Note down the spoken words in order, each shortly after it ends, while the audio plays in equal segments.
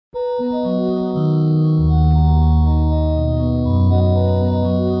Hannah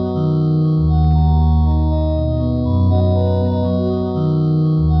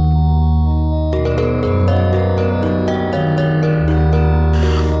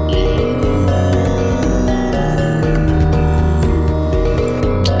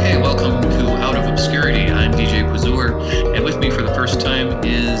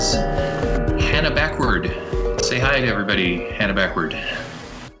Backward.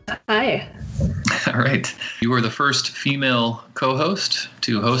 Hi. All right. You are the first female co-host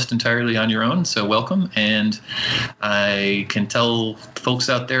to host entirely on your own, so welcome. And I can tell folks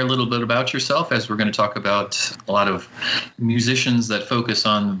out there a little bit about yourself, as we're going to talk about a lot of musicians that focus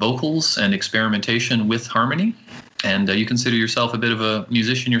on vocals and experimentation with harmony. And you consider yourself a bit of a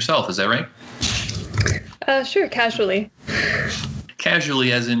musician yourself, is that right? Sure, casually.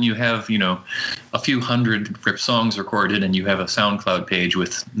 Casually, as in you have, a few hundred songs recorded and you have a SoundCloud page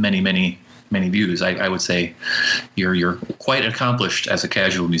with many, many, many views. I would say you're quite accomplished as a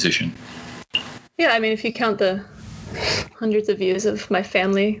casual musician. Yeah, I mean, if you count the hundreds of views of my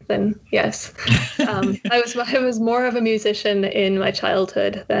family, then yes. I was more of a musician in my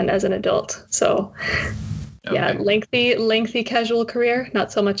childhood than as an adult. So, yeah, lengthy casual career,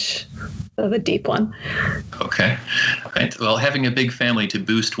 not so much of a deep one. Okay. Right. Well, having a big family to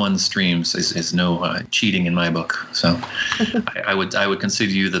boost one's streams is no cheating in my book. So I would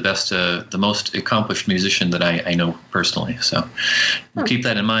consider you the best, the most accomplished musician that I know personally. So we'll keep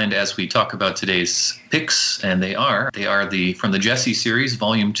that in mind as we talk about today's picks. And they are from the Jesse series,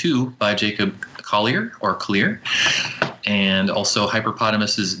 Volume 2 by Jacob Collier, and also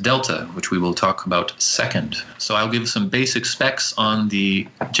Hyperpotamus's Delta, which we will talk about second. So I'll give some basic specs on the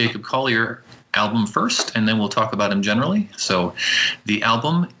Jacob Collier album first, and then we'll talk about him generally. So the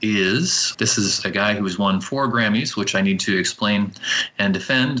album this is a guy who's won 4 Grammys, which I need to explain and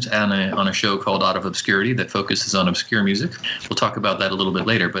defend on a show called Out of Obscurity that focuses on obscure music. We'll talk about that a little bit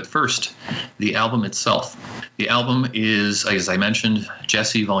later. But first, the album itself. The album is, as I mentioned,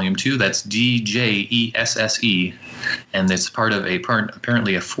 Jesse Volume 2. That's DJESSE. And it's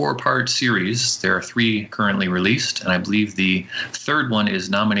apparently a 4-part series. There are 3 currently released, and I believe the third one is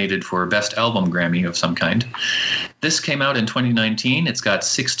nominated for Best Album Grammy of some kind. This came out in 2019. It's got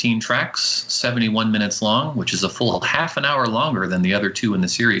 16 tracks, 71 minutes long, which is a full half an hour longer than the other 2 in the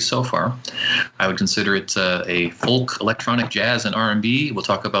series so far. I would consider it a folk, electronic, jazz, and R&B. We'll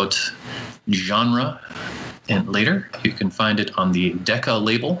talk about genre later. You can find it on the Decca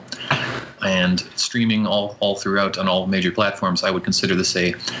label and streaming all throughout on all major platforms. I would consider this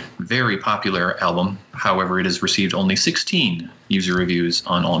a very popular album. However, it has received only 16 user reviews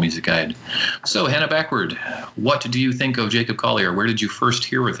on AllMusic Guide. So, Hannah Backward, what do you think of Jacob Collier? Where did you first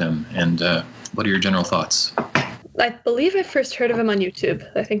hear of him? And what are your general thoughts? I believe I first heard of him on YouTube.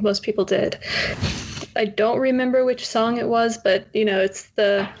 I think most people did. I don't remember which song it was, but, it's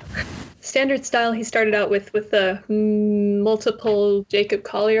the standard style he started out with the multiple Jacob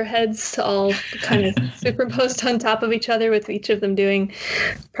Collier heads all kind of superimposed on top of each other, with each of them doing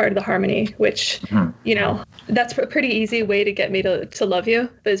part of the harmony, which, that's a pretty easy way to get me to love you,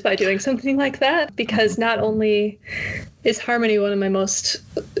 is by doing something like that, because not only is harmony one of my most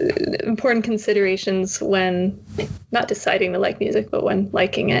important considerations when not deciding to like music, but when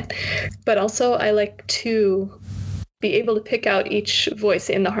liking it, but also I like to be able to pick out each voice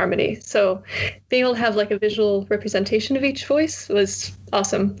in the harmony. So being able to have like a visual representation of each voice was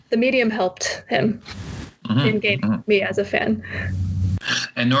awesome. The medium helped him in gaining me as a fan.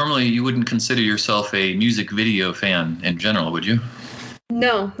 And normally you wouldn't consider yourself a music video fan in general, would you?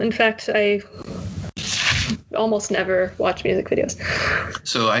 No. In fact, I almost never watch music videos.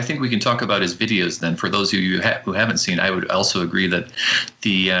 So I think we can talk about his videos then. For those of you who haven't seen, I would also agree that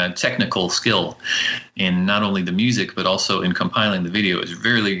the technical skill in not only the music but also in compiling the video is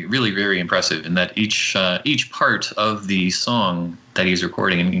really, really very impressive, in that each part of the song that he's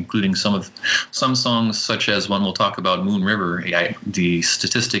recording, including some songs such as one we'll talk about, Moon River. The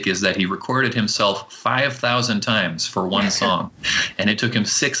statistic is that he recorded himself 5,000 times for one song, and it took him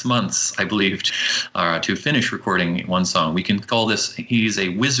 6 months, I believe, to finish recording one song. We can call this, he's a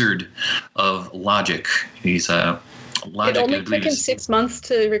wizard of Logic. He's Logic, it only took him 6 months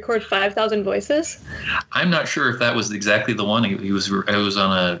to record 5,000 voices? I'm not sure if that was exactly the one. It was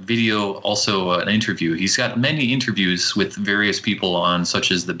on a video, also an interview. He's got many interviews with various people on, such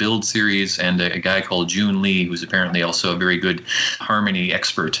as the Build series, and a guy called June Lee, who's apparently also a very good harmony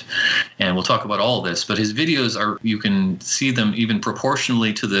expert. And we'll talk about all this. But his videos you can see them even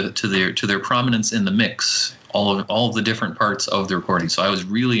proportionally to their prominence in the mix. all of the different parts of the recording. So I was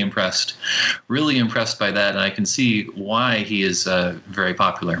really impressed by that, and I can see why he is very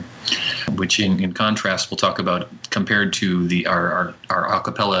popular. Which, in contrast, we'll talk about compared to our a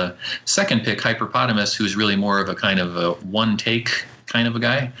cappella second pick, Hyperpotamus, who's really more of a kind of a one take kind of a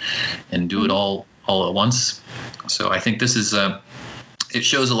guy, and do it all at once. So I think this is it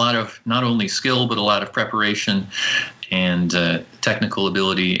shows a lot of not only skill but a lot of preparation and technical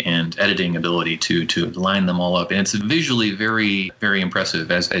ability and editing ability to line them all up. And it's visually very, very impressive,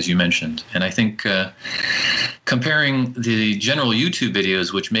 as you mentioned. And I think comparing the general YouTube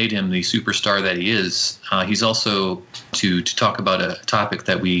videos, which made him the superstar that he is, he's also, to talk about a topic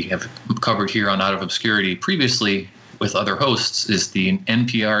that we have covered here on Out of Obscurity previously with other hosts, is the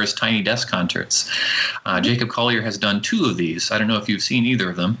NPR's Tiny Desk concerts. Jacob Collier has done 2 of these. I don't know if you've seen either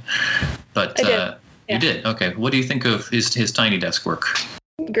of them, but I did. You did? Okay. What do you think of his Tiny Desk work?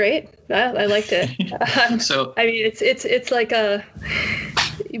 Great. I liked it. So I mean, it's like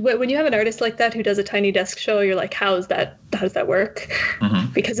when you have an artist like that who does a Tiny Desk show, you're like, how does that work?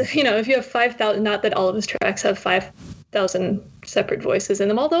 Mm-hmm. Because if you have 5,000, not that all of his tracks have 5,000 separate voices in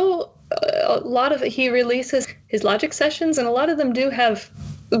them, although a lot of it, he releases his Logic sessions, and a lot of them do have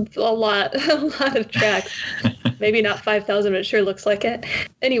a lot of tracks. Maybe not 5,000, but it sure looks like it.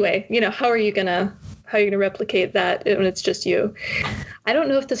 Anyway, how are you gonna replicate that when it's just you? I don't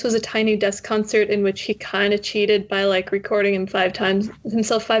know if this was a Tiny Desk concert in which he kind of cheated by like recording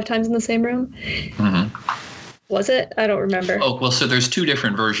himself 5 times in the same room. Mm-hmm. Was it? I don't remember. Oh, well, so there's 2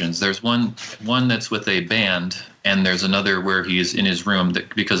 different versions. There's one that's with a band, and there's another where he is in his room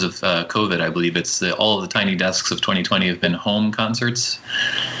because of COVID, I believe. It's all of the Tiny Desks of 2020 have been home concerts.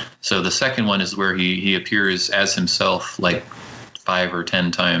 So the second one is where he appears as himself, like 5 or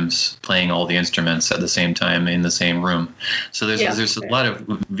 10 times, playing all the instruments at the same time in the same room. So there's a lot of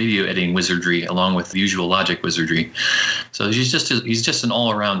video editing wizardry along with the usual Logic wizardry. So he's just an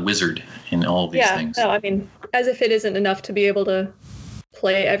all-around wizard in all of these things. No, I mean, as if it isn't enough to be able to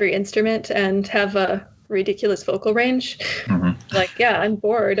play every instrument and have a ridiculous vocal range. Mm-hmm. Like, I'm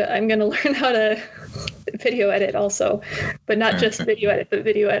bored. I'm going to learn how to video edit also, but not just video edit, but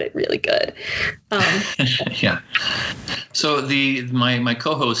video edit really good. Yeah. So my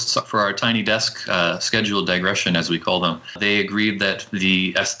co-hosts for our Tiny Desk scheduled digression, as we call them, they agreed that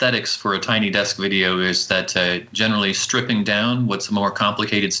the aesthetics for a Tiny Desk video is that generally stripping down what's a more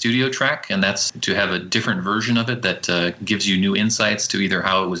complicated studio track, and that's to have a different version of it that gives you new insights to either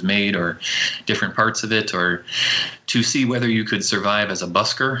how it was made or different parts of it, or to see whether you could survive as a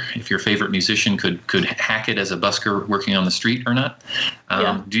busker, if your favorite musician could hack it as a busker working on the street or not.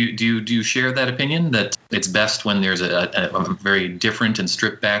 Do you share that opinion that it's best when there's a very different and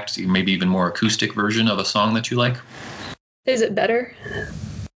stripped back, maybe even more acoustic version of a song that you like? Is it better?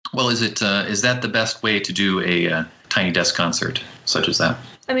 Well, is that the best way to do a Tiny Desk concert such as that?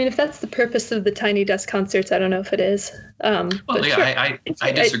 I mean, if that's the purpose of the Tiny Desk concerts, I don't know if it is. I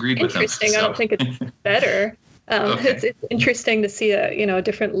disagreed with them. Interesting. So. I don't think it's better. Okay. It's interesting to see a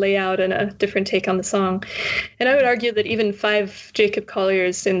different layout and a different take on the song. And I would argue that even 5 Jacob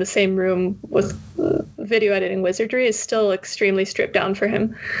Colliers in the same room with video editing wizardry is still extremely stripped down for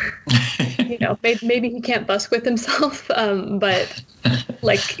him. Maybe he can't busk with himself, but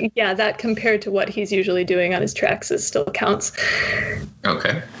that compared to what he's usually doing on his tracks still counts.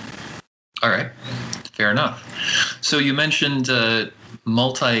 Okay. All right. Fair enough. So you mentioned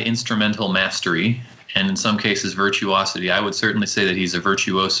multi-instrumental mastery, and in some cases virtuosity. I would certainly say that he's a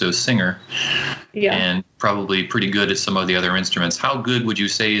virtuoso singer, and probably pretty good at some of the other instruments. How good would you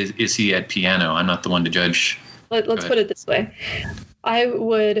say is he at piano? I'm not the one to judge. Let's put it this way. I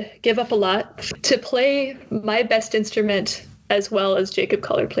would give up a lot to play my best instrument as well as Jacob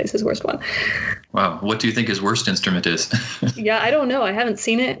Collier plays his worst one. Wow. What do you think his worst instrument is? I don't know. I haven't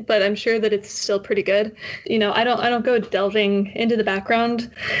seen it, but I'm sure that it's still pretty good. I don't go delving into the background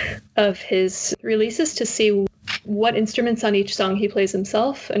of his releases to see what instruments on each song he plays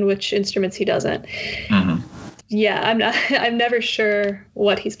himself and which instruments he doesn't. Mm-hmm. I'm never sure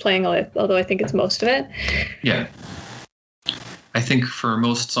what he's playing with, although I think it's most of it. Yeah. I think for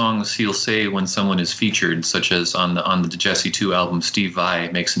most songs he'll say when someone is featured, such as on the Jesse 2 album, Steve Vai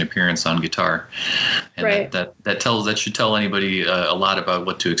makes an appearance on guitar, and right. that should tell anybody a lot about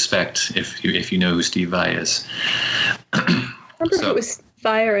what to expect if you know who Steve Vai is. I remember if it was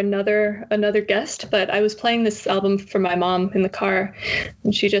Vai or another guest, but I was playing this album for my mom in the car,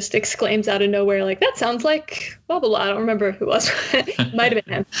 and she just exclaims out of nowhere, like, "That sounds like blah blah blah. I don't remember who it was. It might have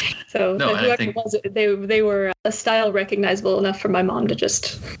been him. So No, whoever I think it was, they were a style recognizable enough for my mom to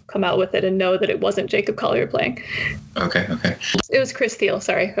just come out with it and know that it wasn't Jacob Collier playing. okay. It was Chris Steele.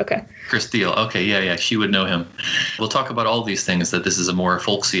 Sorry. Okay. Chris Steele. Okay, yeah, she would know him. We'll talk about all these things, that this is a more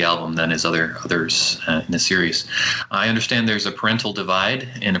folksy album than his others in the series. I understand there's a parental divide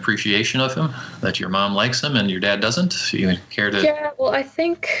in appreciation of him, that your mom likes him and your dad doesn't. You care to? Yeah, well, I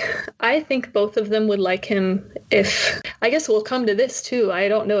think both of them would like him. If I guess we'll come to this too. I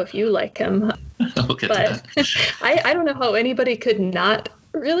don't know if you like him, We'll get to but that. I don't know how anybody could not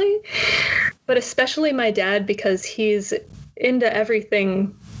really, but especially my dad, because he's into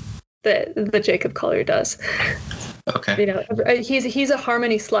everything that Jacob Collier does. Okay. You know, he's a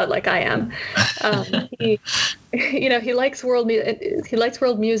harmony slut like I am. He likes world music. He likes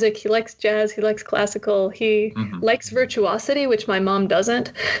world music. He likes jazz. He likes classical. He likes virtuosity, which my mom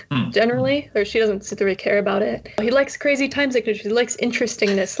doesn't generally, or she doesn't really care about it. He likes crazy time signatures. He likes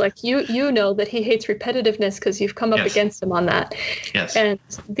interestingness. Like you know that he hates repetitiveness because you've come up Yes. against him on that. Yes. And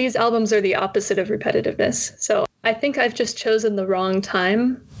these albums are the opposite of repetitiveness. So I think I've just chosen the wrong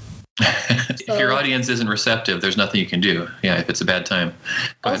time. If your audience isn't receptive, there's nothing you can do. Yeah, if it's a bad time.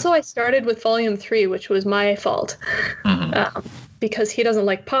 Go ahead. Also, I started with Volume 3, which was my fault. Because he doesn't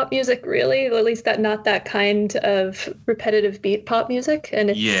like pop music, really, at least not that kind of repetitive beat pop music. And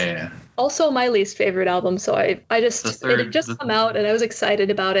it's Yeah. also my least favorite album. So it had just the- come out and I was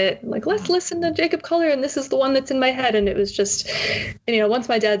excited about it. I'm like, let's listen to Jacob Collier, and this is the one that's in my head. And it was just, once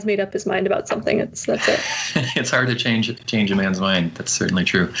my dad's made up his mind about something, that's it. It's hard to change a man's mind. That's certainly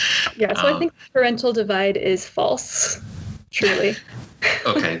true. Yeah, so I think parental divide is false, truly.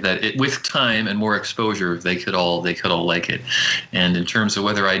 Okay, with time and more exposure, they could all like it. And in terms of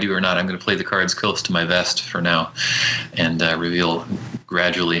whether I do or not, I'm going to play the cards close to my vest for now, and reveal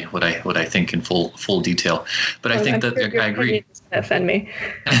gradually what I think in full detail. But I think I'm that sure I agree. Offend me.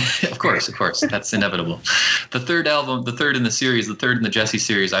 Of course, that's inevitable. The third album, the third in the series, the third in the Jesse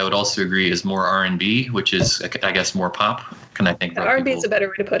series, I would also agree is more R&B, which is, I guess, more pop. Can I think R&B is a better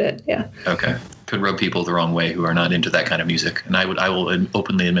way to put it. Yeah. Okay. Could rub people the wrong way who are not into that kind of music, and I will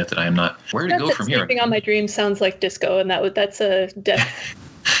openly admit that I am not. Where to go from here? Sleeping on My Dream sounds like disco, and that's a death.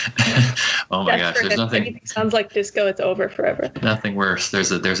 Oh my gosh, there's nothing. Anything sounds like disco, it's over forever. Nothing worse.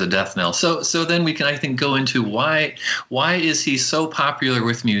 There's a death knell. So then we can, I think, go into why is he so popular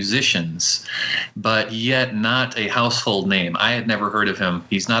with musicians, but yet not a household name. I had never heard of him.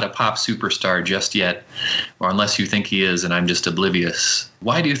 He's not a pop superstar just yet, or unless you think he is, and I'm just oblivious.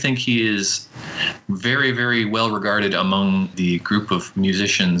 Why do you think he is very, very well regarded among the group of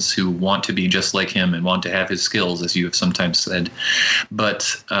musicians who want to be just like him and want to have his skills, as you have sometimes said,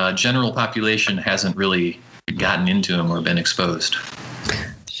 but general population hasn't really gotten into him or been exposed?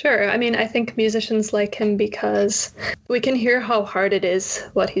 Sure. I mean, I think musicians like him because we can hear how hard it is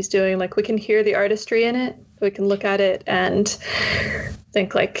what he's doing. Like, we can hear the artistry in it. We can look at it and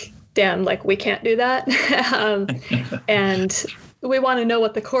think like, damn, like we can't do that. And we want to know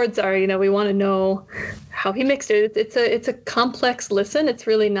what the chords are. We want to know how he mixed it. It's a complex listen. It's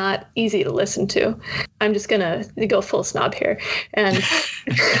really not easy to listen to. I'm just gonna go full snob here, and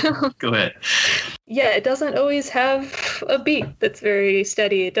Go ahead. yeah, it doesn't always have a beat that's very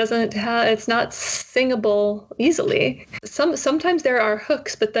steady. It's not singable easily. Sometimes there are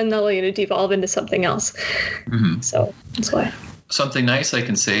hooks, but then they'll devolve into something else. Mm-hmm. So that's why. Something nice I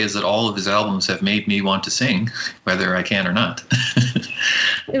can say is that all of his albums have made me want to sing, whether I can or not.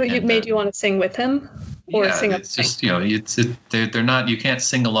 It made you want to sing with him, or yeah, sing. It's just they're not. You can't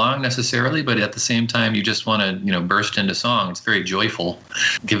sing along necessarily, but at the same time, you just want to burst into song. It's very joyful.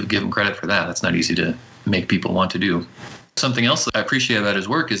 Give him credit for that. That's not easy to make people want to do. Something else that I appreciate about his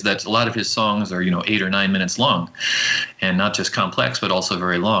work is that a lot of his songs are 8 or 9 minutes long, and not just complex, but also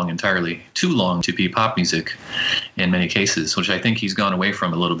very long, entirely too long to be pop music in many cases, which I think he's gone away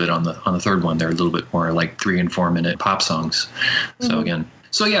from a little bit on the third one. They're a little bit more like 3 and 4 minute pop songs. Mm-hmm.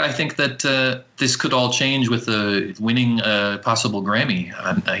 So yeah, I think that this could all change with winning a possible Grammy.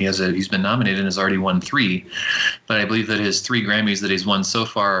 He's been nominated and has already won 3, but I believe that his 3 Grammys that he's won so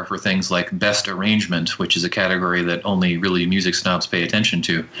far are for things like Best Arrangement, which is a category that only really music snobs pay attention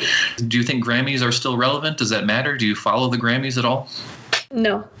to. Do you think Grammys are still relevant? Does that matter? Do you follow the Grammys at all?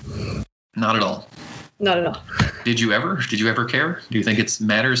 No. Not at all. Not at all. Did you ever care? Do you think it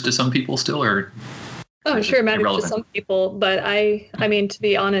matters to some people still, or? Oh, sure, it matters to some people, but I mean, to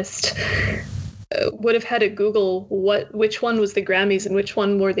be honest, would have had to Google which one was the Grammys and which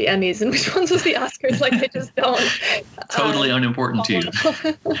one were the Emmys and which ones was the Oscars. Like, I just don't. Totally unimportant to you.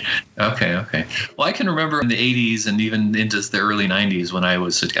 Okay. Well, I can remember in the 80s and even into the early 90s when I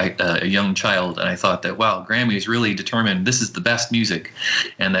was a young child, and I thought that, wow, Grammys really determine this is the best music,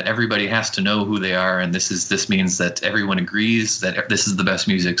 and that everybody has to know who they are, and this means that everyone agrees that this is the best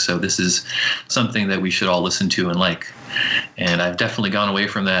music, so this is something that we should all listen to and like. And I've definitely gone away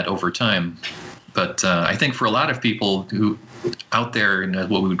from that over time. But I think for a lot of people who out there in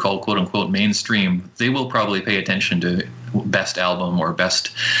what we would call quote unquote mainstream, they will probably pay attention to best album or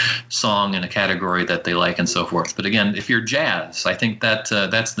best song in a category that they like and so forth. But again, if you're jazz, I think that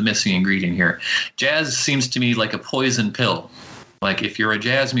that's the missing ingredient here. Jazz seems to me like a poison pill. Like, if you're a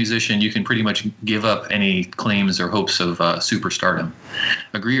jazz musician, you can pretty much give up any claims or hopes of superstardom.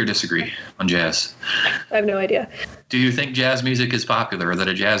 Agree or disagree on jazz? I have no idea. Do you think jazz music is popular, or that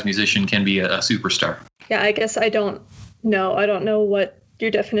a jazz musician can be a superstar? Yeah, I guess I don't know. I don't know what your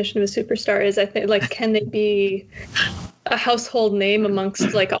definition of a superstar is. I think, like, can they be a household name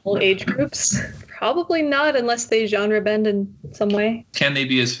amongst, like, all age groups? Probably not, unless they genre bend in some way. Can they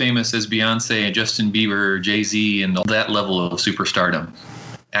be as famous as Beyonce and Justin Bieber, Jay-Z, and that level of superstardom?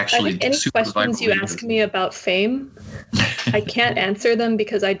 Actually, I think any questions you ask me about fame, I can't answer them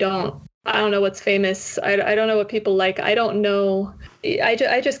because I don't know what's famous. I don't know what people like. I don't know.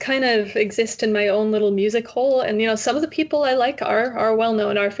 I just kind of exist in my own little music hole. And, you know, some of the people I like are well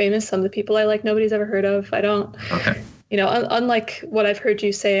known, are famous. Some of the people I like nobody's ever heard of. I don't. Okay. You know, unlike what I've heard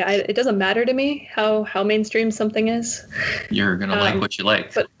you say, it doesn't matter to me how mainstream something is. You're going to like what you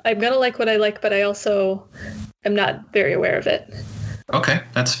like. But I'm going to like what I like, but I also am not very aware of it. Okay,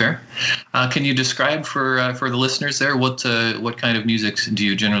 that's fair. Can you describe for the listeners there what kind of music do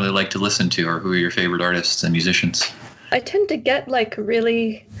you generally like to listen to, or who are your favorite artists and musicians? I tend to get like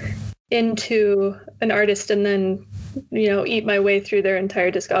really into an artist and then, you know, eat my way through their entire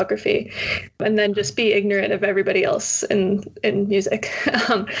discography and then just be ignorant of everybody else in music.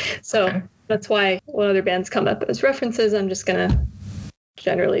 So okay. That's why when other bands come up as references, I'm just going to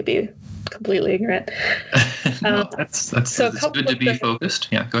generally be completely ignorant. No, that's good to be focused.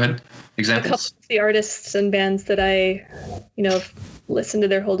 Yeah, go ahead. Examples. A couple of the artists and bands that I, you know, listened to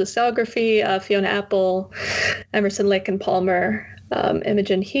their whole discography, Fiona Apple, Emerson, Lake and Palmer,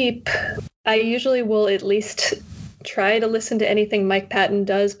 Imogen Heap. I usually will at least try to listen to anything Mike Patton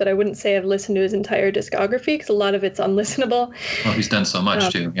does, but I wouldn't say I've listened to his entire discography because a lot of it's unlistenable. Well, he's done so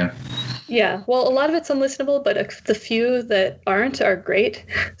much too, yeah. Yeah, well, a lot of it's unlistenable, but the few that aren't are great.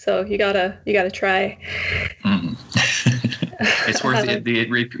 So you gotta try. Mm-hmm. It's worth it.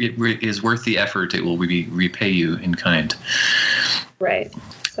 It is worth the effort. It will repay you in kind. Right.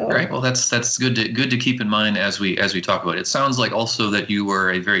 So. Right. Well, that's good to keep in mind as we talk about it. It sounds like also that you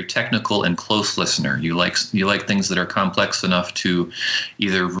were a very technical and close listener. You like things that are complex enough to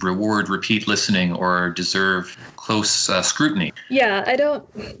either reward repeat listening or deserve close scrutiny. Yeah, I don't.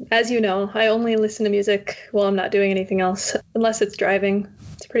 As you know, I only listen to music while I'm not doing anything else, unless it's driving.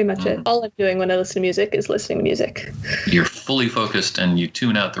 That's pretty much it. All I'm doing when I listen to music is listening to music. You're fully focused and you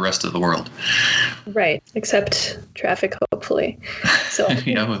tune out the rest of the world. Right, except traffic, hopefully. So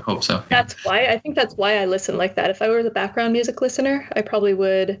yeah, I hope so. I think that's why I listen like that. If I were the background music listener, I probably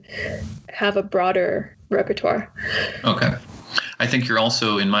would have a broader repertoire. Okay. I think you're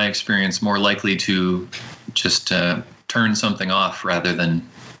also, in my experience, more likely to just turn something off rather than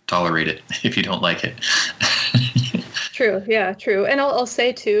tolerate it if you don't like it. True. Yeah, true. And I'll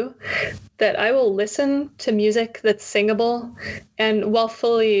say, too, that I will listen to music that's singable and while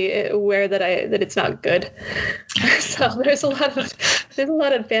fully aware that it's not good. So there's a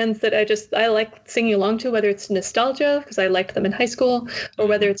lot of bands that I like singing along to, whether it's nostalgia because I liked them in high school, or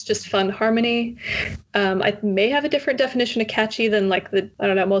whether it's just fun harmony. I may have a different definition of catchy than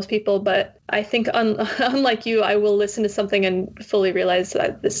most people, but I think unlike you, I will listen to something and fully realize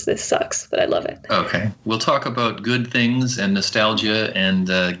that this sucks, but I love it. Okay. We'll talk about good things and nostalgia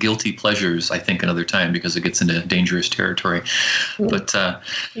and guilty pleasures, I think, another time, because it gets into dangerous territory. But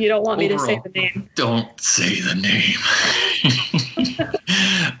you don't want me to say the name. Don't say the name.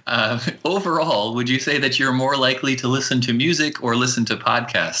 Overall, would you say that you're more likely to listen to music or listen to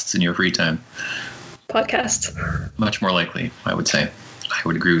podcasts in your free time? Podcasts. Much more likely, I would say. I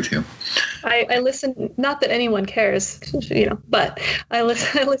would agree with you. I listen, not that anyone cares, but I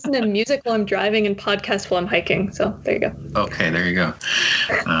listen to music while I'm driving and podcasts while I'm hiking. So there you go. Okay, there you go.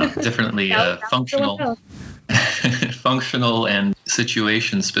 Definitely functional. Functional and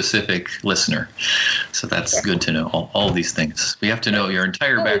situation-specific listener. So that's good to know, all these things. We have to know your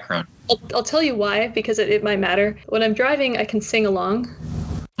entire background. I'll tell you why, because it might matter. When I'm driving, I can sing along.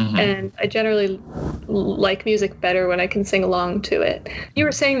 And I generally like music better when I can sing along to it. You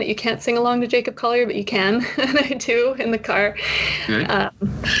were saying that you can't sing along to Jacob Collier, but you can, and I do in the car. Good.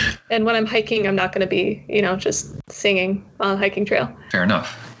 And when I'm hiking, I'm not going to be, just singing on a hiking trail. Fair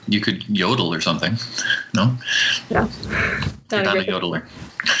enough. You could yodel or something. No? No. You're not a yodeler.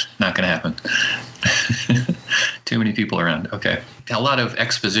 Not going to happen. Too many people around. Okay. A lot of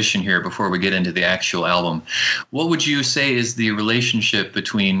exposition here before we get into the actual album. What would you say is the relationship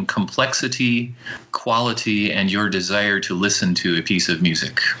between complexity, quality, and your desire to listen to a piece of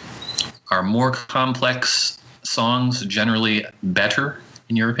music? Are more complex songs generally better,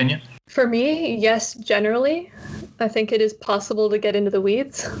 in your opinion? For me, yes, generally. I think it is possible to get into the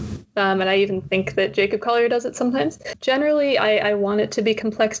weeds. And I even think that Jacob Collier does it sometimes. Generally, I want it to be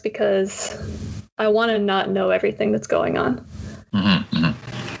complex because I want to not know everything that's going on.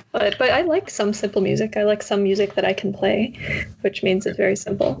 But I like some simple music. I like some music that I can play, which means it's very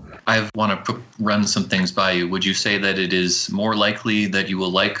simple. I want to run some things by you. Would you say that it is more likely that you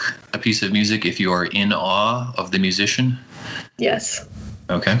will like a piece of music if you are in awe of the musician? Yes.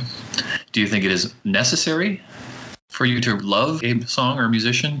 Okay. Do you think it is necessary for you to love a song or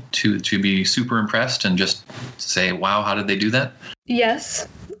musician to be super impressed and just say, wow, how did they do that? Yes,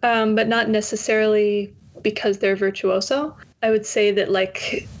 but not necessarily because they're virtuoso. I would say that,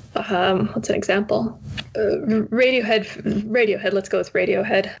 what's an example? Radiohead, let's go with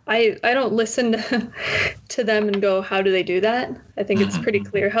Radiohead. I don't listen to them and go, how do they do that? I think it's pretty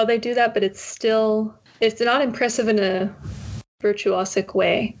clear how they do that, but it's not impressive in a virtuosic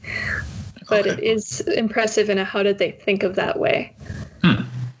way. But it is impressive in a how did they think of that way?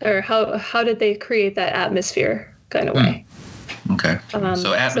 Or how did they create that atmosphere kind of way? Okay.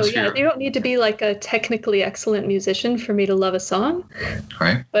 So atmosphere. So yeah, you don't need to be like a technically excellent musician for me to love a song.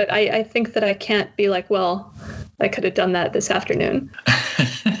 Right. But I think that I can't be like, well, I could have done that this afternoon.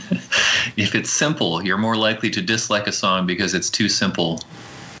 If it's simple, you're more likely to dislike a song because it's too simple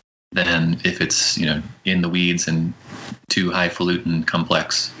than if it's, in the weeds and too highfalutin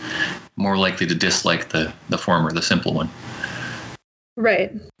complex. More likely to dislike the former, the simple one.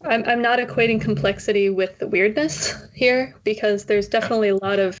 Right. I'm not equating complexity with the weirdness here, because there's definitely a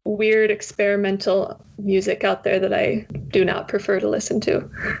lot of weird experimental music out there that I do not prefer to listen to.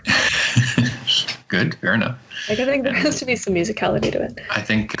 Good, fair enough. I think there has to be some musicality to it. I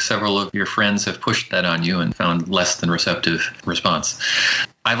think several of your friends have pushed that on you and found less than receptive response.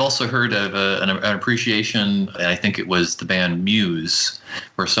 I've also heard of an appreciation, I think it was the band Muse,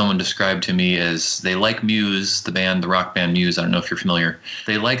 where someone described to me as they like Muse, the rock band Muse. I don't know if you're familiar.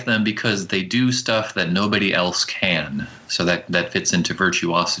 They like them because they do stuff that nobody else can. So that fits into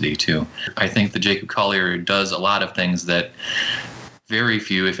virtuosity too. I think that Jacob Collier does a lot of things that very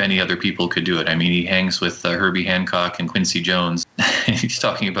few, if any, other people could do it. I mean, he hangs with Herbie Hancock and Quincy Jones. He's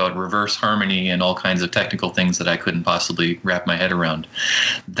talking about reverse harmony and all kinds of technical things that I couldn't possibly wrap my head around.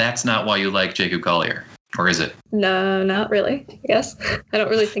 That's not why you like Jacob Collier, or is it? No, not really, I guess. I don't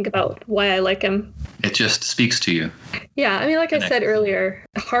really think about why I like him. It just speaks to you. Yeah, I mean, like I said earlier,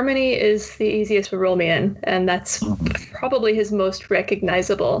 harmony is the easiest to roll me in, and that's probably his most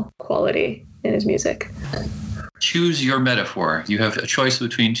recognizable quality in his music. Choose your metaphor. You have a choice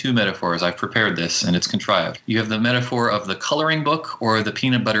between two metaphors. I've prepared this, and it's contrived. You have the metaphor of the coloring book or the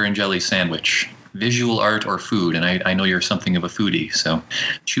peanut butter and jelly sandwich. Visual art or food, and I know you're something of a foodie, so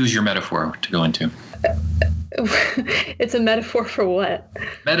choose your metaphor to go into. It's a metaphor for what?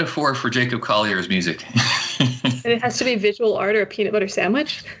 Metaphor for Jacob Collier's music. And it has to be visual art or a peanut butter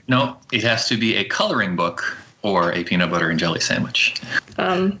sandwich? No, it has to be a coloring book or a peanut butter and jelly sandwich.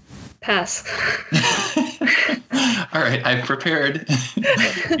 Pass. All right, I've prepared.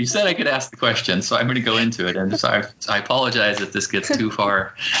 You said I could ask the question, so I'm going to go into it. And so I apologize if this gets too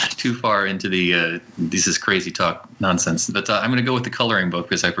far into the this is crazy talk nonsense. But I'm going to go with the coloring book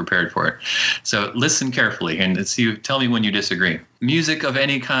because I prepared for it. So listen carefully and tell me when you disagree. Music of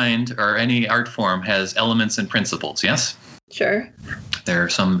any kind or any art form has elements and principles, yes? Sure. There are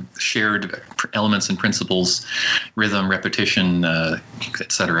some shared elements and principles, rhythm, repetition,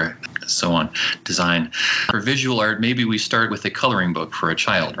 etc., so on, design. For visual art, maybe we start with a coloring book for a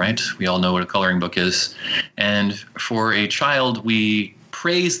child, right? We all know what a coloring book is. And for a child, we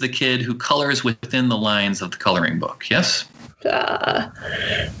praise the kid who colors within the lines of the coloring book, yes?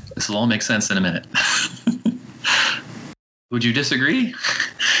 This will all make sense in a minute. Would you disagree?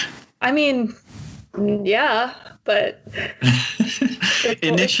 I mean, yeah, but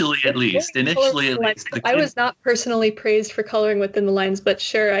Initially, at least. I was not personally praised for coloring within the lines, but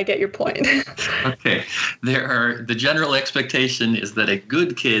sure, I get your point. Okay. The general expectation is that a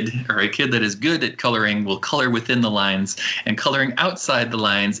good kid, or a kid that is good at coloring, will color within the lines, and coloring outside the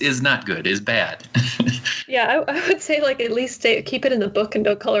lines is not good, is bad. Yeah, I would say at least keep it in the book and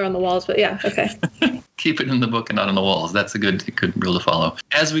don't color on the walls, but yeah, okay. Keep it in the book and not on the walls. That's a good rule to follow.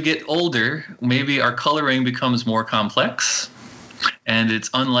 As we get older, maybe our coloring becomes more complex. And it's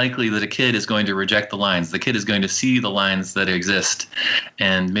unlikely that a kid is going to reject the lines. The kid is going to see the lines that exist.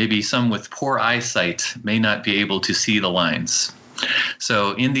 And maybe some with poor eyesight may not be able to see the lines.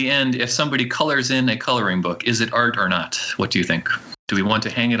 So in the end, if somebody colors in a coloring book, is it art or not? What do you think? Do we want to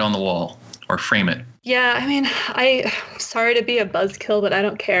hang it on the wall or frame it? Yeah, I mean, I'm sorry to be a buzzkill, but I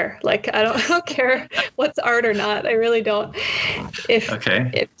don't care. I don't care what's art or not. I really don't.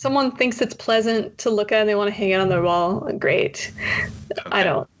 If someone thinks it's pleasant to look at and they want to hang it on their wall, great. Okay. I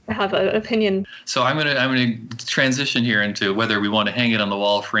don't have an opinion. So I'm gonna transition here into whether we want to hang it on the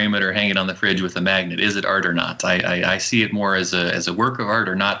wall, frame it, or hang it on the fridge with a magnet. Is it art or not? I see it more as a work of art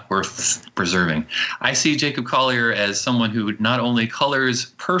or not worth preserving. I see Jacob Collier as someone who not only colors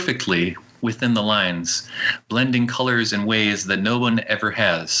perfectly within the lines, blending colors in ways that no one ever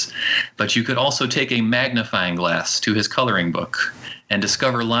has. But you could also take a magnifying glass to his coloring book and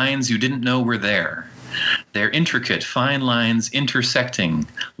discover lines you didn't know were there. They're intricate, fine lines intersecting,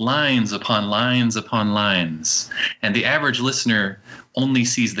 lines upon lines upon lines. And the average listener only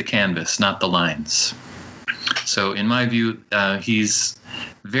sees the canvas, not the lines. So in my view, he's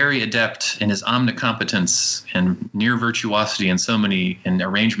very adept in his omnicompetence and near virtuosity in so many in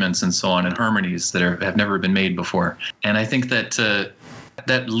arrangements and so on and harmonies that have never been made before. And I think that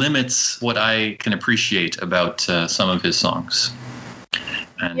that limits what I can appreciate about some of his songs.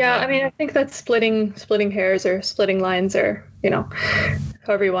 And, yeah, I mean, I think that splitting hairs or splitting lines or,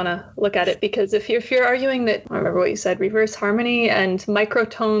 however you want to look at it, because if you're arguing that, I remember what you said, reverse harmony and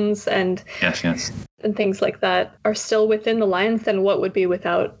microtones and yes. and things like that are still within the lines, then what would be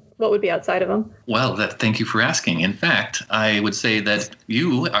outside of them? Well, thank you for asking. In fact, I would say that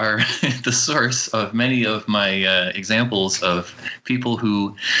you are the source of many of my examples of people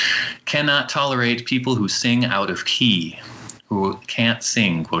who cannot tolerate people who sing out of key, who can't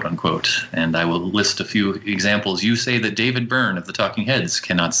sing, quote unquote. And I will list a few examples. You say that David Byrne of the Talking Heads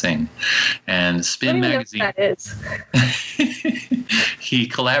cannot sing. And Spin Magazine. What is. He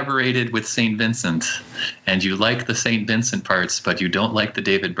collaborated with St. Vincent. And you like the St. Vincent parts, but you don't like the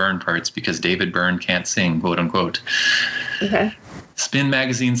David Byrne parts because David Byrne can't sing, quote unquote. Okay. Spin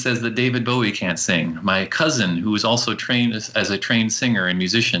Magazine says that David Bowie can't sing. My cousin, who is also trained as a trained singer and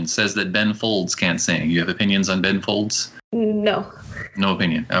musician, says that Ben Folds can't sing. You have opinions on Ben Folds? No. No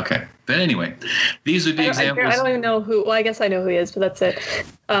opinion. Okay. But anyway, these would be examples. I don't even know who. Well, I guess I know who he is, but that's it.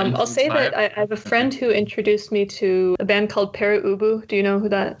 I'll say that I have a friend who introduced me to a band called Pere Ubu. Do you know who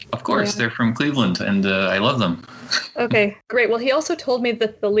that? Of course. They're from Cleveland, and I love them. Okay, great. Well, he also told me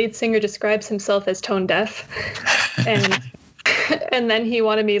that the lead singer describes himself as tone deaf. And then he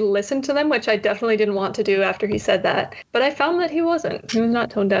wanted me to listen to them, which I definitely didn't want to do after he said that. But I found that he wasn't. He was not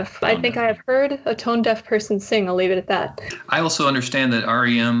tone deaf. I think I have heard a tone deaf person sing. I'll leave it at that. I also understand that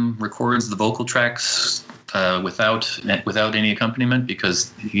REM records the vocal tracks without any accompaniment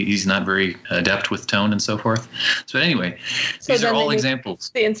because he's not very adept with tone and so forth. So anyway, these are all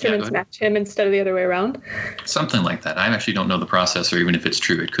examples. The instruments match him instead of the other way around? Something like that. I actually don't know the process or even if it's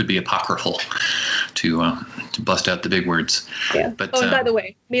true. It could be apocryphal to bust out the big words. Yeah. But, by the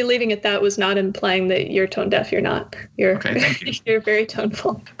way, me leaving it that was not implying that you're tone deaf. You're not. Okay, thank you. You're very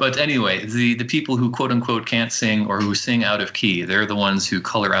toneful. But anyway, the people who quote unquote can't sing or who sing out of key, they're the ones who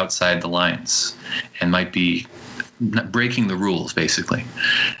color outside the lines and might be breaking the rules, basically.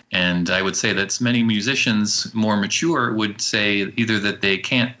 And I would say that many musicians, more mature, would say either that they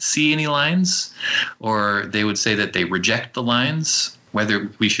can't see any lines or they would say that they reject the lines,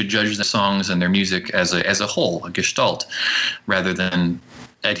 whether we should judge the songs and their music as a whole, a gestalt, rather than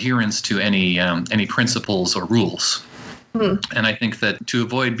adherence to any principles or rules. And I think that to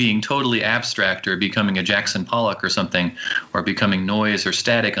avoid being totally abstract or becoming a Jackson Pollock or something, or becoming noise or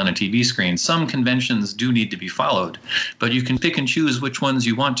static on a TV screen, some conventions do need to be followed. But you can pick and choose which ones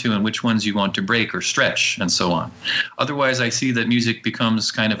you want to and which ones you want to break or stretch and so on. Otherwise, I see that music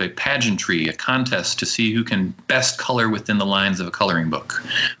becomes kind of a pageantry, a contest to see who can best color within the lines of a coloring book,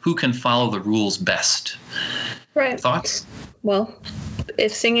 who can follow the rules best. Right. Thoughts? Well,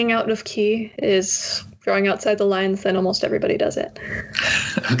 if singing out of key is throwing outside the lines, then almost everybody does it.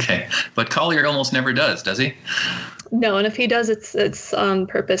 Okay. But Collier almost never does he? No, and if he does, it's on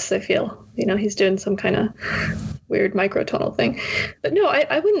purpose, I feel. He's doing some kind of weird microtonal thing. But no,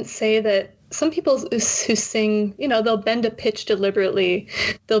 I wouldn't say that. Some people who sing, they'll bend a pitch deliberately.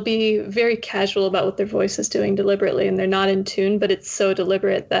 They'll be very casual about what their voice is doing deliberately, and they're not in tune, but it's so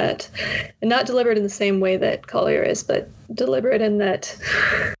deliberate and not deliberate in the same way that Collier is, but deliberate in that,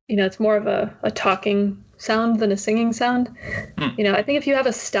 it's more of a talking sound than a singing sound. I think if you have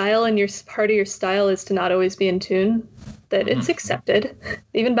a style and part of your style is to not always be in tune, that it's accepted,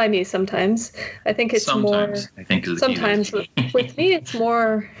 even by me sometimes. I think it's sometimes, more. I think is the sometimes with me, it's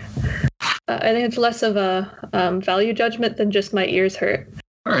more. I think it's less of a value judgment than just my ears hurt.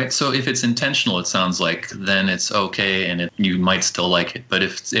 All right. So if it's intentional, it sounds like, then it's okay, and you might still like it. But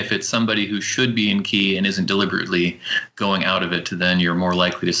if it's somebody who should be in key and isn't deliberately going out of it, then you're more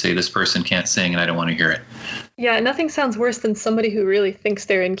likely to say, this person can't sing and I don't want to hear it. Yeah, nothing sounds worse than somebody who really thinks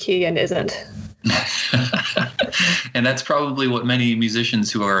they're in key and isn't. And that's probably what many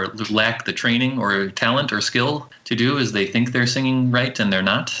musicians who lack the training or talent or skill to do, is they think they're singing right and they're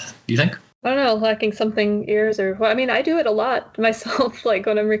not. Do you think? I don't know, lacking something ears I do it a lot myself, like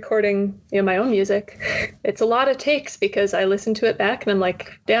when I'm recording my own music. It's a lot of takes because I listen to it back and I'm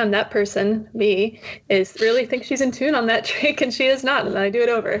like, damn, that person, me, really thinks she's in tune on that take and she is not, and then I do it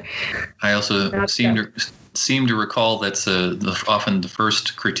over. I also seem to recall that's often the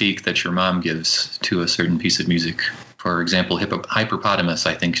first critique that your mom gives to a certain piece of music. For example, Hyperpotamus,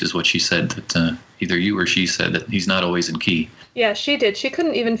 I think, is what she said, that either you or she said that he's not always in key. Yeah, she did. She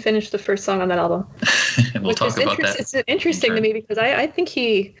couldn't even finish the first song on that album. And we'll talk about that. It's interesting to me because I think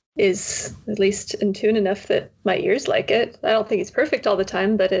he is at least in tune enough that my ears like it. I don't think he's perfect all the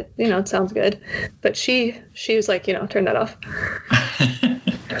time, but it sounds good. But she was like, turn that off.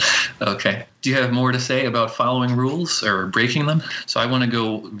 Okay. Do you have more to say about following rules or breaking them? So I want to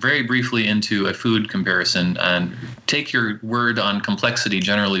go very briefly into a food comparison and take your word on complexity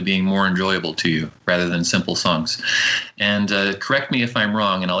generally being more enjoyable to you rather than simple songs. And correct me if I'm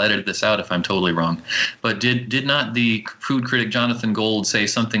wrong, and I'll edit this out if I'm totally wrong. But did not the food critic Jonathan Gold say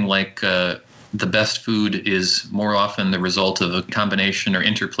something like the best food is more often the result of a combination or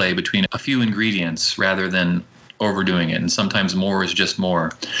interplay between a few ingredients rather than overdoing it, and sometimes more is just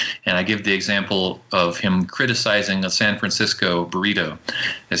more. And I give the example of him criticizing a San Francisco burrito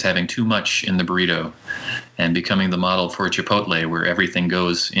as having too much in the burrito and becoming the model for Chipotle, where everything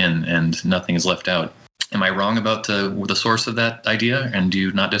goes in and nothing is left out. Am I wrong about the sourse of that idea, and do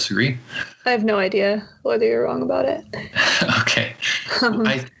you not disagree? I have no idea whether you're wrong about it. Okay.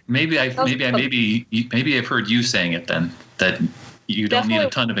 Maybe I've heard you saying it then, that you don't need a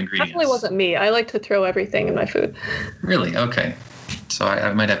ton of ingredients. Definitely wasn't me. I like to throw everything in my food. Really? Okay. So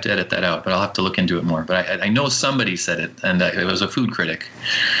I might have to edit that out, but I'll have to look into it more. But I know somebody said it, and it was a food critic.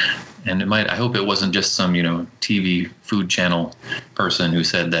 And I hope it wasn't just some, TV food channel person who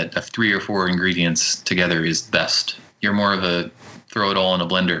said that 3 or 4 ingredients together is best. You're more of a throw it all in a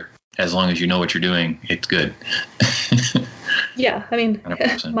blender. As long as you know what you're doing, it's good. Yeah,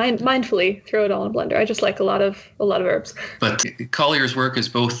 mindfully throw it all in a blender. I just like a lot of herbs. But Collier's work is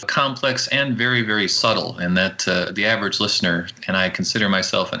both complex and very, very subtle, in that the average listener, and I consider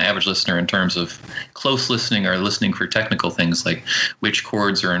myself an average listener in terms of close listening or listening for technical things like which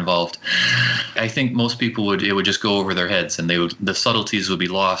chords are involved. I think most people would just go over their heads, and the subtleties would be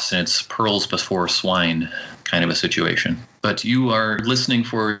lost, and it's pearls before swine kind of a situation. But you are listening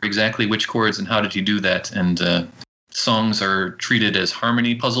for exactly which chords and how did you do that, and songs are treated as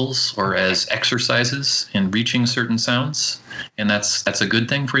harmony puzzles or as exercises in reaching certain sounds, and that's a good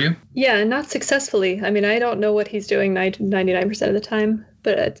thing for you? Yeah, not successfully. I don't know what he's doing 99% of the time,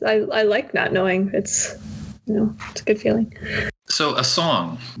 but I like not knowing. It's a good feeling. So a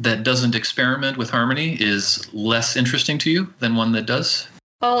song that doesn't experiment with harmony is less interesting to you than one that does?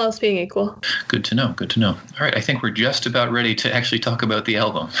 All else being equal. Good to know. All right, I think we're just about ready to actually talk about the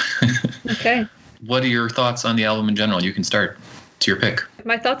album. Okay. What are your thoughts on the album in general? You can start. It's your pick.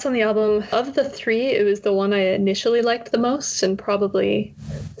 My thoughts on the album, of the 3, it was the one I initially liked the most and probably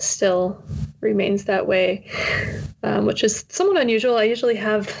still remains that way, which is somewhat unusual. I usually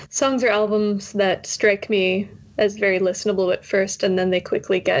have songs or albums that strike me as very listenable at first, and then they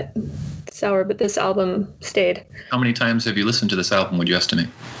quickly get sour, but this album stayed. How many times have you listened to this album, would you estimate?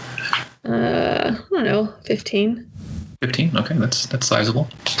 I don't know, 15. 15? Okay, that's sizable.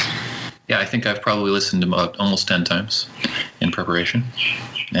 Yeah, I think I've probably listened to about almost 10 times in preparation,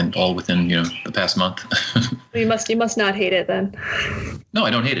 and all within, the past month. You must not hate it then. No, I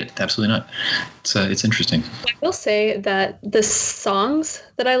don't hate it. Absolutely not. It's interesting. I will say that the songs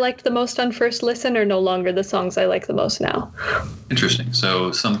that I liked the most on first listen are no longer the songs I like the most now. Interesting.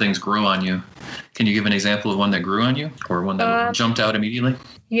 So some things grew on you. Can you give an example of one that grew on you, or one that jumped out immediately?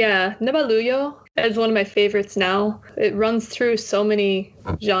 Yeah, Nabaluyo as one of my favorites now. It runs through so many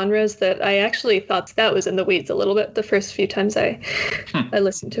genres that I actually thought that was in the weeds a little bit the first few times I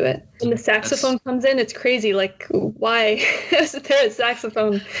listened to it. When the saxophone comes in, it's crazy. Like, why is there a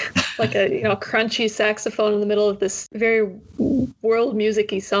saxophone, like a crunchy saxophone in the middle of this very world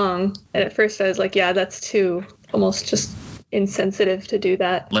music-y song? And at first I was like, yeah, that's too almost just insensitive to do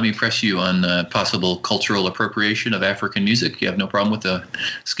that. Let me press you on possible cultural appropriation of African music. You have no problem with a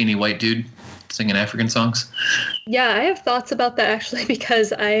skinny white dude singing African songs? Yeah, I have thoughts about that actually, because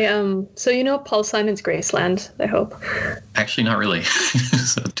so Paul Simon's Graceland, I hope. Actually, not really.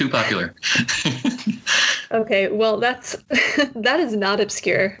 So, too popular. Okay, well, that is not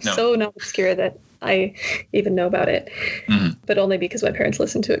obscure. No. So not obscure that I even know about it, but only because my parents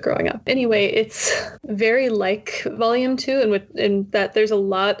listened to it growing up. Anyway, it's very like Volume 2 in that there's a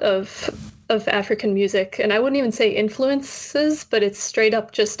lot of African music, and I wouldn't even say influences, but it's straight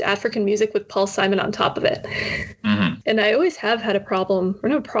up just African music with Paul Simon on top of it. And I always have had a problem, or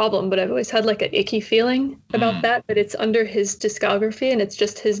not a problem, but I've always had like an icky feeling about that, but it's under his discography and it's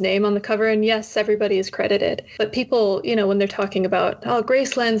just his name on the cover. And yes, everybody is credited, but people, when they're talking about, oh,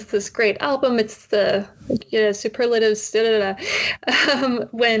 Graceland's this great album, it's the superlatives,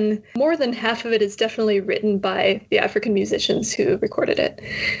 when more than half of it is definitely written by the African musicians who recorded it.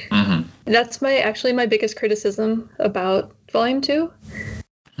 That's my biggest criticism about Volume 2.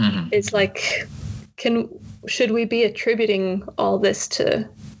 It's like, should we be attributing all this to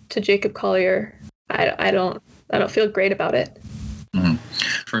Jacob Collier? I don't feel great about it.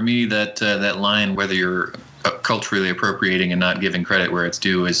 For me, that line, whether you're culturally appropriating and not giving credit where it's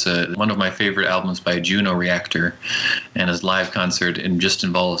due, is one of my favorite albums by Juno Reactor, and his live concert just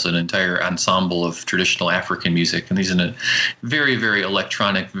involves an entire ensemble of traditional African music, and he's in a very, very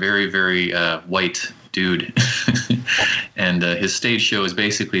electronic, very, very white dude. And his stage show is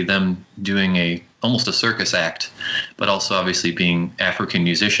basically them doing almost a circus act, but also obviously being African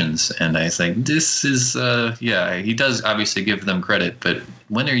musicians. And I think this is, he does obviously give them credit, but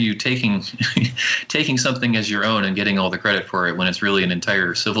when are you taking something as your own and getting all the credit for it when it's really an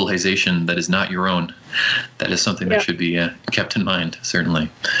entire civilization that is not your own? That is something that should be kept in mind, certainly.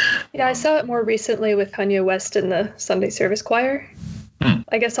 Yeah, I saw it more recently with Kanye West and the Sunday Service Choir.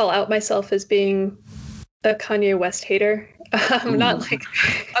 I guess I'll out myself as being a Kanye West hater. I'm not like,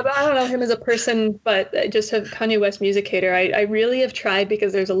 I don't know him as a person, but I just have Kanye West music hater. I really have tried,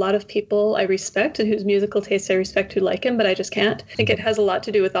 because there's a lot of people I respect and whose musical tastes I respect who like him, but I just can't. I think it has a lot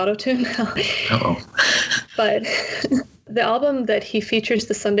to do with autotune. But the album that he features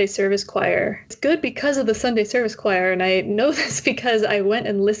the Sunday Service Choir is good because of the Sunday Service Choir, and I know this because I went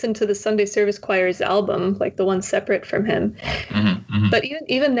and listened to the Sunday Service Choir's album, like the one separate from him. But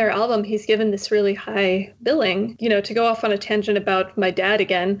even their album, he's given this really high billing. To go off on a tangent about my dad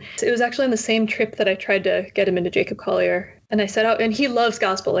again, it was actually on the same trip that I tried to get him into Jacob Collier, and I set out, and he loves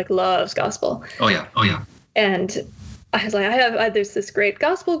gospel, loves gospel. Oh yeah. And I was like, there's this great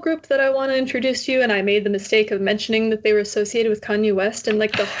gospel group that I want to introduce you, and I made the mistake of mentioning that they were associated with Kanye West, and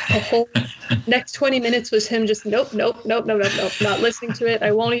like the whole next 20 minutes was him just nope, not listening to it.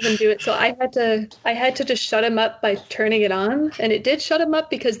 I won't even do it. So I had to just shut him up by turning it on, and it did shut him up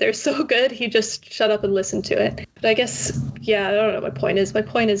because they're so good. He just shut up and listened to it. But I guess, I don't know what my point is. My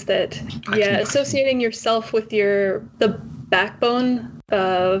point is that, associating yourself with the backbone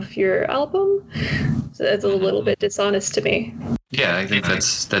of your album, so that's a little bit dishonest to me. Yeah, I think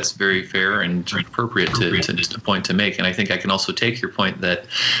that's very fair and appropriate to just a point to make. And I think I can also take your point that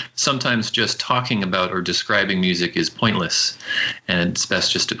sometimes just talking about or describing music is pointless, and it's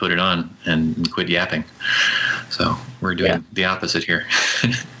best just to put it on and quit yapping. So we're doing the opposite here.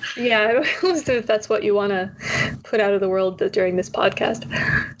 Yeah, I don't know if that's what you want to put out of the world during this podcast.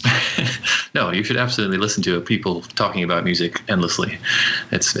 No, you should absolutely listen to people talking about music endlessly.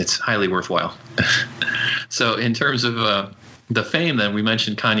 It's highly worthwhile. So in terms of the fame, then we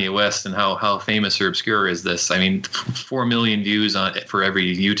mentioned Kanye West and how famous or obscure is this? I mean, 4 million views for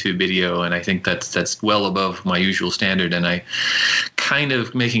every YouTube video, and I think that's well above my usual standard. And I kind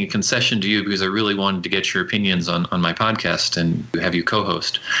of making a concession to you because I really wanted to get your opinions on my podcast and have you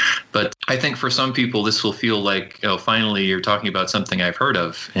co-host. But I think for some people this will feel like, finally you're talking about something I've heard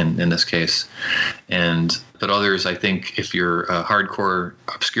of in this case. But others, I think if you're a hardcore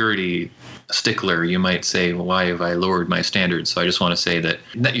obscurity stickler, you might say, well, why have I lowered my standards? So I just want to say that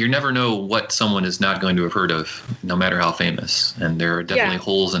you never know what someone is not going to have heard of, no matter how famous. And there are definitely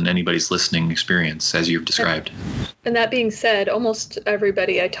holes in anybody's listening experience, as you've described. And that being said, almost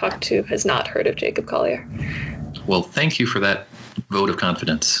everybody I talked to has not heard of Jacob Collier. Well, thank you for that vote of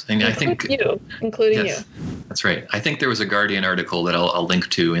confidence. And I think including you. That's right. I think there was a Guardian article that I'll link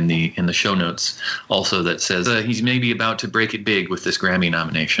to in the show notes also that says he's maybe about to break it big with this Grammy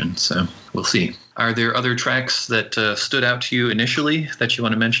nomination. So we'll see. Are there other tracks that stood out to you initially that you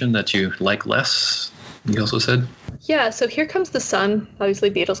want to mention that you like less? You also said? Yeah, so Here Comes the Sun, obviously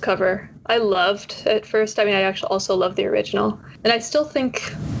Beatles cover. I loved at first. I mean, I actually also love the original. And I still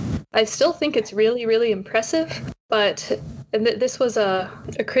think it's really, really impressive. But this was a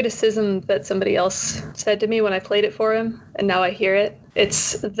criticism that somebody else said to me when I played it for him, and now I hear it.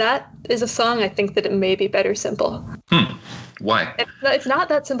 That is a song I think that it may be better simple. Why? It's not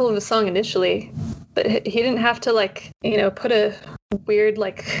that simple of a song initially, but he didn't have to put a weird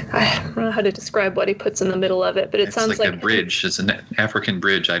I don't know how to describe what he puts in the middle of it, but it sounds like a bridge. It's an African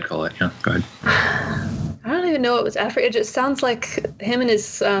bridge, I'd call it. Yeah, go ahead. I don't even know it was Africa. It just sounds like him and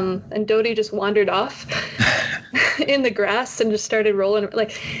his and Dodie just wandered off in the grass and just started rolling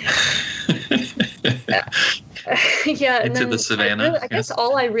yeah. Into the savannah. I guess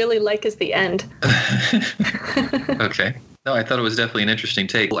all I really like is the end. Okay. No, I thought it was definitely an interesting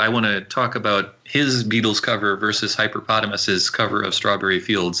take. I want to talk about his Beatles cover versus Hyperpotamus's cover of Strawberry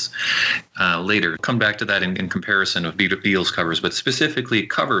Fields later. Come back to that in comparison of Beatles covers, but specifically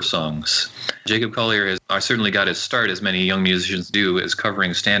cover songs. Jacob Collier has certainly got his start, as many young musicians do, as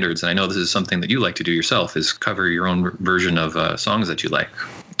covering standards. And I know this is something that you like to do yourself, is cover your own version of songs that you like.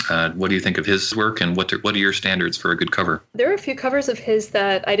 What do you think of his work, and what are your standards for a good cover? There are a few covers of his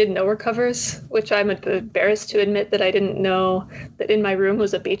that I didn't know were covers, which I'm embarrassed to admit that I didn't know that In My Room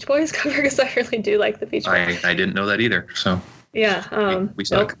was a Beach Boys cover, because I really do like the Beach Boys. I didn't know that either, so... Yeah, we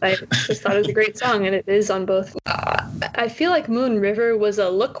suck. I just thought it was a great song, and it is on both. I feel like Moon River was a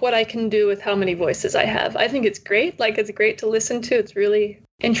look what I can do with how many voices I have. I think it's great. It's great to listen to. It's really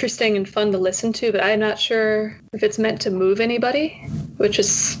interesting and fun to listen to, but I'm not sure if it's meant to move anybody, which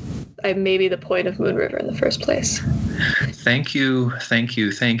is maybe the point of Moon River in the first place. Thank you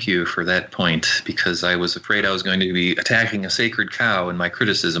for that point, because I was afraid I was going to be attacking a sacred cow in my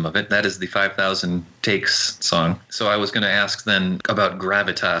criticism of it. That is the 5,000 Takes song. So I was going to ask then about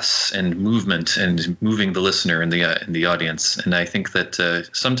gravitas and movement and moving the listener in the audience. And I think that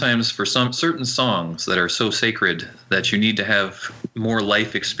sometimes for some certain songs that are so sacred that you need to have more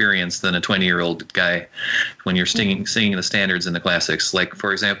life experience than a 20-year-old guy when you're singing the standards and the classics. Like,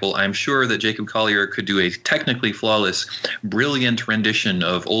 for example, I'm sure that Jacob Collier could do a technically flawless, brilliant rendition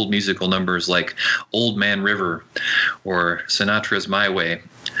of old musical numbers like Old Man River or Sinatra's My Way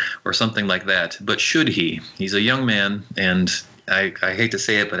or something like that. But should he? He's a young man, and I hate to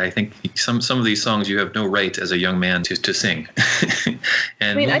say it, but I think some of these songs you have no right as a young man to sing.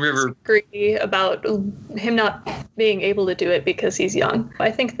 And I Moon River... disagree about him not being able to do it because he's young.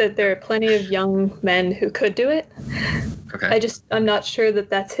 I think that there are plenty of young men who could do it. Okay. I'm not sure that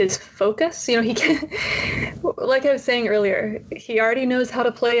that's his focus. He can, like I was saying earlier, he already knows how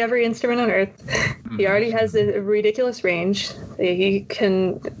to play every instrument on earth. He already has a ridiculous range. He's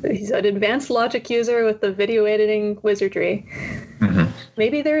an advanced logic user with the video editing wizardry. Mm-hmm.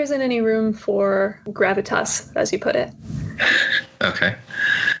 Maybe there isn't any room for gravitas, as you put it. Okay.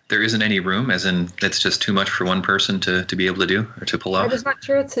 There isn't any room, as in it's just too much for one person to be able to do or to pull off? I'm just not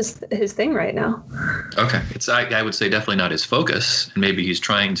sure it's his thing right now. Okay. I would say definitely not his focus. Maybe he's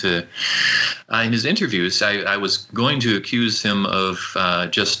trying to, in his interviews, I was going to accuse him of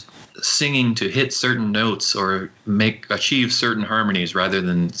just singing to hit certain notes or achieve certain harmonies rather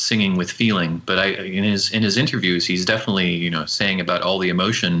than singing with feeling. But in his interviews, he's definitely saying about all the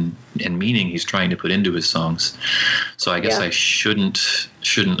emotion and meaning he's trying to put into his songs. So I guess I shouldn't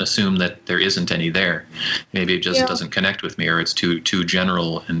assume that there isn't any there. Maybe it just doesn't connect with me, or it's too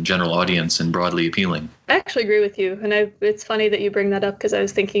general audience and broadly appealing. I actually agree with you, and it's funny that you bring that up because I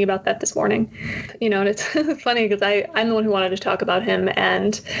was thinking about that this morning. And it's funny because I'm the one who wanted to talk about him,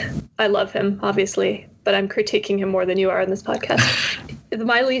 and I love him, obviously, but I'm critiquing him more than you are in this podcast.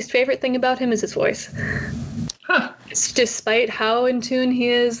 My least favorite thing about him is his voice. Huh. It's despite how in tune he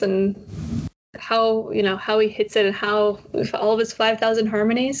is and how he hits it and how all of his 5,000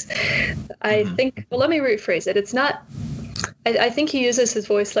 harmonies. I think, well, let me rephrase it. It's not, I think he uses his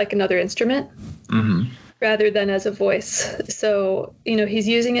voice like another instrument. Mm-hmm. Rather than as a voice. So, he's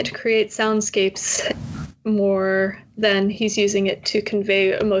using it to create soundscapes more than he's using it to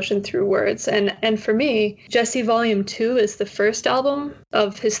convey emotion through words. And for me, Jesse Volume 2 is the first album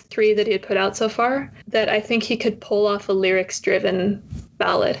of his 3 that he had put out so far that I think he could pull off a lyrics-driven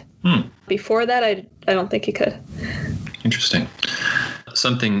ballad. Before that, I don't think he could. Interesting.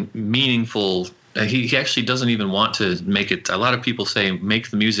 Something meaningful. He actually doesn't even want to make it. A lot of people say, make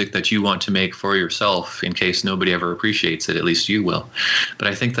the music that you want to make for yourself in case nobody ever appreciates it. At least you will. But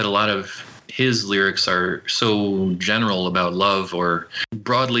I think that a lot of his lyrics are so general about love, or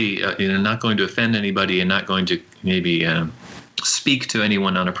broadly, not going to offend anybody and not going to maybe speak to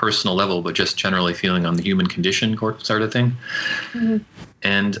anyone on a personal level, but just generally feeling on the human condition sort of thing. Mm-hmm.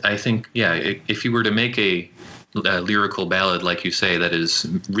 And I think, if you were to make a lyrical ballad, like you say, that is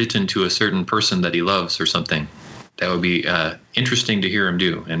written to a certain person that he loves or something, that would be interesting to hear him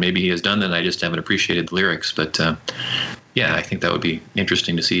do. And maybe he has done that and I just haven't appreciated the lyrics. But I think that would be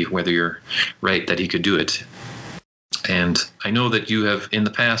interesting to see whether you're right that he could do it. And I know that you have in the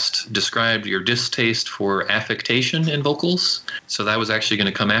past described your distaste for affectation in vocals. So that was actually going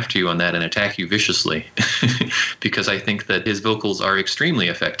to come after you on that and attack you viciously, because I think that his vocals are extremely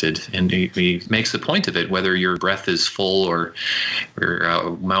affected, and he makes a point of it, whether your breath is full or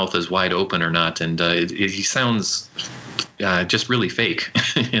mouth is wide open or not. And he sounds just really fake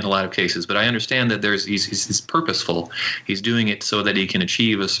in a lot of cases. But I understand that he's purposeful. He's doing it so that he can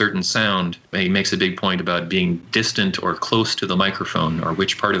achieve a certain sound. He makes a big point about being distant or close to the microphone, or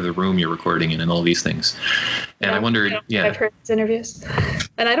which part of the room you're recording in, and all these things. And I wonder, I've heard his interviews.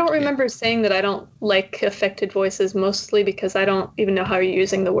 And I don't remember saying that I don't like affected voices, mostly because I don't even know how you're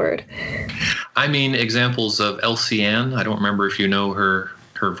using the word. I mean, examples of Elsie Ann. I don't remember if you know her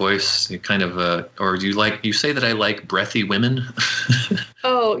voice, kind of, or do you say that I like breathy women?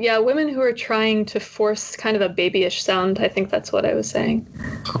 Oh, yeah, women who are trying to force kind of a babyish sound. I think that's what I was saying.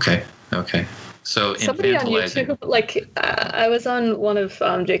 Okay. So somebody on YouTube, I was on one of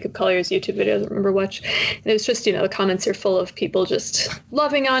Jacob Collier's YouTube videos, I don't remember which, and it was just, the comments are full of people just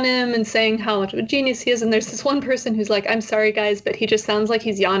loving on him and saying how much of a genius he is, and there's this one person who's like, I'm sorry guys, but he just sounds like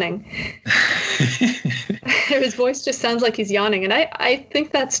he's yawning. His voice just sounds like he's yawning, and I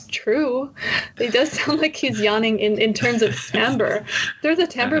think that's true. He does sound like he's yawning in terms of timbre. There's a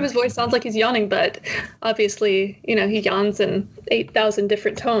timbre of his voice sounds like he's yawning, but obviously, he yawns in 8,000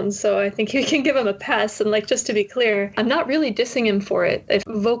 different tones, so I think you can give him a pass. And just to be clear, I'm not really dissing him for it. If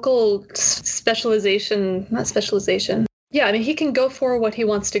vocal specialization, not specialization. Yeah, I mean, he can go for what he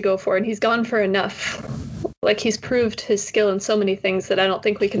wants to go for, and he's gone for enough. He's proved his skill in so many things that I don't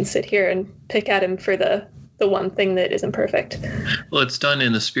think we can sit here and pick at him for the one thing that isn't perfect. Well, it's done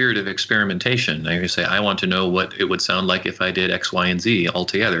in the spirit of experimentation. I say, I want to know what it would sound like if I did X, Y, and Z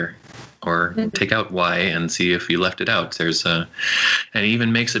altogether. Or take out Y and see if you left it out. And he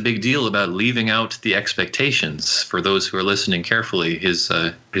even makes a big deal about leaving out the expectations for those who are listening carefully. His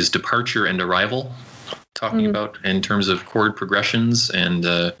departure and arrival, talking about in terms of chord progressions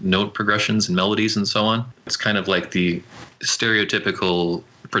and note progressions and melodies and so on. It's kind of like the stereotypical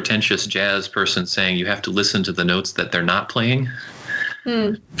pretentious jazz person saying you have to listen to the notes that they're not playing.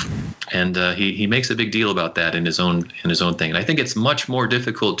 And he makes a big deal about that in his own thing. And I think it's much more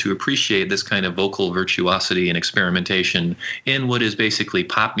difficult to appreciate this kind of vocal virtuosity and experimentation in what is basically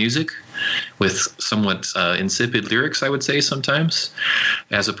pop music with somewhat insipid lyrics, I would say sometimes,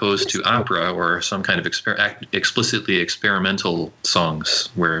 as opposed to opera or some kind of explicitly experimental songs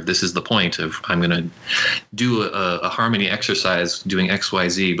where this is the point of I'm going to do a harmony exercise doing X, Y,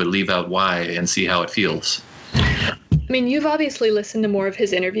 Z, but leave out Y and see how it feels. I mean, you've obviously listened to more of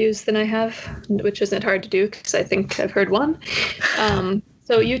his interviews than I have, which isn't hard to do because I think I've heard one.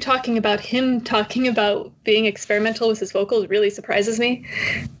 So you talking about him talking about being experimental with his vocals really surprises me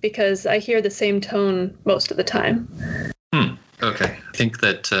because I hear the same tone most of the time. Okay. I think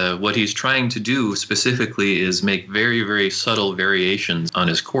that what he's trying to do specifically is make very, very subtle variations on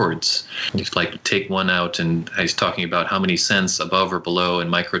his chords. He's take one out and he's talking about how many cents above or below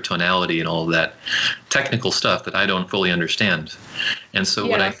and microtonality and all of that technical stuff that I don't fully understand. And so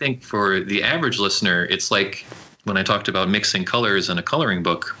what I think for the average listener, it's like when I talked about mixing colors in a coloring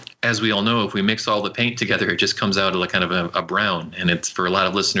book. As we all know, if we mix all the paint together, it just comes out like kind of a brown. And it's for a lot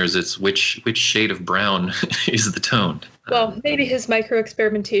of listeners, it's which shade of brown is the tone. Well, maybe his micro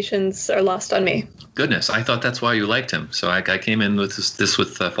experimentations are lost on me. Goodness, I thought that's why you liked him. So I came in with this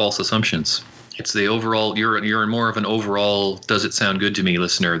with false assumptions. It's the overall. You're more of an overall. Does it sound good to me,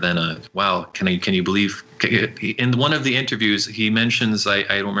 listener? Than a wow. Can you believe? In one of the interviews, he mentions I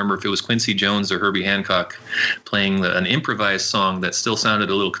don't remember if it was Quincy Jones or Herbie Hancock playing an improvised song that still sounded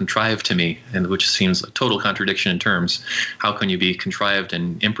a little contrived to me, and which seems a total contradiction in terms. How can you be contrived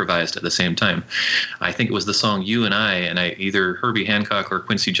and improvised at the same time? I think it was the song "You and I either Herbie Hancock or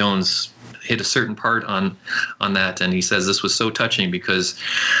Quincy Jones hit a certain part on that, and he says this was so touching because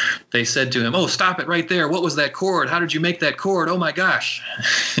they said to him, "Oh, stop it right there. What was that chord? How did you make that chord? Oh my gosh."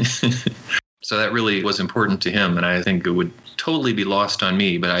 So that really was important to him, and I think it would totally be lost on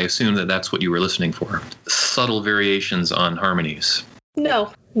me, but I assume that that's what you were listening for. Subtle variations on harmonies.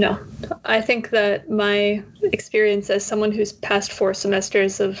 No, No. I think that my experience as someone who's passed 4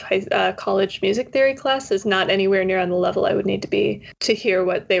 semesters of college music theory class is not anywhere near on the level I would need to be to hear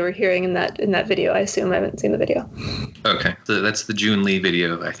what they were hearing in that video. I assume I haven't seen the video. Okay, so that's the June Lee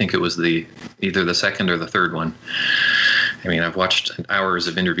video. I think it was either the second or the third one. I mean, I've watched hours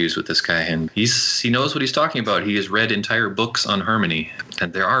of interviews with this guy, and he knows what he's talking about. He has read entire books on harmony,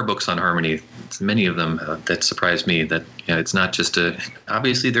 and there are books on harmony. It's many of them that surprised me. That it's not just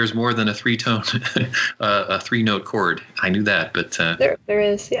obviously there's more than a 3-tone, a 3-note chord. I knew that, but there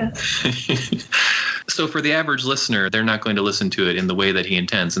is, yeah. So for the average listener, they're not going to listen to it in the way that he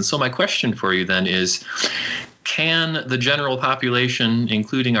intends. And so my question for you then is, can the general population,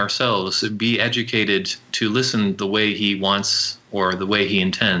 including ourselves, be educated to listen the way he wants or the way he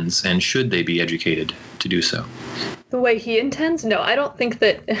intends? And should they be educated to do so? The way he intends? No, I don't think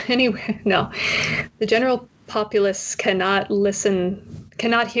that anyway. No, the general populace cannot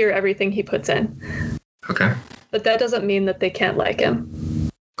hear everything he puts in. Okay. But that doesn't mean that they can't like him.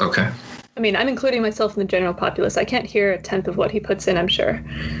 Okay. I mean, I'm including myself in the general populace. I can't hear 1/10 of what he puts in, I'm sure.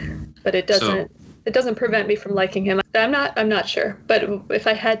 But it doesn't prevent me from liking him. I'm not sure. But if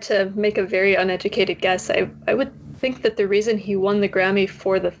I had to make a very uneducated guess, I would think that the reason he won the Grammy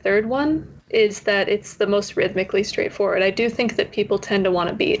for the third one is that it's the most rhythmically straightforward. I do think that people tend to want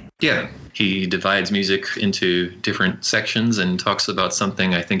a beat. Yeah. He divides music into different sections and talks about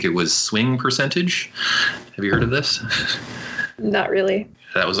something, I think it was swing percentage. Have you heard of this? Not really.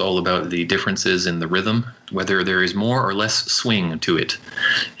 That was all about the differences in the rhythm, whether there is more or less swing to it.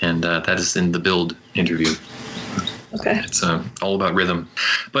 And that is in the Build interview. Okay. It's all about rhythm.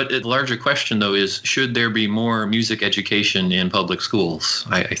 But the larger question, though, is should there be more music education in public schools?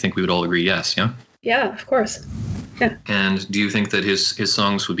 I think we would all agree yes, yeah? Yeah, of course. Yeah. And do you think that his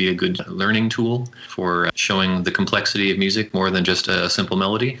songs would be a good learning tool for showing the complexity of music more than just a simple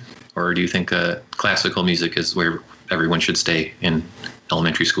melody? Or do you think classical music is where everyone should stay in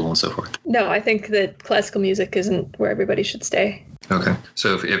elementary school and so forth? No, I think that classical music isn't where everybody should stay. Okay.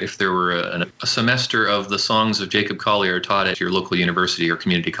 So if there were a semester of the songs of Jacob Collier taught at your local university or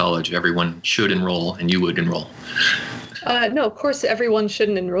community college, everyone should enroll and you would enroll? No, of course everyone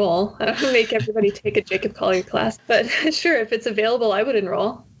shouldn't enroll. I don't make everybody take a Jacob Collier class. But sure, if it's available, I would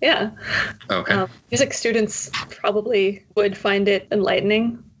enroll. Yeah. Okay. Music students probably would find it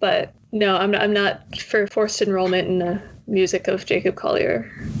enlightening, but no, I'm not for forced enrollment in the music of Jacob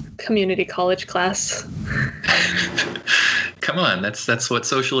Collier community college class. Come on, that's what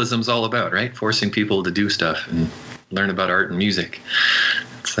socialism's all about, right? Forcing people to do stuff and learn about art and music.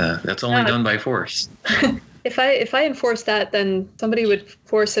 That's only done by force. If I enforce that, then somebody would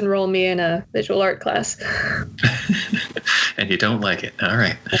force enroll me in a visual art class. And you don't like it. All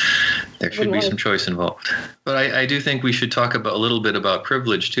right. There should be some choice involved. But I do think we should talk a little bit about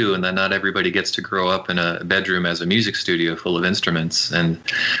privilege, too, and that not everybody gets to grow up in a bedroom as a music studio full of instruments. And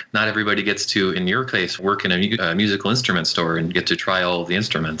not everybody gets to, in your case, work in a musical instrument store and get to try all of the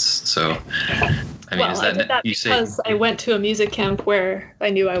instruments. So, I mean, I did that because I went to a music camp where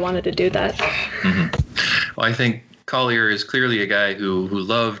I knew I wanted to do that. Mm-hmm. Well, I think Collier is clearly a guy who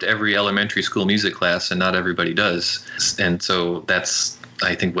loved every elementary school music class, and not everybody does. And so that's,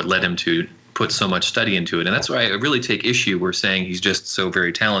 I think, what led him to put so much study into it. And that's why I really take issue with saying he's just so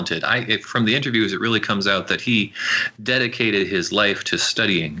very talented. From the interviews, it really comes out that he dedicated his life to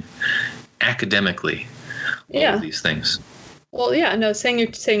studying academically all of these things. Well, yeah, no, saying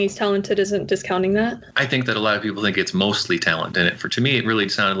he's talented isn't discounting that. I think that a lot of people think it's mostly talent. And to me, it really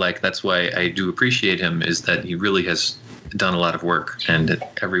sounded like that's why I do appreciate him, is that he really has done a lot of work. And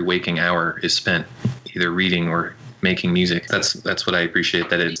every waking hour is spent either reading or making music. That's what I appreciate,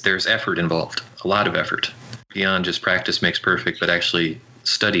 that there's effort involved, a lot of effort. Beyond just practice makes perfect, but actually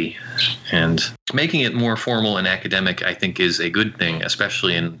study. And making it more formal and academic, I think, is a good thing,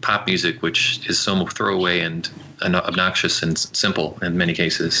 especially in pop music, which is so throwaway and obnoxious and simple in many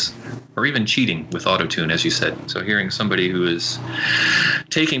cases, or even cheating with autotune, as you said. So hearing somebody who is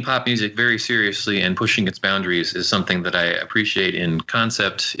taking pop music very seriously and pushing its boundaries is something that I appreciate in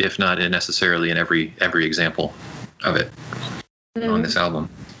concept, if not necessarily in every example of it on this album.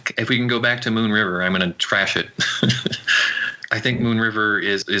 If we can go back to Moon River, I'm going to trash it. I think Moon River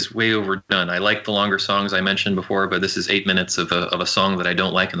is way overdone. I like the longer songs I mentioned before, but this is 8 minutes of a song that I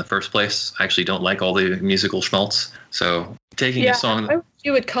don't like in the first place. I actually don't like all the musical schmaltz. So taking a song... I wish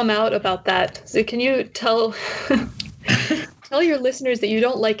you would come out about that. So can you tell your listeners that you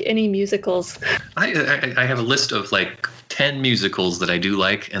don't like any musicals? I have a list of like 10 musicals that I do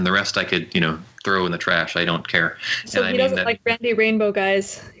like, and the rest I could, throw in the trash. I don't care. So he doesn't like Randy Rainbow,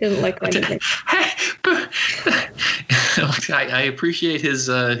 guys. He doesn't like Randy Rainbow. I appreciate his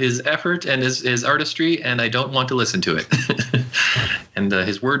effort and his artistry, and I don't want to listen to it. And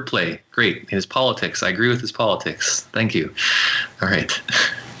his wordplay, great. His politics, I agree with his politics. Thank you. All right.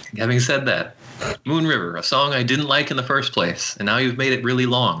 Having said that, Moon River, a song I didn't like in the first place, and now you've made it really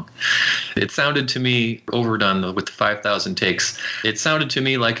long. It sounded to me, overdone with the 5,000 takes, it sounded to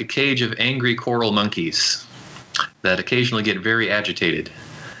me like a cage of angry coral monkeys that occasionally get very agitated.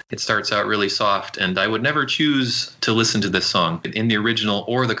 It starts out really soft, and I would never choose to listen to this song in the original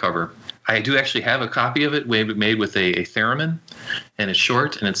or the cover. I do actually have a copy of it made with a theremin, and it's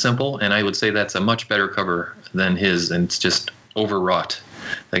short and it's simple, and I would say that's a much better cover than his, and it's just overwrought.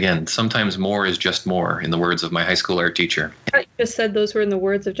 Again, sometimes more is just more, in the words of my high school art teacher. You just said those were in the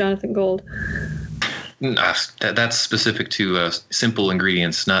words of Jonathan Gold. That's specific to simple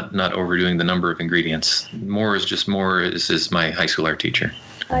ingredients, not overdoing the number of ingredients. More is just more is my high school art teacher.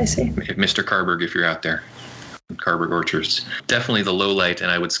 I see. Mr. Carberg, if you're out there. Carberg Orchards. Definitely the low light, and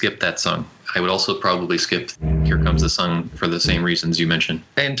I would skip that song. I would also probably skip Here Comes the Sun for the same reasons you mentioned.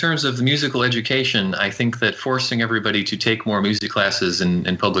 In terms of musical education, I think that forcing everybody to take more music classes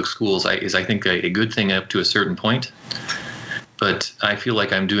in public schools is I think, a good thing up to a certain point. But I feel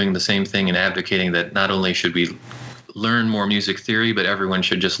like I'm doing the same thing in advocating that not only should we learn more music theory, but everyone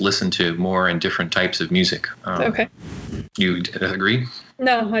should just listen to more and different types of music. Okay. You agree?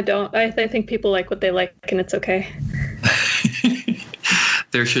 No, I don't. I think people like what they like, and it's okay.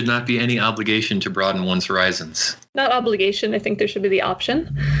 There should not be any obligation to broaden one's horizons. Not obligation. I think there should be the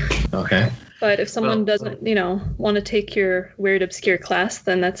option. Okay. But if someone doesn't, want to take your weird, obscure class,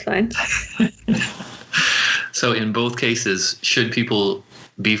 then that's fine. So in both cases, should people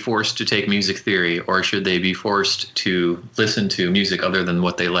be forced to take music theory, or should they be forced to listen to music other than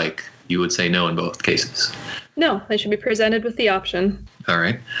what they like? You would say no in both cases. No, they should be presented with the option. All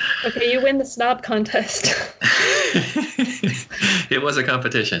right. Okay, you win the snob contest. It was a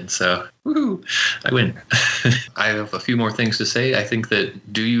competition, so woohoo, I win. I have a few more things to say. I think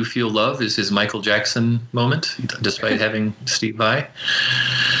that Do You Feel Love is his Michael Jackson moment, despite having Steve Vai.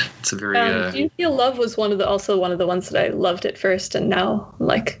 It's a very... Do You Feel Love was also one of the ones that I loved at first, and now I'm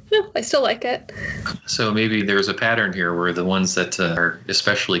like, no, I still like it. So maybe there's a pattern here where the ones that are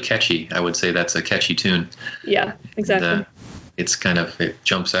especially catchy, I would say that's a catchy tune. Yeah, exactly. And, it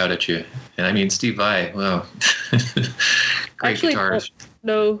jumps out at you. And I mean, Steve Vai, well, great guitarist. I don't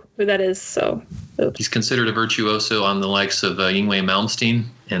know who that is, so. Oops. He's considered a virtuoso on the likes of Yngwie Malmsteen,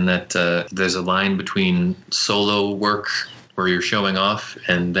 in that there's a line between solo work where you're showing off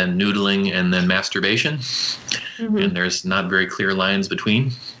and then noodling and then masturbation. Mm-hmm. And there's not very clear lines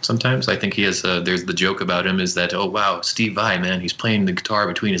between sometimes. I think he has, there's the joke about him is that, oh, wow, Steve Vai, man, he's playing the guitar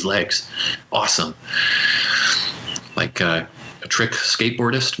between his legs. Awesome. Like a trick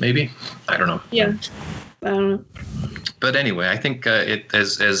skateboardist, maybe? I don't know. Yeah, I don't know. But anyway, I think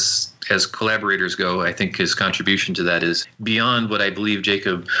as collaborators go, I think his contribution to that is beyond what I believe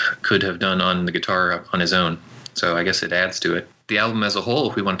Jacob could have done on the guitar on his own. So I guess it adds to it. The album as a whole,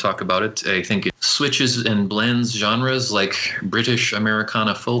 if we want to talk about it, I think it switches and blends genres like British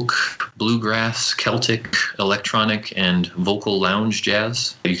Americana folk, bluegrass, Celtic, electronic, and vocal lounge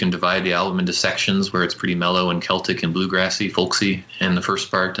jazz. You can divide the album into sections where it's pretty mellow and Celtic and bluegrassy, folksy in the first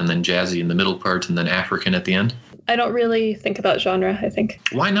part, and then jazzy in the middle part, and then African at the end. I don't really think about genre, I think.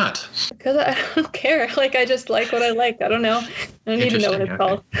 Why not? Because I don't care. I just like what I like. I don't know. I don't need to know what it's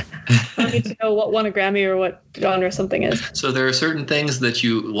called. I don't need to know what won a Grammy or what genre something is. So there are certain things that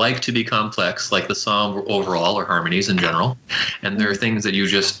you like to be complex, like the song overall or harmonies in general, and there are things that you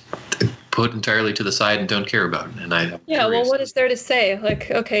just put entirely to the side and don't care about. And well, what is there to say?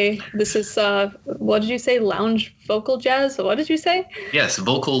 Okay, this is what did you say? Lounge vocal jazz? What did you say? Yes,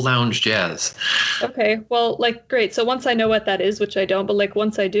 vocal lounge jazz. Okay, well, great. So once I know what that is, which I don't, but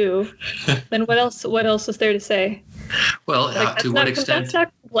once I do, then what else is there to say? Well, to what extent? That's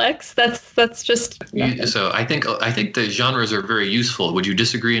not complex. That's just. So I think the genres are very useful. Would you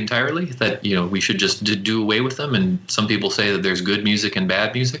disagree entirely that we should just do away with them? And some people say that there's good music and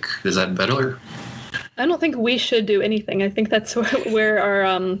bad music. Is that better? I don't think we should do anything. I think that's where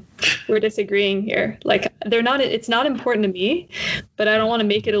our we're disagreeing here. They're not. It's not important to me, but I don't want to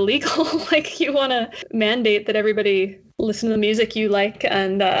make it illegal. You want to mandate that everybody listen to the music you like,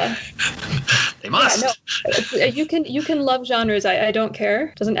 and they must. Yeah, no, you can love genres. I don't care.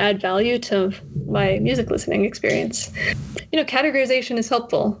 It doesn't add value to my music listening experience. Categorization is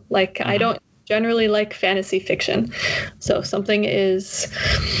helpful. I don't generally like fantasy fiction. So if something is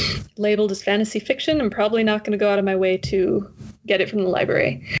labeled as fantasy fiction, I'm probably not going to go out of my way to get it from the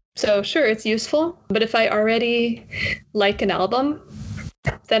library. So sure, it's useful, but if I already like an album,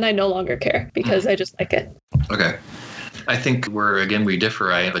 then I no longer care because I just like it. Okay. I think where, again, we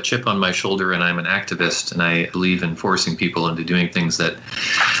differ, I have a chip on my shoulder and I'm an activist, and I believe in forcing people into doing things that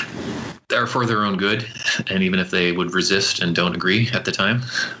are for their own good, and even if they would resist and don't agree at the time.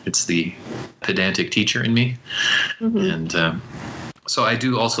 It's the pedantic teacher in me. Mm-hmm. And so I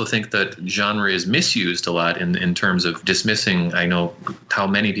do also think that genre is misused a lot in terms of dismissing. I know how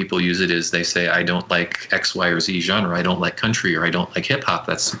many people use it is they say, I don't like X, Y, or Z genre. I don't like country, or I don't like hip hop.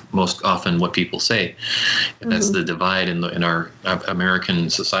 That's most often what people say. That's the divide in our American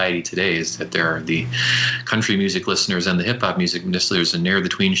society today, is that there are the country music listeners and the hip hop music listeners, and ne'er the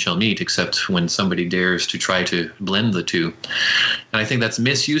twain shall meet, except when somebody dares to try to blend the two. And I think that's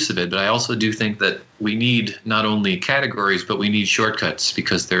misuse of it. But I also do think that we need not only categories, but we need shortcuts,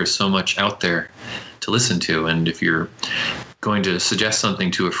 because there's so much out there to listen to. And if you're going to suggest something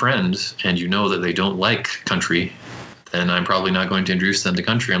to a friend and you know that they don't like country, then I'm probably not going to introduce them to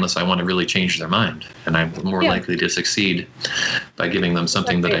country unless I want to really change their mind. And I'm more likely to succeed by giving them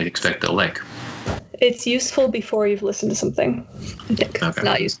something that I expect they'll like. It's useful before you've listened to something. I think it's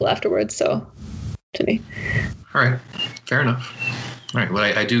not useful afterwards, so to me. All right. Fair enough. All right. Well,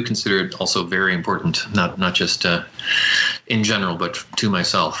 I do consider it also very important, not just in general, but to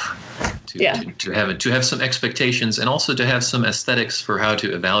myself, to have some expectations, and also to have some aesthetics for how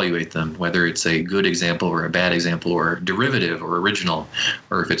to evaluate them, whether it's a good example or a bad example, or derivative or original,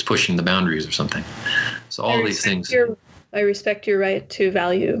 or if it's pushing the boundaries or something. So all of these things. I respect your right to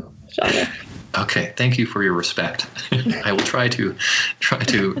value genre. Okay, thank you for your respect. I will try to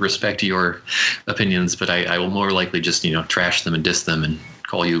respect your opinions, but I will more likely just trash them and diss them and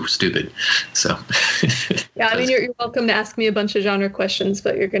call you stupid. So yeah, I mean, you're welcome to ask me a bunch of genre questions,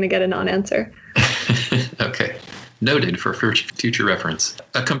 but you're going to get a non-answer. Okay, noted for future reference.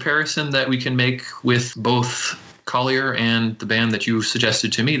 A comparison that we can make with both Collier and the band that you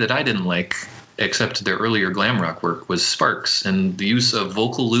suggested to me that I didn't like, except their earlier glam rock work, was Sparks, and the use of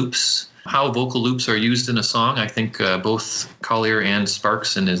vocal loops. How vocal loops are used in a song. I think both Collier and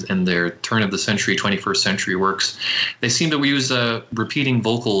Sparks in their turn of the century, 21st century works, they seem to use repeating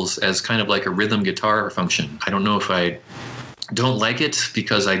vocals as kind of like a rhythm guitar function. I don't know if I don't like it,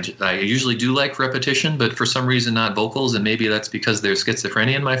 because I usually do like repetition, but for some reason not vocals, and maybe that's because there's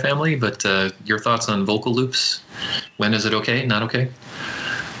schizophrenia in my family. But your thoughts on vocal loops? When is it okay? Not okay?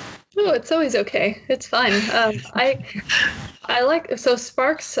 Oh, it's always okay. It's fine. I like, so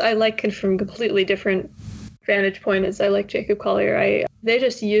Sparks I like from a completely different vantage point as I like Jacob Collier. They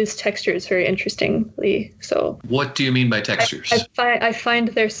just use textures very interestingly. So what do you mean by textures? I find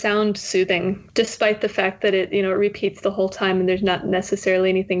their sound soothing, despite the fact that it repeats the whole time and there's not necessarily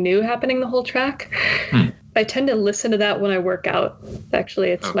anything new happening the whole track. I tend to listen to that when I work out.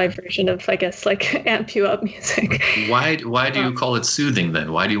 Actually, it's my version of, I guess, like amp you up music. Why do you call it soothing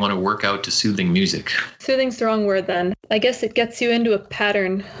then? Why do you want to work out to soothing music? Soothing's the wrong word then. I guess it gets you into a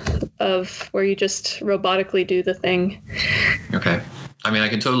pattern of where you just robotically do the thing. Okay. I mean, I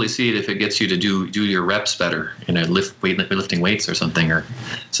can totally see it if it gets you to do your reps better, lifting weights or something like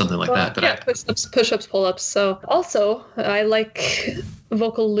that. But yeah, push-ups, pull-ups. So also, I like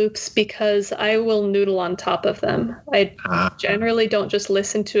vocal loops because I will noodle on top of them. I generally don't just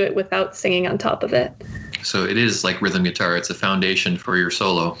listen to it without singing on top of it. So it is like rhythm guitar. It's a foundation for your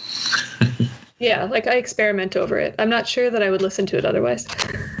solo. Yeah, like I experiment over it. I'm not sure that I would listen to it otherwise.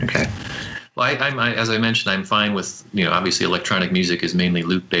 Okay. Well, as I mentioned, I'm fine with, obviously electronic music is mainly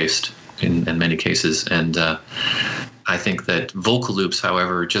loop-based in many cases. And I think that vocal loops,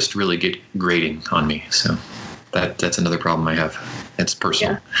 however, just really get grating on me. So that's another problem I have. It's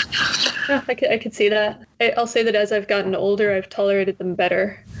personal. Yeah, I could see that. I'll say that as I've gotten older, I've tolerated them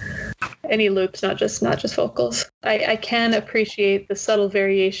better. Any loops, not just vocals. I can appreciate the subtle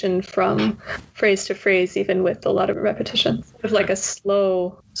variation from phrase to phrase, even with a lot of repetition. Sort of like a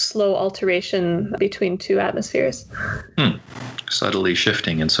slow alteration between two atmospheres. Subtly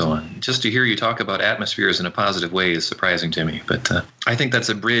shifting and so on. Just to hear you talk about atmospheres in a positive way is surprising to me. But I think that's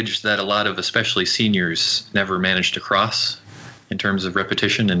a bridge that a lot of, especially seniors, never managed to cross in terms of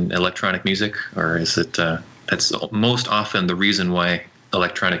repetition in electronic music. Or is it that's most often the reason why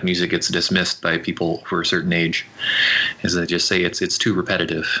electronic music gets dismissed by people for a certain age, is they just say it's too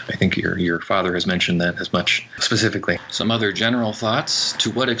repetitive. I think your father has mentioned that as much specifically. Some other general thoughts. To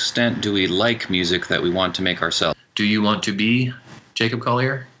what extent do we like music that we want to make ourselves? Do you want to be Jacob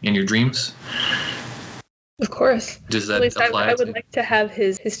Collier in your dreams? Of course. Does that At least apply I would like to have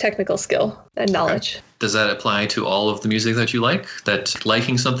his technical skill and knowledge. Okay. Does that apply to all of the music that you like? That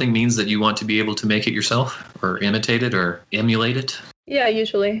liking something means that you want to be able to make it yourself, or imitate it, or emulate it? Yeah,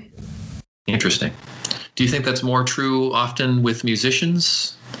 usually. Interesting. Do you think that's more true often with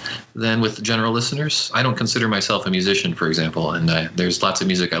musicians than with general listeners. I don't consider myself a musician, for example, and there's lots of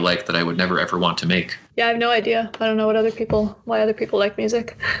music I like that I would never ever want to make. Yeah, I have no idea. I don't know why other people like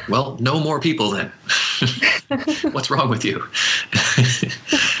music. Well, no more people then. What's wrong with you?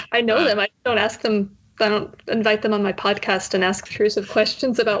 I know them. I don't ask them. I don't invite them on my podcast and ask intrusive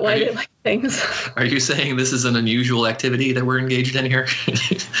questions about why they like things. Are you saying this is an unusual activity that we're engaged in here?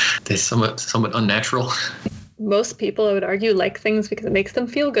 It's somewhat unnatural. Most people, I would argue, like things because it makes them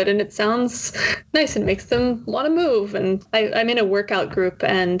feel good and it sounds nice and makes them want to move. And I'm in a workout group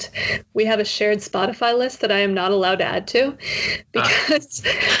and we have a shared Spotify list that I am not allowed to add to because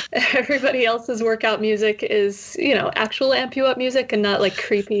everybody else's workout music is, actual amp you up music and not like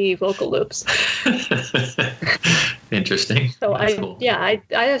creepy vocal loops. Interesting. So I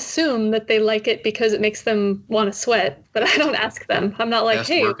assume that they like it because it makes them want to sweat, but I don't ask them. I'm not like, best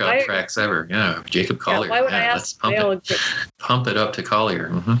hey, workout tracks ever. Yeah, Jacob Collier. Why would I ask? Let's pump it up to Collier.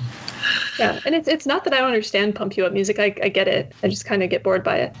 Mm-hmm. Yeah, and it's not that I don't understand pump you up music. I get it. I just kind of get bored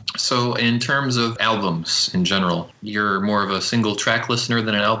by it. So in terms of albums in general, you're more of a single track listener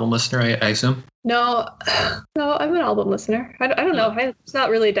than an album listener, I assume? No, I'm an album listener. I don't know. It's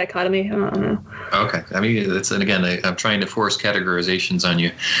not really a dichotomy. I don't know. Okay. I mean, I'm trying to force categorizations on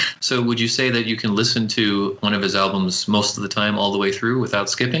you. So would you say that you can listen to one of his albums most of the time all the way through without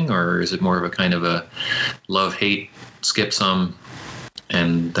skipping, or is it more of a kind of a love-hate, skip some,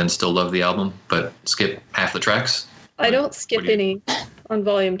 and then still love the album, but skip half the tracks? I don't skip any on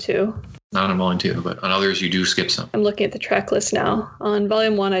Volume 2. Not on Volume 2, but on others you do skip some. I'm looking at the track list now. On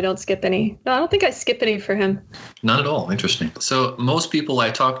Volume 1, I don't skip any. No, I don't think I skip any for him. Not at all. Interesting. So most people I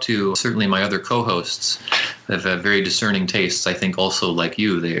talk to, certainly my other co-hosts, have very discerning tastes. I think also like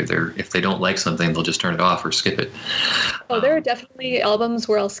you, they're if they don't like something, they'll just turn it off or skip it. Oh, there are definitely albums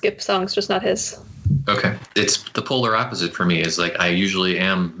where I'll skip songs, just not his. Okay. It's the polar opposite for me. Is like I usually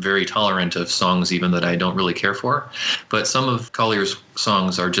am very tolerant of songs even that I don't really care for. But some of Collier's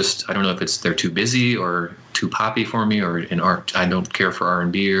songs are just, I don't know if they're too busy or too poppy for me, or in art. I don't care for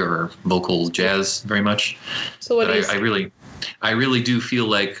R&B or vocal jazz very much. So what do you I really do feel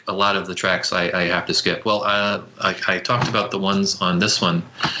like a lot of the tracks I have to skip. Well, I talked about the ones on this one,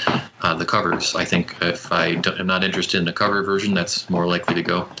 the covers. I think if I'm not interested in the cover version, that's more likely to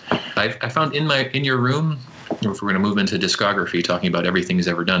go. I found in your room, if we're going to move into discography, talking about everything he's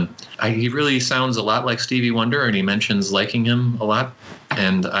ever done, he really sounds a lot like Stevie Wonder, and he mentions liking him a lot.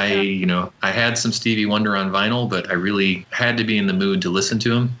 And I had some Stevie Wonder on vinyl, but I really had to be in the mood to listen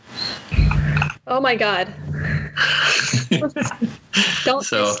to him. Oh my God. Don't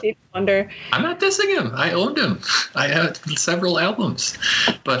diss Stevie Wonder. I'm not dissing him. I owned him. I had several albums.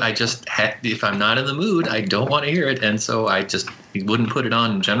 But I just if I'm not in the mood, I don't want to hear it. And so I just wouldn't put it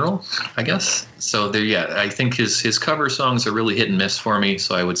on in general, I guess. So I think his cover songs are really hit and miss for me.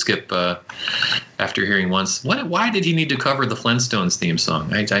 So I would skip after hearing once. Why did he need to cover the Flintstones theme song?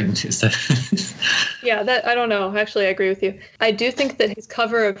 Yeah, that I don't know. Actually, I agree with you. I do think that his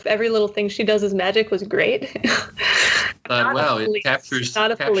cover of Every Little Thing She Does Is Magic was great. It captures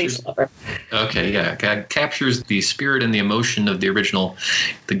not a police lover. Okay, yeah, it captures the spirit and the emotion of the original.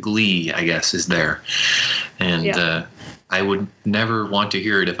 The glee, I guess, is there, and I would never want to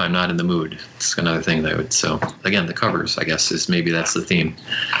hear it if I'm not in the mood. It's another thing that I would. So again, the covers, I guess, that's the theme.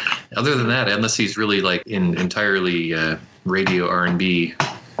 Other than that, unless he's really like in entirely radio R&B,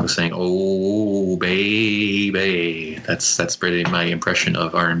 saying "Oh baby," that's pretty my impression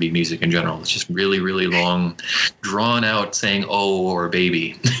of R&B music in general. It's just really, really long, drawn out saying "oh" or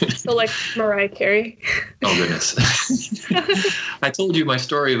 "baby." So like Mariah Carey. Oh goodness! I told you my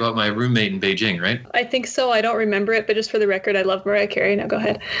story about my roommate in Beijing, right? I think so. I don't remember it, but just for the record, I love Mariah Carey. Now go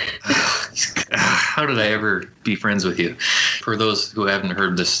ahead. How did I ever be friends with you? For those who haven't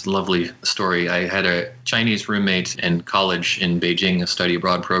heard this lovely story, I had a Chinese roommate in college in Beijing, a study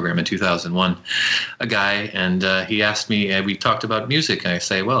abroad program in 2001, a guy, and he asked me, we talked about music, and I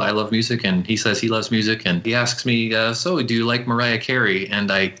say, well, I love music, and he says he loves music, and he asks me, so do you like Mariah Carey? And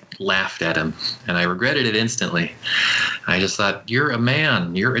I laughed at him, and I regretted it instantly. I just thought, you're a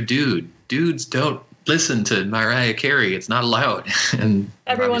man, you're a dude. Dudes don't listen to Mariah Carey. It's not allowed. And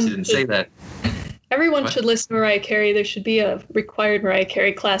everyone obviously didn't say that. Everyone should listen to Mariah Carey. There should be a required Mariah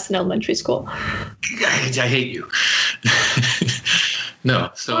Carey class in elementary school. I hate you.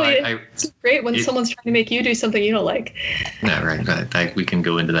 No, so it's great when someone's trying to make you do something you don't like. No, right. We can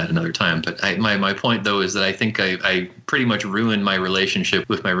go into that another time. But my point, though, is that I think I pretty much ruined my relationship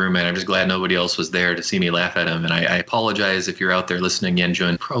with my roommate. I'm just glad nobody else was there to see me laugh at him. And I apologize if you're out there listening,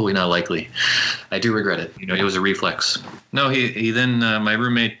 Yenjun. Probably not likely. I do regret it. It was a reflex. No, he then, my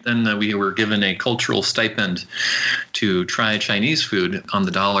roommate, then we were given a cultural stipend to try Chinese food on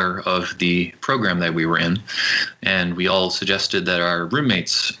the dollar of the program that we were in. And we all suggested that our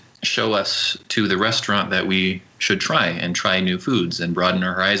roommates show us to the restaurant that we should try new foods and broaden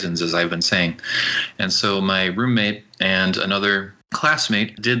our horizons, as I've been saying. And so my roommate and another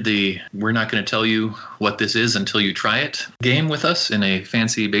classmate did the "we're not going to tell you what this is until you try it" game with us in a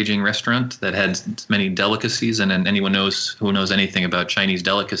fancy Beijing restaurant that had many delicacies. And anyone who knows anything about Chinese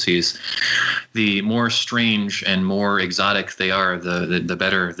delicacies, the more strange and more exotic they are, the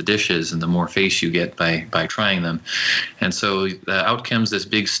better the dish is and the more face you get by trying them. And so out comes this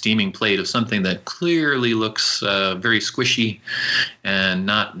big steaming plate of something that clearly looks very squishy and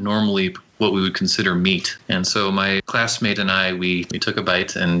not normally what we would consider meat. And so my classmate and I, we took a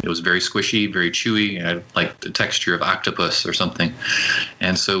bite, and it was very squishy, very chewy, like the texture of octopus or something.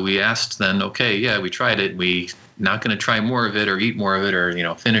 And so we asked then, okay, yeah, we tried it. We not going to try more of it or eat more of it or,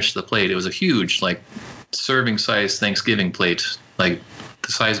 finish the plate. It was a huge, like, serving size Thanksgiving plate, like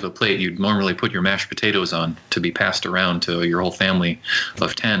the size of a plate you'd normally put your mashed potatoes on to be passed around to your whole family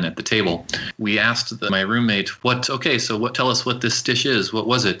of 10 at the table. We asked my roommate, tell us what this dish is. What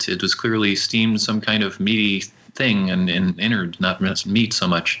was it? It was clearly steamed, some kind of meaty thing and innard, not meat so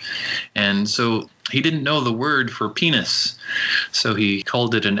much. And so he didn't know the word for penis, so he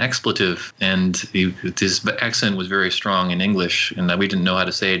called it an expletive, and his accent was very strong in English, and we didn't know how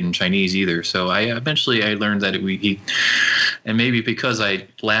to say it in Chinese either. So I learned that and maybe because I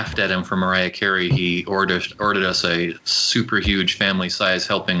laughed at him for Mariah Carey, he ordered us a super huge family size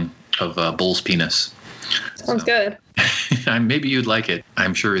helping of bull's penis. Sounds good. Maybe you'd like it.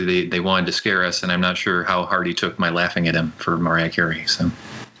 I'm sure they wanted to scare us, and I'm not sure how hard he took my laughing at him for Mariah Carey. So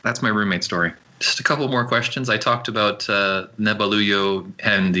that's my roommate story. Just a couple more questions. I talked about Nebaluyo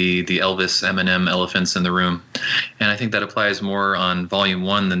and the Elvis Eminem elephants in the room, and I think that applies more on Volume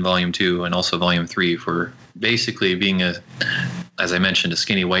 1 than Volume 2 and also Volume 3 for basically being, as I mentioned, a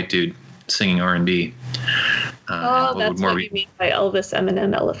skinny white dude singing R&B. That's what you mean by Elvis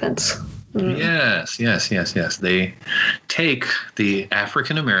Eminem elephants. Mm. Yes. They take the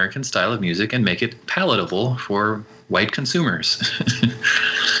African American style of music and make it palatable for white consumers.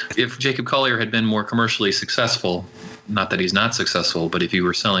 If Jacob Collier had been more commercially successful, not that he's not successful, but if he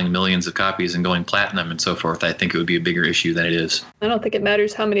were selling millions of copies and going platinum and so forth, I think it would be a bigger issue than it is. I don't think it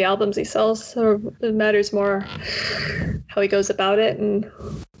matters how many albums he sells, or it matters more how he goes about it and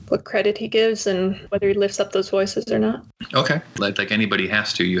what credit he gives and whether he lifts up those voices or not. Okay. Like anybody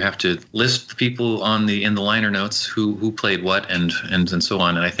has to. You have to list the people in the liner notes who played what and so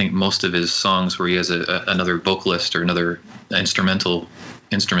on. And I think most of his songs where he has another vocalist or another instrument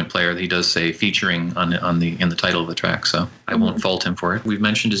player, he does say featuring in the title of the track. So I won't fault him for it. We've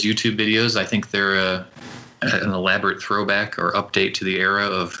mentioned his YouTube videos. I think they're an elaborate throwback or update to the era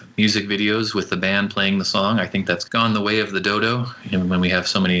of music videos with the band playing the song. I think that's gone the way of the dodo, and when we have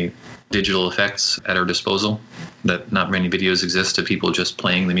so many digital effects at our disposal that not many videos exist of people just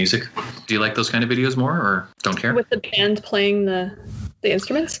playing the music. Do you like those kind of videos more or don't care? With the band playing the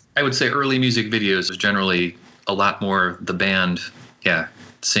instruments? I would say early music videos is generally a lot more the band,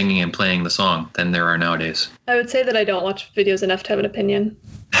 singing and playing the song than there are nowadays. I would say that I don't watch videos enough to have an opinion.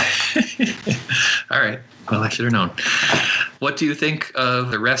 All right. Well, I should have known. What do you think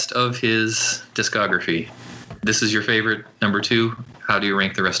of the rest of his discography? This is your favorite, number 2. How do you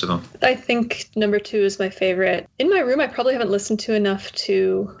rank the rest of them? I think number 2 is my favorite. In My Room, I probably haven't listened to enough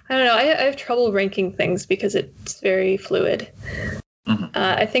to... I don't know. I have trouble ranking things because it's very fluid. Mm-hmm.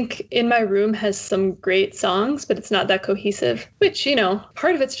 I think In My Room has some great songs, but it's not that cohesive, which,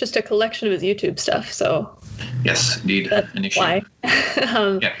 part of it's just a collection of his YouTube stuff, so... Yes, indeed. That's an issue. Why.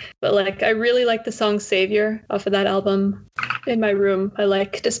 But I really like the song Savior off of that album. In My Room, I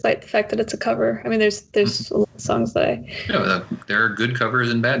like, despite the fact that it's a cover. I mean, there's a lot of songs that I... No, there are good covers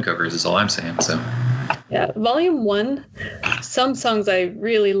and bad covers, is all I'm saying, so... Yeah, Volume 1, some songs I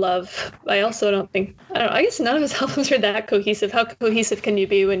really love. I also don't think... I guess none of his albums are that cohesive. How cohesive can you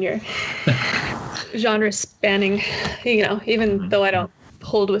be when you're genre spanning, even though I don't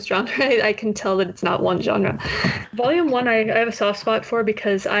pulled with genre. I can tell that it's not one genre. Volume 1 I have a soft spot for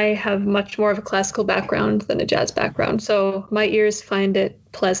because I have much more of a classical background than a jazz background. So my ears find it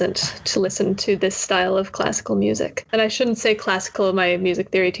pleasant to listen to this style of classical music. And I shouldn't say classical. My music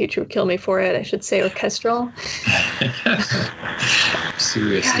theory teacher would kill me for it. I should say orchestral.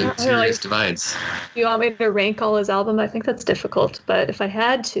 Serious divides. You want me to rank all his album? I think that's difficult. But if I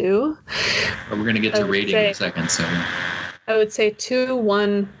had to... Well, we're going to get to rating in a second, so... I would say 2,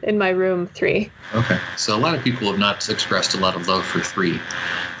 1, in my room, 3. Okay. So a lot of people have not expressed a lot of love for 3,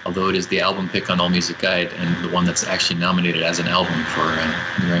 although it is the album pick on All Music Guide and the one that's actually nominated as an album for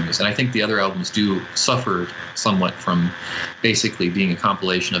the Grammys. And I think the other albums do suffer somewhat from basically being a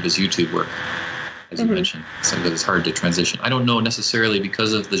compilation of his YouTube work, as you mentioned, so that it's hard to transition. I don't know necessarily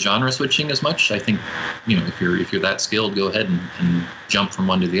because of the genre switching as much. I think, if you're that skilled, go ahead and jump from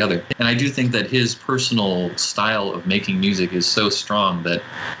one to the other. And I do think that his personal style of making music is so strong that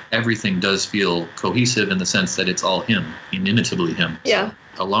everything does feel cohesive in the sense that it's all him, inimitably him. Yeah.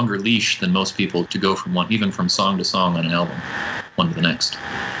 So a longer leash than most people to go from one, even from song to song on an album, one to the next.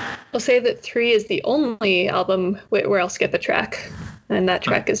 I'll say that 3 is the only album where I'll skip a track. And that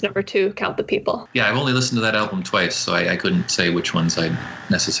track is number 2, Count the People. Yeah, I've only listened to that album twice, so I couldn't say which ones I'd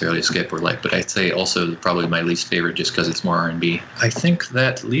necessarily skip or like. But I'd say also probably my least favorite just because it's more R&B. I think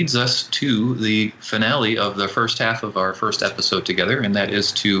that leads us to the finale of the first half of our first episode together, and that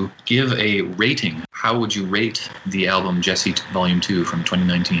is to give a rating. How would you rate the album Jesse Volume 2 from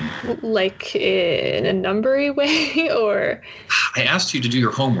 2019? Like in a numbery way, or? I asked you to do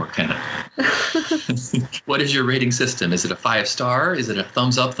your homework, Hannah. What is your rating system? Is it a 5-star? Is it a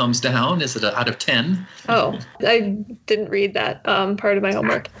thumbs up, thumbs down? Is it a out of 10? Oh, I didn't read that part of my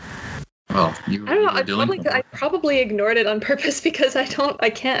homework. Well, I don't know. I probably ignored it on purpose because I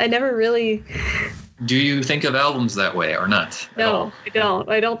never really. Do you think of albums that way or not? No, I don't.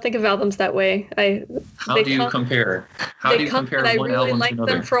 I don't think of albums that way. How do you compare? How do you compare one album to another? I really like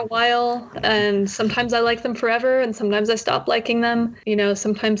them for a while, and sometimes I like them forever, and sometimes I stop liking them.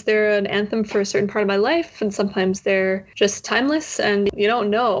 Sometimes they're an anthem for a certain part of my life, and sometimes they're just timeless, and you don't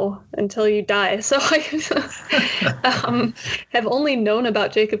know until you die. So I have only known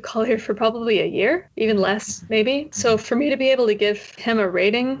about Jacob Collier for probably a year, even less, maybe. So for me to be able to give him a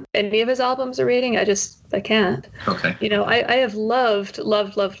rating, any of his albums a rating, I can't. Okay. I have loved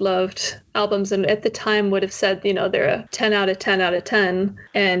albums, and at the time would have said, they're a 10 out of 10 out of 10.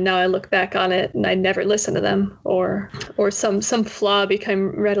 And now I look back on it and I never listen to them, or some flaw became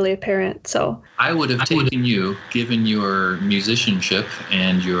readily apparent. So I would have taken you, given your musicianship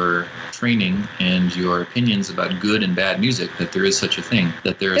and your training and your opinions about good and bad music, that there is such a thing,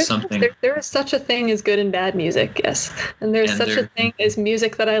 that there is something. There is such a thing as good and bad music, yes. And there's such a thing as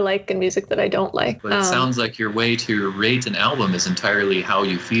music that I like and music that I don't like. But it sounds like your way to rate an album is entirely how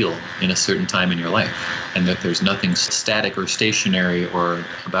you feel in a certain time in your life, and that there's nothing static or stationary or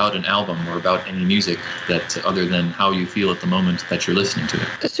about an album or about any music that other than how you feel at the moment that you're listening to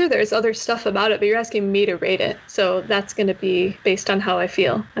it. Sure, there's other stuff about it, but you're asking me to rate it, so that's going to be based on how I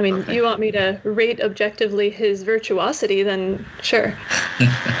feel. I mean, You want me to rate objectively his virtuosity, then sure.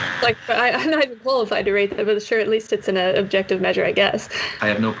 I'm not even qualified to rate that, but sure, at least it's an objective measure, I guess. I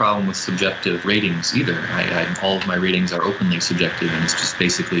have no problem with subjective ratings either. All of my ratings are openly subjective, and it's just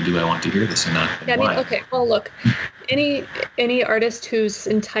basically, do I want to hear this or not? Yeah, okay. Well, look, any artist whose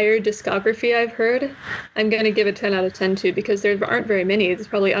entire discography I've heard, I'm going to give a 10 out of 10 to, because there aren't very many. There's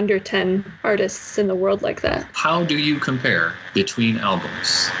probably under 10 artists in the world like that. How do you compare between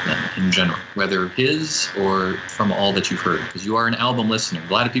albums then, in general, whether his or from all that you've heard? Because you are an album listener.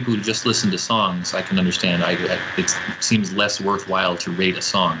 A lot of people who just listen to songs, I can understand. It seems less worthwhile to rate a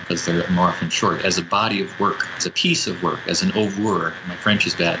song because they're more often short. As a body of work, as a piece of work, as an oeuvre, my French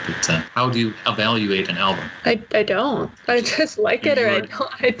is bad, but how do you evaluate an album? I don't. I just like it, or I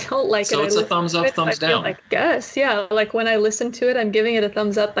don't like it. So it's a thumbs up, thumbs down. I guess, yeah. Like when I listen to it, I'm giving it a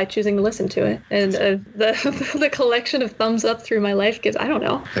thumbs up by choosing to listen to it. And the collection of thumbs up through my life gives, I don't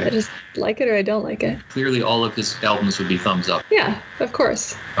know. Okay. I just like it or I don't like it. Clearly all of his albums would be thumbs up. Yeah, of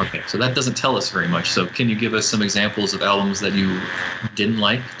course. Okay, so that doesn't tell us very much. So can you give us some examples of albums that you didn't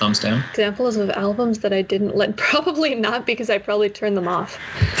like, thumbs down? Examples of albums that I didn't like? Probably not, because I probably turned them off.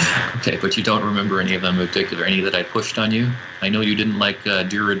 Okay, but you don't remember any of them in particular, any that I pushed on you? I know you didn't like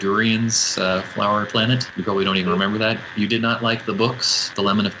Dura Durian's Flower Planet. You probably don't even remember that. You did not like the books, The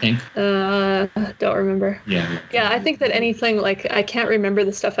Lemon of Pink? Don't remember. Yeah. Yeah, I think that anything, I can't remember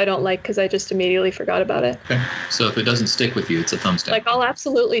the stuff I don't like because I just immediately forgot about it. Okay. So if it doesn't stick with you, it's a thumbs down. I'll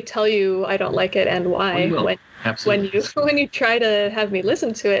absolutely tell you I don't like it and why Absolutely. when you try to have me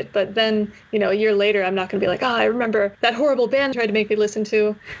listen to it, but then, a year later, I'm not going to be like, I remember that horrible band tried to make me listen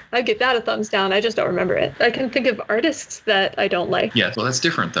to. I'd give that a thumbs down. I just don't remember it. I can think of artists that I don't like. Yeah, well, that's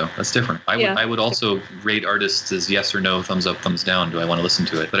different, though. That's different. I would also rate artists as yes or no, thumbs up, thumbs down. Do I want to listen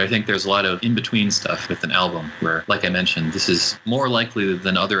to it? But I think there's a lot of in-between stuff with an album where, like I mentioned, this is more likely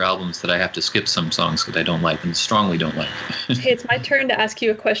than other albums that I have to skip some songs that I don't like and strongly don't like. Hey, it's my turn to ask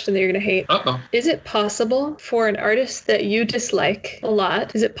you a question that you're going to hate. Uh-oh. Is it possible for an artist that you dislike a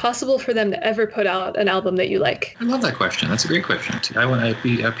lot, is it possible for them to ever put out an album that you like? I love that question. That's a great question. I want to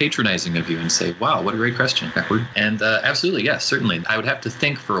be patronizing of you and say, wow, what a great question. Backward. And absolutely, yes, certainly. I would have to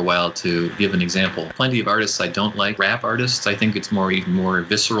think for a while to give an example. Plenty of artists I don't like. Rap artists, I think it's even more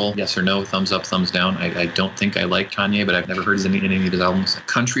visceral. Yes or no, thumbs up, thumbs down. I don't think I like Kanye, but I've never heard any of his albums.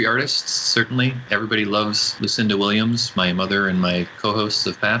 Country artists, certainly. Everybody loves Lucinda Williams. My mother and my co-hosts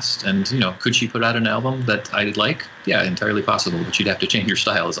have passed. And, could she put out an album that I like? Yeah, entirely possible, but you'd have to change your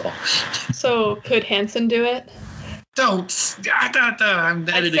style is all. So could Hanson do it? Don't. I'm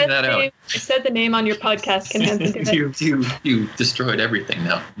editing that out. I said the name on your podcast. Can Hanson do it? You destroyed everything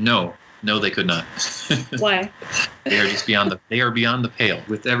now. No, they could not. Why? They are just beyond the pale.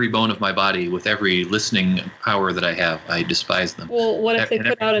 With every bone of my body, with every listening power that I have, I despise them. Well, what if they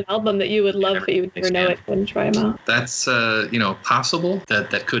put out an album that you would love, but you would never know it, wouldn't try them out? That's, possible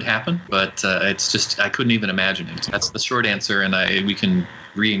that could happen, but it's just, I couldn't even imagine it. That's the short answer, and we can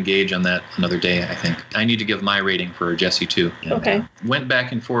re-engage on that another day, I think. I need to give my rating for Jesse too. Okay. Went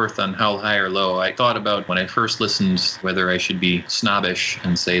back and forth on how high or low. I thought about when I first listened whether I should be snobbish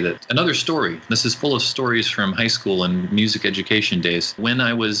and say that another story. This is full of stories from high school and music education days. When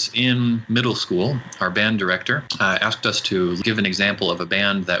I was in middle school, our band director asked us to give an example of a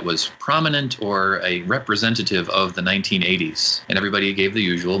band that was prominent or a representative of the 1980s. And everybody gave the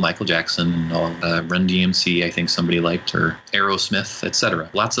usual, Michael Jackson and all, Run DMC, I think somebody liked, or Aerosmith, etc.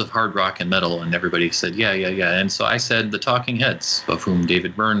 Lots of hard rock and metal, and everybody said, yeah. And so I said the Talking Heads, of whom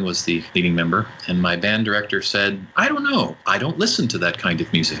David Byrne was the leading member. And my band director said, I don't know. I don't listen to that kind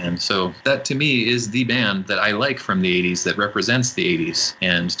of music. And so that to me is the band that I like from the 80s that represents the 80s.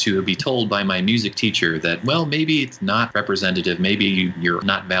 And to be told by my music teacher that, well, maybe it's not representative. Maybe you're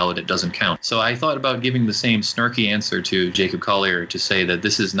not valid. It doesn't count. So I thought about giving the same snarky answer to Jacob Collier to say that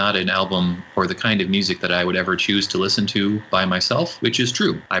this is not an album or the kind of music that I would ever choose to listen to by myself, which is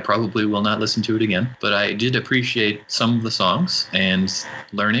true. I probably will not listen to it again, but I did appreciate some of the songs and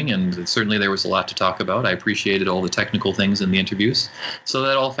learning, and certainly there was a lot to talk about. I appreciated all the technical things in the interviews, so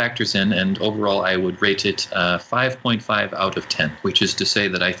that all factors in, and overall I would rate it 5.5 out of 10, which is to say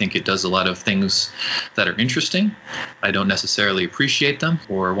that I think it does a lot of things that are interesting. I don't necessarily appreciate them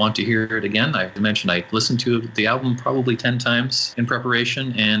or want to hear it again. I mentioned I listened to the album probably 10 times in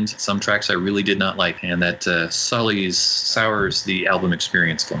preparation, and some tracks I really did not like, and that sours the album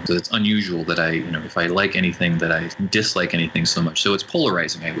experience for me. So it's unusual that if I like anything, that I dislike anything so much. So it's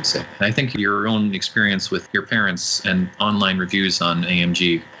polarizing, I would say. And I think your own experience with your parents and online reviews on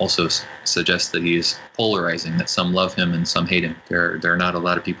AMG also suggests that he is polarizing, that some love him and some hate him. There are not a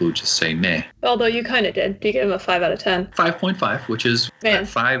lot of people who just say meh. Although you kind of did. You gave him a 5 out of 10. 5.5, which is Man.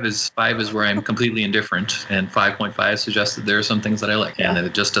 5 is where I'm completely indifferent, and 5.5 suggests that there are some things that I like, and that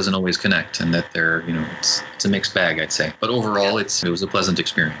it just doesn't always connect, and that it's a mixed bag, I'd say. But overall, it was a pleasant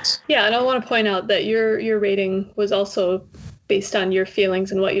experience. Yeah, and I want to point out that your rating was also based on your feelings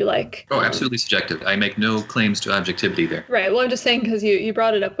and what you like. Oh, absolutely subjective. I make no claims to objectivity there. Right. Well, I'm just saying because you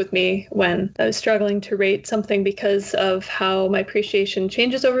brought it up with me when I was struggling to rate something because of how my appreciation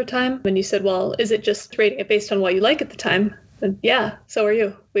changes over time. When you said, well, is it just rating it based on what you like at the time? And yeah, so are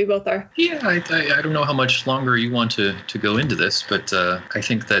you. We both are. Yeah, I don't know how much longer you want to go into this, but I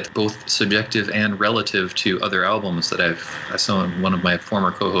think that both subjective and relative to other albums that I saw one of my former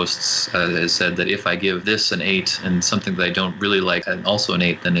co-hosts has said that if I give this an 8 and something that I don't really like and also an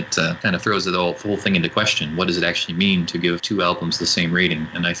 8, then it kind of throws the whole thing into question. What does it actually mean to give two albums the same rating?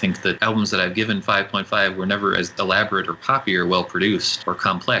 And I think that albums that I've given 5.5 were never as elaborate or poppy or well produced or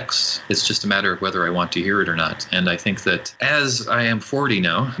complex. It's just a matter of whether I want to hear it or not. And I think that as I am 40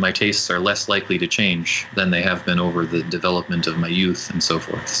 now, my tastes are less likely to change than they have been over the development of my youth and so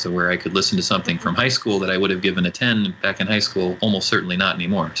forth. So where I could listen to something from high school that I would have given a 10 back in high school, almost certainly not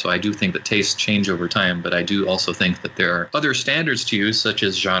anymore. So I do think that tastes change over time, but I do also think that there are other standards to use, such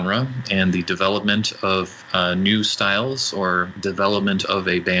as genre and the development of new styles or development of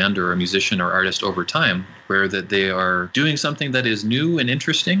a band or a musician or artist over time, where that they are doing something that is new and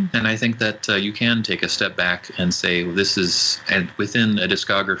interesting. And I think that you can take a step back and say, well, this is, and within a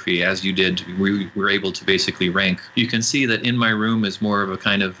discography, as you did, we were able to basically rank. You can see that In My Room is more of a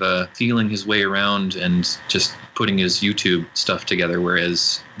kind of feeling his way around and just putting his YouTube stuff together,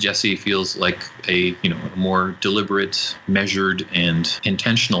 whereas Jesse feels like a more deliberate, measured, and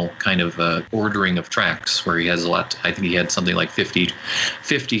intentional kind of ordering of tracks, where he has a lot. I think he had something like 50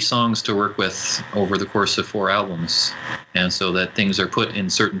 songs to work with over the course of 4 albums, and so that things are put in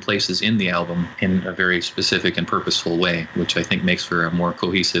certain places in the album in a very specific and purposeful way, which I think makes for a more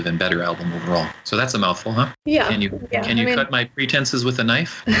cohesive and better album overall. So that's a mouthful, huh? Yeah. Can you cut my pretenses with a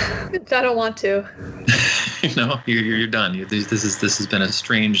knife? I don't want to. No, you're done. This has been a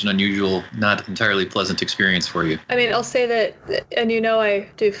strange and unusual, not entirely pleasant experience for you. I mean, I'll say that, and I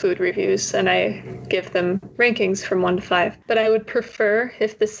do food reviews and I give them rankings from 1 to 5, but I would prefer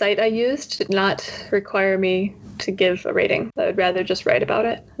if the site I used did not require me to give a rating. I would rather just write about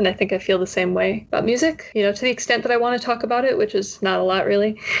it. And I think I feel the same way about music. To the extent that I want to talk about it, which is not a lot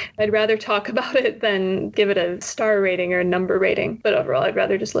really, I'd rather talk about it than give it a star rating or a number rating. But overall, I'd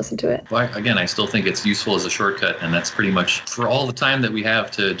rather just listen to it. Well, again, I still think it's useful as a shortcut, and that's pretty much, for all the time that we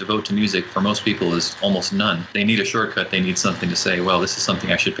have to devote to music, for most people is almost none. They need a shortcut. They need something to say, well, this is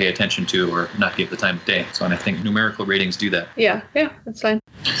something I should pay attention to or not give the time of day. So, and I think numerical ratings do that. Yeah, that's fine.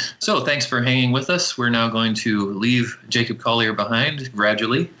 So thanks for hanging with us. We're now going to leave Jacob Collier behind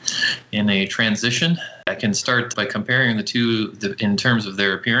gradually in a transition. I can start by comparing the two in terms of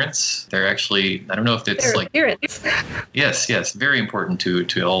their appearance. They're actually, I don't know if it's their like... appearance. Yes, very important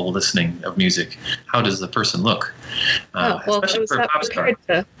to all listening of music. How does the person look? Especially for a pop star.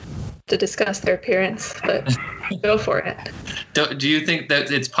 To discuss their appearance, but go for it. Do you think that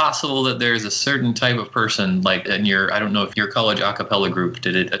it's possible that there's a certain type of person, like in I don't know if your college a cappella group,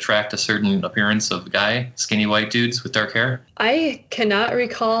 did it attract a certain appearance of guy, skinny white dudes with dark hair? I cannot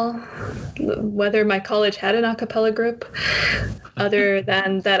recall whether my college had an a cappella group, other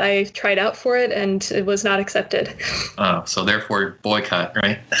than that I tried out for it and it was not accepted. Oh, so therefore boycott,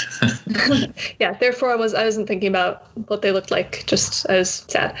 right? Yeah, therefore I wasn't thinking about what they looked like, just I was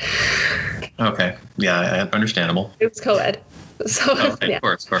sad. Okay, yeah, understandable. It was co-ed. So, okay, yeah.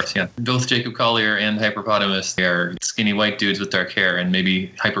 Of course, yeah. Both Jacob Collier and Hyperpotamus, they are skinny white dudes with dark hair, and maybe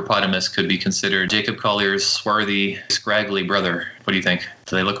Hyperpotamus could be considered Jacob Collier's swarthy, scraggly brother. What do you think?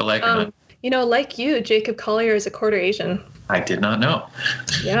 Do they look alike or not? Like you, Jacob Collier is a quarter Asian. I did not know.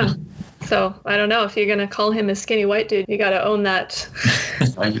 Yeah. So I don't know if you're gonna call him a skinny white dude. You got to own that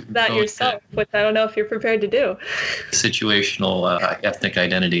yourself, which I don't know if you're prepared to do. Situational ethnic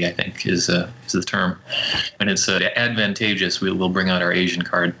identity, I think, is the term. When it's advantageous, we'll bring out our Asian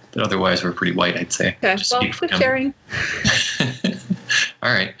card, but otherwise we're pretty white, I'd say. Okay. Well, with sharing. All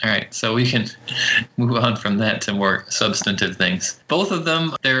right. So we can move on from that to more substantive things. Both of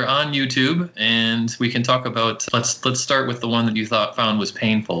them, they're on YouTube, and we can talk about. Let's start with the one that you found was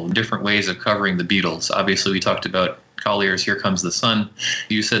painful. Different ways of covering the Beatles. Obviously, we talked about Collier's "Here Comes the Sun."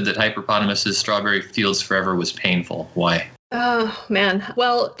 You said that Hyperpotamus's "Strawberry Fields Forever" was painful. Why? Oh, man.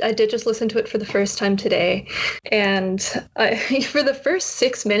 Well, I did just listen to it for the first time today. And for the first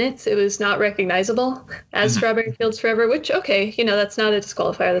 6 minutes, it was not recognizable as Strawberry Fields Forever, which, okay, that's not a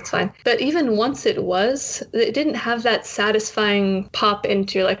disqualifier. That's fine. But even once it didn't have that satisfying pop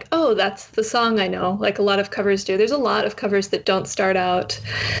into like, oh, that's the song I know, like a lot of covers do. There's a lot of covers that don't start out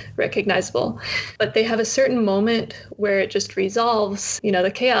recognizable, but they have a certain moment where it just resolves,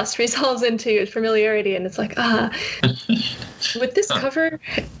 the chaos resolves into familiarity. And it's like, With this cover,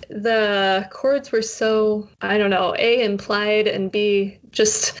 the chords were so, I don't know, A, implied, and B,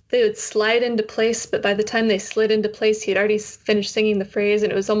 just they would slide into place, but by the time they slid into place, he had already finished singing the phrase,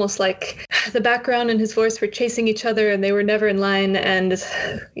 and it was almost like the background and his voice were chasing each other, and they were never in line. And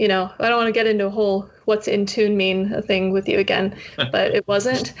I don't want to get into a whole what's in tune mean thing with you again, but it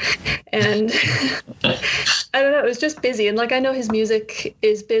wasn't. And I don't know, it was just busy. And I know his music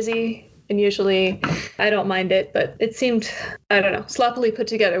is busy, and usually I don't mind it, but it seemed, I don't know, sloppily put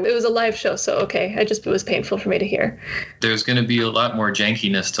together. It was a live show, so okay, it was painful for me to hear. There's going to be a lot more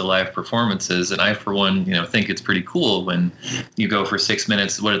jankiness to live performances, and I, for one, think it's pretty cool when you go for 6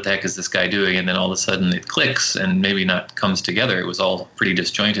 minutes, what the heck is this guy doing? And then all of a sudden it clicks and maybe not comes together. It was all pretty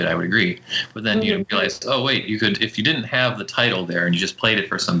disjointed, I would agree. But then you realize, oh wait, you could, if you didn't have the title there and you just played it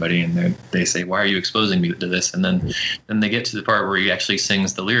for somebody and they say, why are you exposing me to this? And then they get to the part where he actually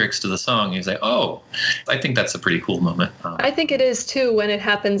sings the lyrics to the song, song. He's like, oh, I think that's a pretty cool moment. I think it is too when it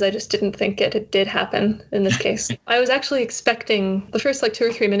happens. I just didn't think it did happen in this case. I was actually expecting the first like 2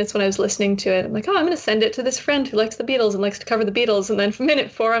 or 3 minutes when I was listening to it. I'm like, oh, I'm going to send it to this friend who likes the Beatles and likes to cover the Beatles. And then from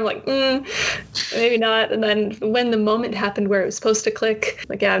minute 4, I'm like, maybe not. And then when the moment happened where it was supposed to click,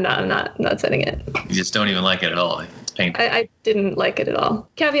 like, yeah, I'm not sending it. You just don't even like it at all. It's painful. I didn't like it at all.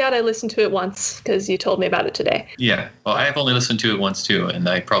 Caveat, I listened to it once because you told me about it today. Yeah. Well, I've only listened to it once too, and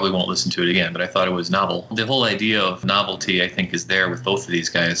I probably won't listen to it again, but I thought it was novel. The whole idea of novelty, I think, is there with both of these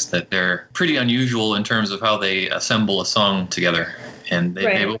guys, that they're pretty unusual in terms of how they assemble a song together. And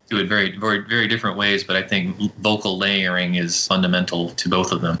they both do it very, very, very different ways, but I think vocal layering is fundamental to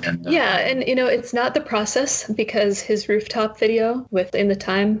both of them. And, and it's not the process, because his rooftop video with In the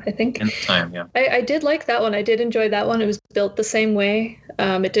Time, I think. In the Time, yeah. I did like that one. I did enjoy that one. It was built the same way.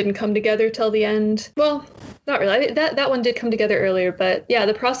 It didn't come together till the end. Well, not really. That one did come together earlier, but yeah,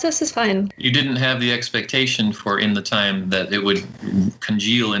 the process is fine. You didn't have the expectation for In the Time that it would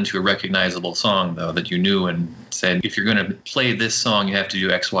congeal into a recognizable song, though, that you knew and said, if you're going to play this song, you have to do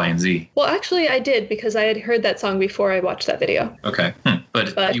X, Y, and Z. Well, actually, I did, because I had heard that song before I watched that video. Okay.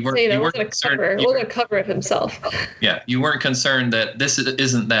 But you weren't concerned. It wasn't a cover of himself. Yeah, you weren't concerned that this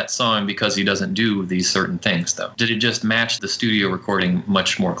isn't that song because he doesn't do these certain things, though. Did it just match the studio recording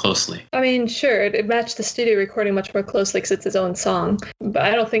much more closely? I mean, sure, it matched the studio recording much more closely because it's his own song. But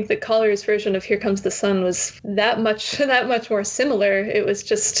I don't think that Collier's version of Here Comes the Sun was that much more similar. It was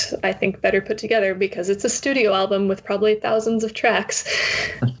just, I think, better put together because it's a studio album with probably thousands of tracks.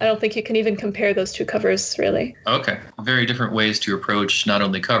 I don't think you can even compare those two covers, really. Okay. Very different ways to approach not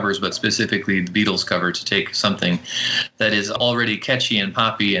only covers, but specifically the Beatles cover, to take something that is already catchy and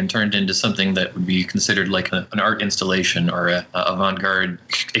poppy and turned into something that would be considered like an art installation or a avant-garde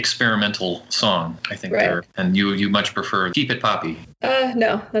experimental song, I think. Right. And you much prefer Keep It Poppy.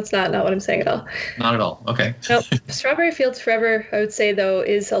 No, that's not what I'm saying at all. Not at all. Okay. Nope. Strawberry Fields Forever, I would say, though,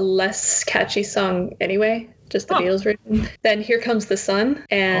 is a less catchy song anyway. Just the Beatles version. Then Here Comes the Sun.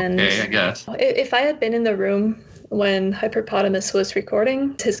 And okay, I guess. If I had been in the room when Hyperpotamus was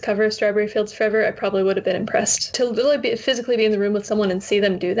recording his cover of Strawberry Fields Forever, I probably would have been impressed. To literally physically be in the room with someone and see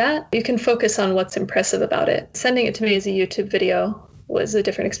them do that, you can focus on what's impressive about it. Sending it to me as a YouTube video was a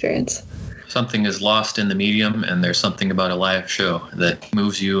different experience. Something is lost in the medium, and there's something about a live show that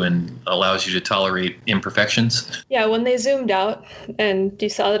moves you and allows you to tolerate imperfections. Yeah, when they zoomed out and you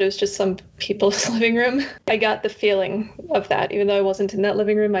saw that it was just some people's living room, I got the feeling of that. Even though I wasn't in that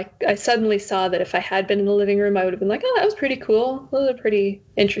living room, I suddenly saw that if I had been in the living room, I would have been like, oh, that was pretty cool. That was a pretty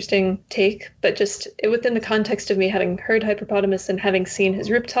interesting take. But just within the context of me having heard Hyperpotamus and having seen his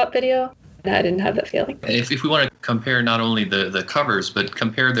rooftop video, I didn't have that feeling. If we want to compare not only the covers, but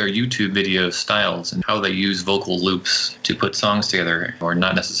compare their YouTube video styles and how they use vocal loops to put songs together, or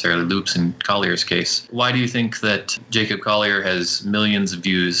not necessarily loops in Collier's case, why do you think that Jacob Collier has millions of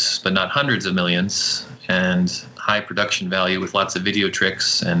views, but not hundreds of millions, and high production value with lots of video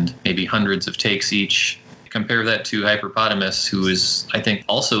tricks and maybe hundreds of takes each? Compare that to Hyperpotamus, who is, I think,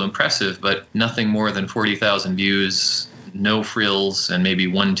 also impressive, but nothing more than 40,000 views, no frills, and maybe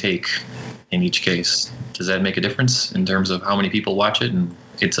one take in each case. Does that make a difference in terms of how many people watch it and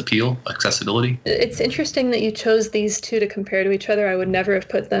its appeal, accessibility? It's interesting that you chose these two to compare to each other. I would never have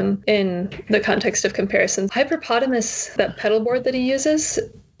put them in the context of comparison. Hyperpotamus, that pedal board that he uses,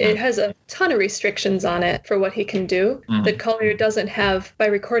 it has a ton of restrictions on it for what he can do that Collier doesn't have by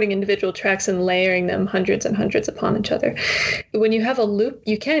recording individual tracks and layering them hundreds and hundreds upon each other. When you have a loop,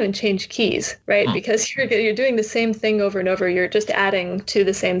 you can't even change keys, right? Because you're doing the same thing over and over. You're just adding to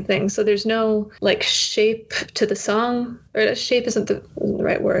the same thing. So there's no like shape to the song, or shape isn't the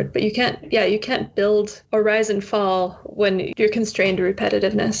right word, but you can't build or rise and fall when you're constrained to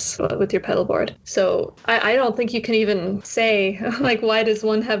repetitiveness with your pedal board. So I don't think you can even say like, why does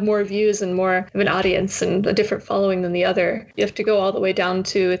one have more views and more of an audience and a different following than the other? You have to go all the way down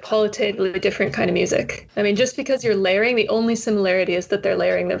to a qualitatively different kind of music. I mean, just because you're layering, the only similarity is that they're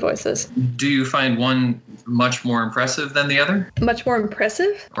layering their voices. Do you find one much more impressive than the other? Much more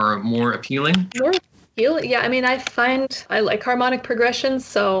impressive? Or more appealing? More yeah, I mean, I like harmonic progressions,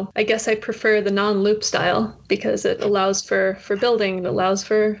 so I guess I prefer the non-loop style because it allows for building, it allows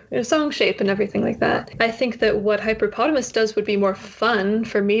for song shape and everything like that. I think that what Hyperpotamus does would be more fun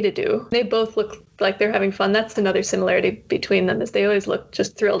for me to do. They both look like they're having fun. That's another similarity between them, is they always look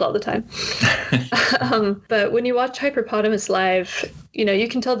just thrilled all the time. But when you watch Hyperpotamus live, you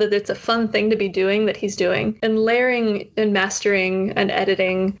can tell that it's a fun thing to be doing, that he's doing. And layering and mastering and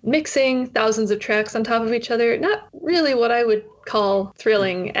editing, mixing thousands of tracks on top of each other, not really what I would call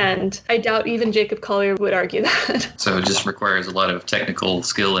thrilling, and I doubt even Jacob Collier would argue that. So it just requires a lot of technical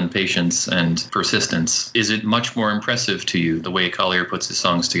skill and patience and persistence. Is it much more impressive to you the way Collier puts his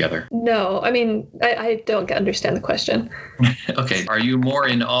songs together? No, I mean, I don't understand the question. Okay. Are you more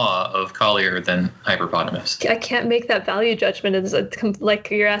in awe of Collier than Hyperpotamus? I can't make that value judgment. It's like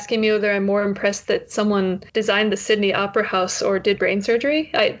you're asking me whether I'm more impressed that someone designed the Sydney Opera House or did brain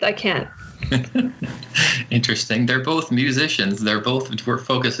surgery. I can't. Interesting. They're both musicians. We're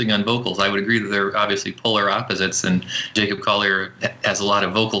focusing on vocals. I would agree that they're obviously polar opposites, and Jacob Collier has a lot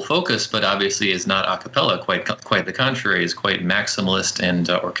of vocal focus, but obviously is not a cappella. Quite the contrary. Is quite maximalist and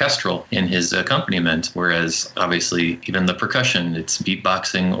orchestral in his accompaniment, whereas obviously even the percussion, it's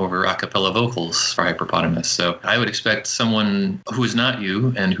beatboxing over a cappella vocals for Hyperpotamus. So I would expect someone who is not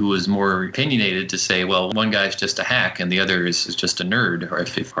you and who is more opinionated to say, well, one guy's just a hack and the other is just a nerd,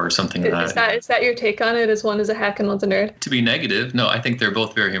 or something like that. Is that your take on it, as one is a hack and one's a nerd? To be negative, no, I think they're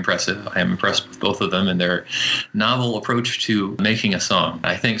both very impressive. I am impressed with both of them and their novel approach to making a song.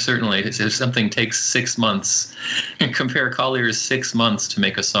 I think certainly if something takes 6 months, compare Collier's 6 months to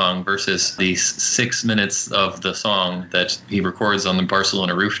make a song versus the 6 minutes of the song that he records on the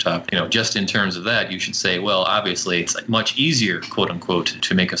Barcelona rooftop. Just in terms of that, you should say, well, obviously it's much easier, quote unquote,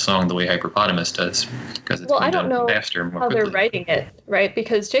 to make a song the way Hyperpotamus does, because it's I don't know faster, more how quickly. They're writing it, right?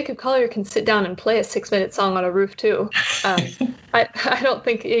 Because Jacob Collier can sit down and play a 6-minute song on a roof too. I don't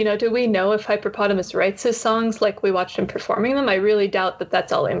think, do we know if Hyperpotamus writes his songs like we watched him performing them? I really doubt that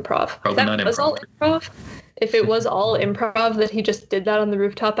that's all improv. Probably not improv. All improv. If it was all improv, that he just did that on the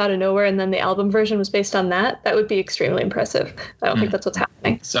rooftop out of nowhere, and then the album version was based on that would be extremely impressive. I don't think that's what's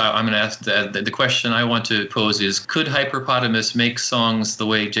happening. So I'm going to ask the question I want to pose is, could Hyperpotamus make songs the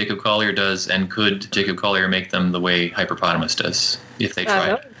way Jacob Collier does, and could Jacob Collier make them the way Hyperpotamus does, if they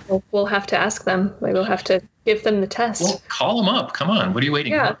tried? We'll have to ask them. We'll have to give them the test. Well, call them up. Come on. What are you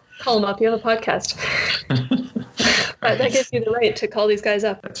waiting for? Call them up. You have a podcast. That gives you the right to call these guys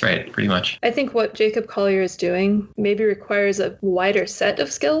up. That's right, pretty much. I think what Jacob Collier is doing maybe requires a wider set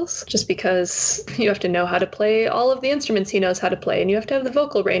of skills, just because you have to know how to play all of the instruments he knows how to play, and you have to have the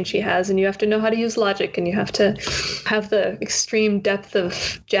vocal range he has, and you have to know how to use Logic, and you have to have the extreme depth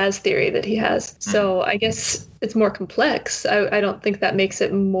of jazz theory that he has. So I guess it's more complex. I don't think that makes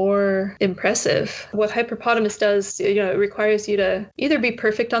it more impressive. What Hyperpotamus does, it requires you to either be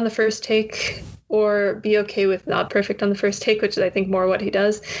perfect on the first take or be okay with not perfect on the first take, which is, I think, more what he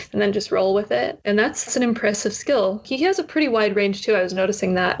does, and then just roll with it. And that's an impressive skill. He has a pretty wide range, too. I was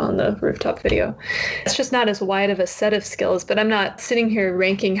noticing that on the rooftop video. It's just not as wide of a set of skills, but I'm not sitting here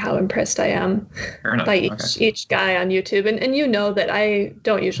ranking how impressed I am by each guy on YouTube. And you know that I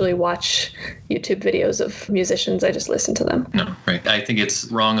don't usually watch YouTube videos of musicians. I just listen to them. No, right. I think it's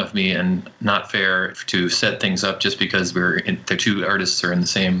wrong of me and not fair to set things up just because the two artists are in the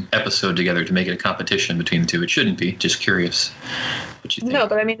same episode together to make it a competition between the two. It shouldn't be. Just curious what you think. No,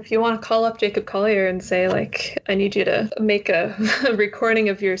 but I mean, if you want to call up Jacob Collier and say, like, I need you to make a recording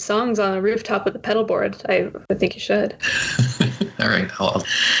of your songs on a rooftop with a pedal board, I think you should. All right. I'll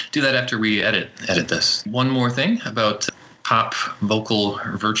do that after we edit this. One more thing about pop vocal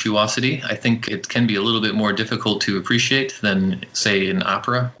virtuosity. I think it can be a little bit more difficult to appreciate than, say, in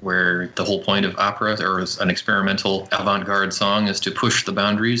opera, where the whole point of opera or an experimental avant-garde song is to push the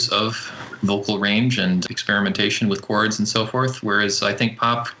boundaries of vocal range and experimentation with chords and so forth. Whereas I think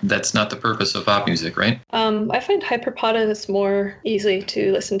pop, that's not the purpose of pop music, right? I find Hyperpotamus more easy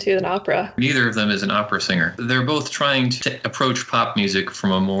to listen to than opera. Neither of them is an opera singer. They're both trying to approach pop music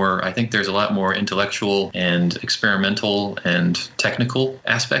from I think there's a lot more intellectual and experimental and technical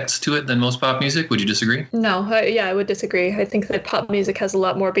aspects to it than most pop music. Would you disagree? No, I would disagree. I think that pop music has a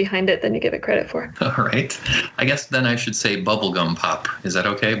lot more behind it than you give it credit for. All right. I guess then I should say bubblegum pop. Is that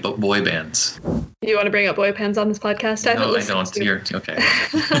okay? But boy bands. You want to bring up boy bands on this podcast? No, I don't. You're okay.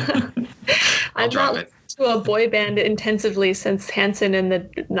 I'll drop it. To a boy band intensively since Hanson in the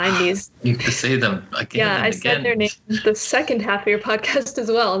 90s. You have to say them again. Yeah, I said their name the second half of your podcast as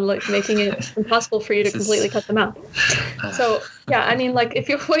well, and making it impossible for you to completely cut them out. So, yeah, I mean, like,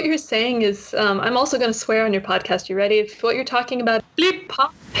 if what you're saying is, I'm also going to swear on your podcast. You ready? If what you're talking about bleep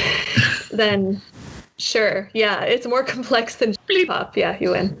pop, then sure, yeah, it's more complex than Pop, yeah,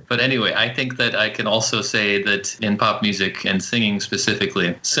 you win. But anyway, I think that I can also say that in pop music and singing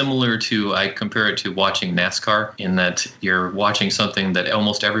specifically, similar to, I compare it to watching NASCAR, in that you're watching something that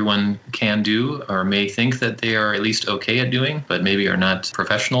almost everyone can do or may think that they are at least okay at doing, but maybe are not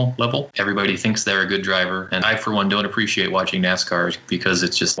professional level. Everybody thinks they're a good driver. And I, for one, don't appreciate watching NASCAR because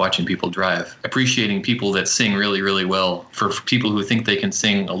it's just watching people drive. Appreciating people that sing really, really well. For people who think they can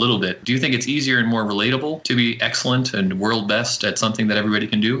sing a little bit, do you think it's easier and more relatable to be excellent and world best at something that everybody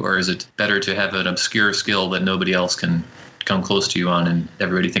can do? Or is it better to have an obscure skill that nobody else can come close to you on and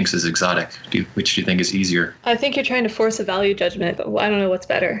everybody thinks is exotic? Which do you think is easier? I think you're trying to force a value judgment, but I don't know what's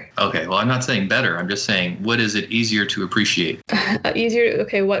better. Okay, well, I'm not saying better. I'm just saying, what is it easier to appreciate? Easier?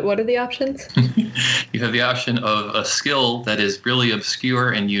 Okay, what are the options? You have the option of a skill that is really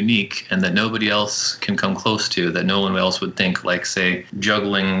obscure and unique and that nobody else can come close to, that no one else would think, like, say,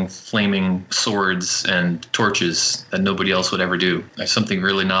 juggling flaming swords and torches that nobody else would ever do. There's something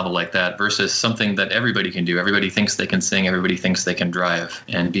really novel like that versus something that everybody can do. Everybody thinks they can sing, everybody thinks they can drive.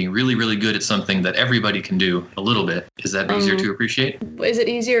 And being really, really good at something that everybody can do a little bit, is that easier to appreciate? Is it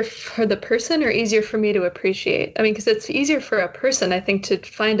easier for the person or easier for me to appreciate? I mean, because it's easier for a person, I think, to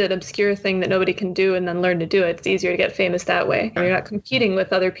find an obscure thing that nobody can do and then learn to do it. It's easier to get famous that way. You're not competing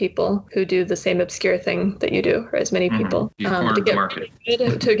with other people who do the same obscure thing that you do, or as many people.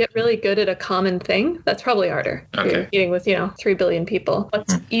 To get really good at a common thing, that's probably harder. Okay. You're competing with, 3 billion people.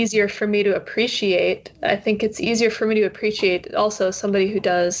 What's easier for me to appreciate? I think it's easier for me to appreciate also somebody who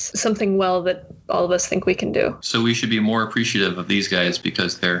does something well that all of us think we can do. So we should be more appreciative of these guys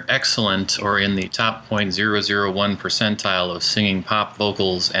because they're excellent or in the top 0.001 percentile of singing pop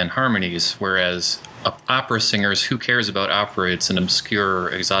vocals and harmonies, whereas opera singers, who cares about opera? It's an obscure,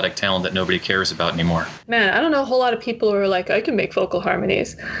 exotic talent that nobody cares about anymore. Man, I don't know a whole lot of people who are like, I can make vocal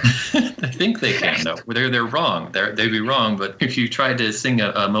harmonies. I think they can, though. They're wrong. They'd be wrong, but if you tried to sing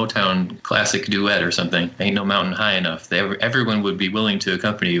a Motown classic duet or something, Ain't No Mountain High Enough, everyone would be willing to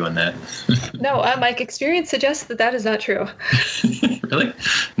accompany you on that. No, my experience suggests that is not true. Really?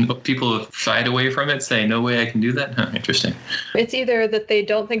 People have shied away from it, saying, no way I can do that? Huh, interesting. It's either that they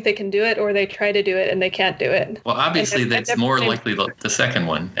don't think they can do it or they try to do it and they can't do it. Well, obviously, that's more likely the second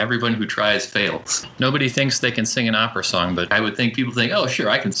one. Everyone who tries fails. Nobody thinks they can sing an opera song, but I would think people think, oh, sure,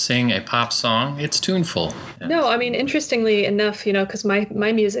 I can sing a pop song. It's tuneful. Yeah. No, I mean, interestingly enough, because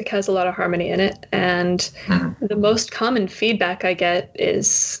my music has a lot of harmony in it. And the most common feedback I get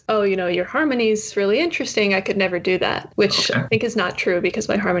is, oh, your harmony's really interesting. I could never do that, which I think is not true because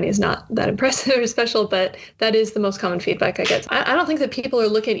my harmony is not that impressive or special, but that is the most common feedback I get. I don't think that people are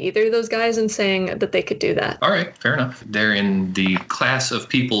looking at either of those guys and saying that they could do that. All right, fair enough. They're in the class of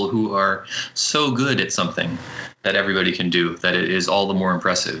people who are so good at something that everybody can do, that it is all the more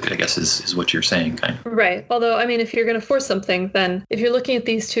impressive, I guess is what you're saying, kind of. Right. Although, I mean, if you're going to force something, then if you're looking at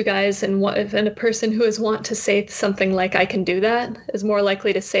these two guys and a person who is want to say something like, I can do that, is more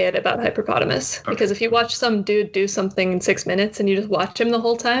likely to say it about Hyperpotamus. Okay. Because if you watch some dude do something in 6 minutes and you just watch him the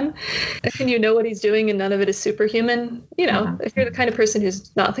whole time, and you know what he's doing and none of it is superhuman, if you're the kind of person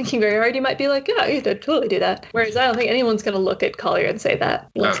who's not thinking very hard, you might be like, yeah, you could totally do that. Whereas I don't think anyone's going to look at Collier and say that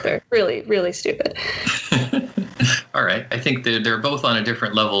unless they're really, really stupid. All right. I think they're both on a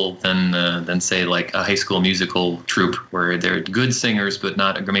different level than say like a High School Musical troupe where they're good singers but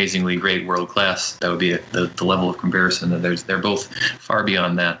not amazingly great world class. That would be the level of comparison. They're both far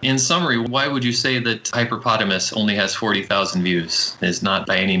beyond that. In summary, why would you say that Hyperpotamus only has 40,000 views? Is not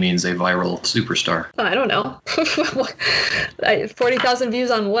by any means a viral superstar. I don't know. 40,000 views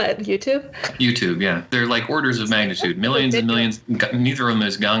on what? YouTube? YouTube, yeah. They're like orders of magnitude, millions and millions. Neither of them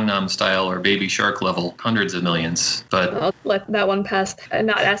is Gangnam Style or Baby Shark level, hundreds of millions. But I'll let that one pass and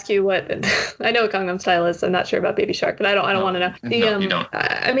not ask you what. I know what Gangnam Style is. I'm not sure about Baby Shark, but I don't want to know. No, you don't.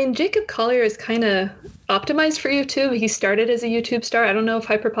 I mean, Jacob Collier is kind of optimized for YouTube. He started as a YouTube star. I don't know if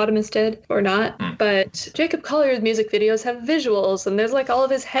Hyperpotamus did or not, but Jacob Collier's music videos have visuals, and there's like all of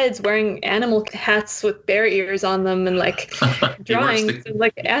his heads wearing animal hats with bear ears on them, and like drawings, and,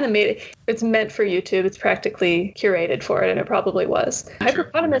 like animated. It's meant for YouTube. It's practically curated for it, and it probably was.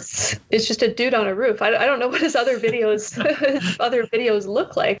 Hyperpotamus is just a dude on a roof. I don't know what his other videos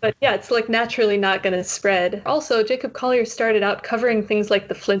look like, but yeah, it's like naturally not going to spread. Also, Jacob Collier started out covering things like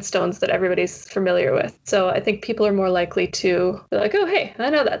the Flintstones that everybody's familiar with. So I think people are more likely to be like, oh, hey, I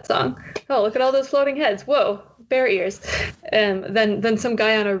know that song. Oh, look at all those floating heads. Whoa, bear ears. Than some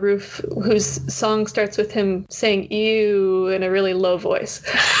guy on a roof whose song starts with him saying ew in a really low voice.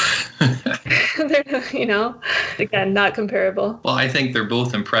 They're, again, not comparable. Well, I think they're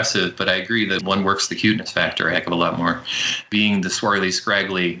both impressive, but I agree that one works the cuteness factor a heck of a lot more. Being the swirly,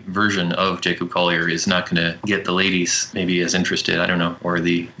 scraggly version of Jacob Collier is not going to get the ladies maybe as interested, I don't know, or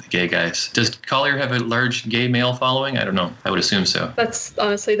the gay guys. Does Collier have a large gay male following? I don't know. I would assume so. That's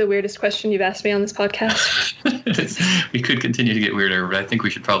honestly the weirdest question you've asked me on this podcast. We could continue to get weirder, but I think we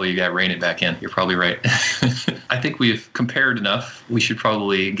should probably rein it back in. You're probably right. I think we've compared enough. We should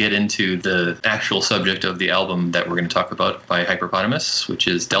probably get into the actual subject of the album that we're going to talk about by Hyperpotamus, which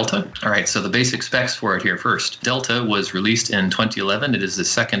is Delta. All right, so the basic specs for it here first. Delta was released in 2011. It is the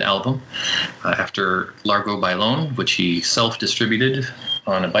second album after Largo Bailon, which he self-distributed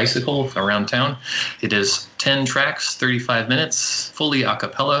on a bicycle around town. It is 10 tracks, 35 minutes, fully a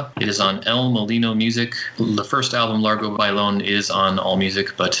cappella. It is on El Molino Music. The first album, Largo Bailon, is on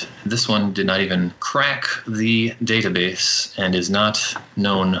AllMusic, but this one did not even crack the database and is not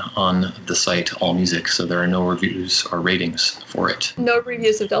known on the site AllMusic, so there are no reviews or ratings for it. No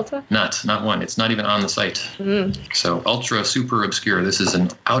reviews of Delta? Not one. It's not even on the site. So ultra super obscure. This is an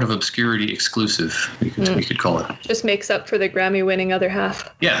out of obscurity exclusive, we could call it. Just makes up for the Grammy-winning other half.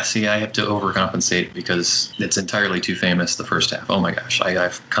 Yeah, see, I have to overcompensate because it's entirely too famous, the first half. Oh my gosh,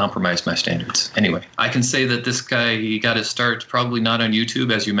 I've compromised my standards. Anyway, I can say that this guy, he got his start probably not on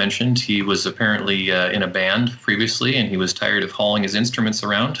YouTube, as you mentioned. He was apparently in a band previously, and he was tired of hauling his instruments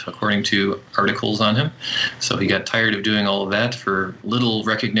around, according to articles on him. So he got tired of doing all of that for little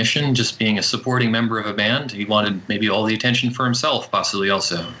recognition, just being a supporting member of a band. He wanted maybe all the attention for himself, possibly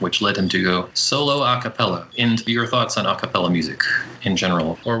also, which led him to go solo a cappella. And your thoughts on a cappella music in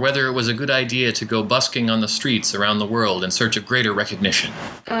general, or whether it was a good idea to go busking on the streets around the world in search of greater recognition.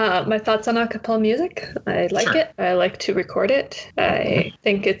 My thoughts on a cappella music? I like it. I like to record it. I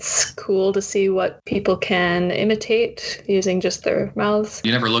think it's cool to see what people can imitate using just their mouths.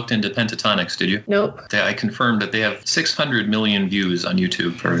 You never looked into Pentatonix, did you? Nope. I confirmed that they have 600 million views on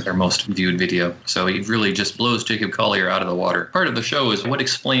YouTube for their most viewed video. So it really just blows Jacob Collier out of the water. Part of the show is what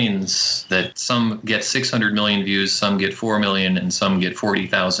explains that some get 600 million views, some get 4 million, and some get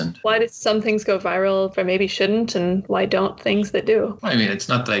 40,000. Why do some things go viral but maybe shouldn't, and why don't things that do? I mean, it's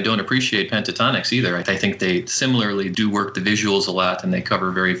not that I don't appreciate Pentatonix either. I think they similarly do work the visuals a lot, and they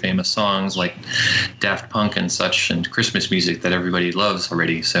cover very famous songs like Daft Punk and such, and Christmas music that everybody loves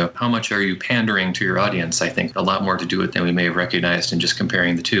already. So how much are you pandering to your audience? I think a lot more to do it than we may have recognized in just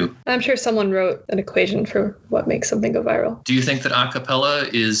comparing the two. I'm sure someone wrote an equation for what makes something go viral. Do you think that a cappella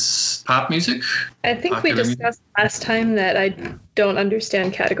is pop music? I think we discussed last time that I don't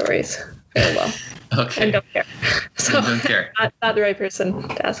understand categories very well. Okay. And don't care. So I don't care. Not the right person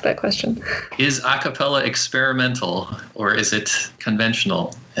to ask that question. Is a cappella experimental, or is it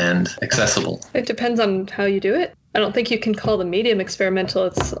conventional and accessible? It depends on how you do it. I don't think you can call the medium experimental.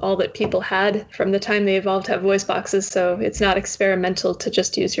 It's all that people had from the time they evolved to have voice boxes, so it's not experimental to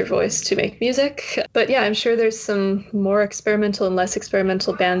just use your voice to make music. But yeah, I'm sure there's some more experimental and less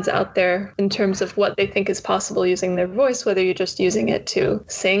experimental bands out there in terms of what they think is possible using their voice, whether you're just using it to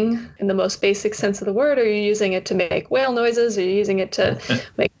sing in the most basic sense of the word, or you're using it to make whale noises, or you're using it to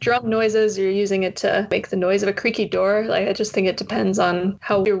make drum noises, or you're using it to make the noise of a creaky door. I just think it depends on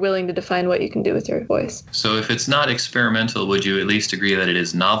how you're willing to define what you can do with your voice. So if it's not experimental, would you at least agree that it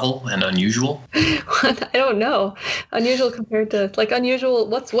is novel and unusual? I don't know. Unusual compared to unusual.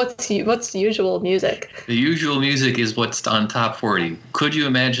 What's usual music? The usual music is what's on top 40. Could you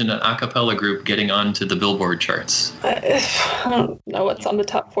imagine an a cappella group getting onto the Billboard charts? I don't know what's on the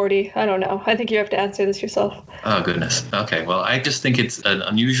top 40. I don't know. I think you have to answer this yourself. Oh goodness. Okay. Well, I just think it's an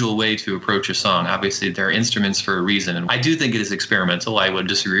unusual way to approach a song. Obviously, there are instruments for a reason, and I do think it is experimental. I would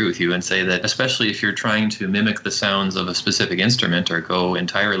disagree with you and say that, especially if you're trying to mimic the sounds of a specific instrument or go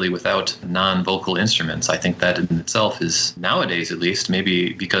entirely without non-vocal instruments, I think that in itself is, nowadays at least,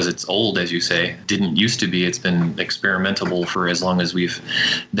 maybe because it's old, as you say, didn't used to be. It's been experimentable for as long as we've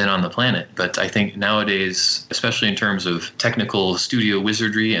been on the planet. But I think nowadays, especially in terms of technical studio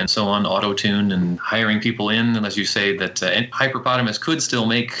wizardry and so on, auto-tune and hiring people in, and as you say, that Hyperpotamus could still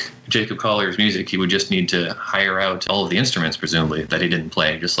make Jacob Collier's music. He would just need to hire out all of the instruments, presumably, that he didn't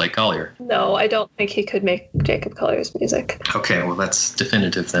play, just like Collier. No, I don't think he could make Jacob Collier's music. Okay, well, that's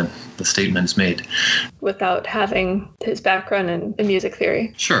definitive then. The statement's made. Without having his background in music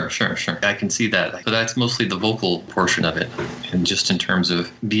theory. Sure. I can see that. But that's mostly the vocal portion of it, and just in terms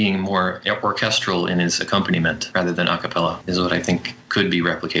of being more orchestral in his accompaniment rather than a cappella is what I think could be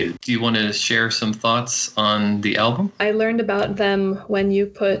replicated. Do you want to share some thoughts on the album? I learned about them when you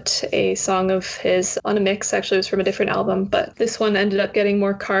put a song of his on a mix. Actually, it was from a different album, but this one ended up getting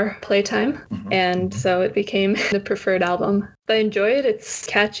more car playtime, and so it became the preferred album. I enjoy it. It's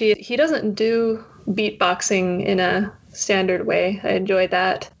catchy. He doesn't do beatboxing in a standard way. I enjoy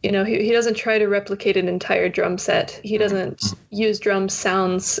that. You know, he doesn't try to replicate an entire drum set. He doesn't use drum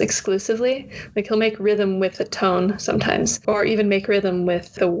sounds exclusively. Like, he'll make rhythm with a tone sometimes, or even make rhythm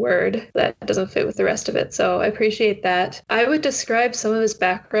with the word that doesn't fit with the rest of it. So I appreciate that. I would describe some of his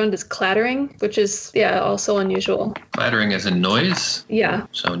background as clattering, which is, also unusual. Clattering as in noise? Yeah.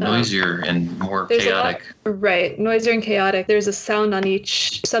 So noisier and more chaotic. Right. Noisier and chaotic. There's a sound on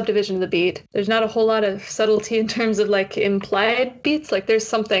each subdivision of the beat. There's not a whole lot of subtlety in terms of like implied beats. Like, there's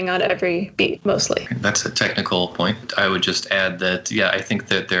something on every beat mostly. That's a technical point. I would just add that, I think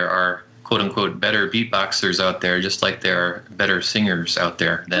that there are quote-unquote better beatboxers out there, just like there are better singers out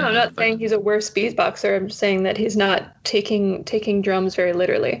there. No, I'm not saying he's a worse beatboxer. I'm just saying that he's not taking drums very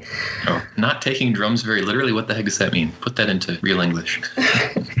literally. Oh, not taking drums very literally? What the heck does that mean? Put that into real English.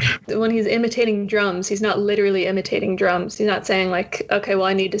 When he's imitating drums, he's not literally imitating drums. He's not saying like, okay, well,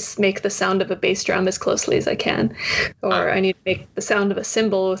 I need to make the sound of a bass drum as closely as I can, or I need to make the sound of a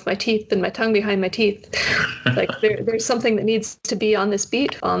cymbal with my teeth and my tongue behind my teeth. Like, there's something that needs to be on this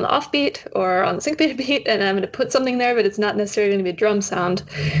beat, on the off beat, or on the syncopated beat, and I'm going to put something there, but it's not necessarily going to be a drum sound,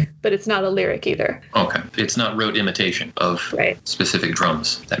 but it's not a lyric either. Okay. It's not rote imitation of specific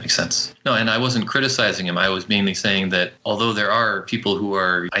drums. That makes sense. No, and I wasn't criticizing him. I was mainly saying that although there are people who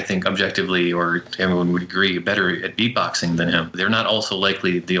are, I think, objectively, or everyone would agree, better at beatboxing than him, they're not also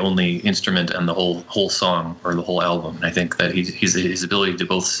likely the only instrument and the whole song or the whole album. And I think that his ability to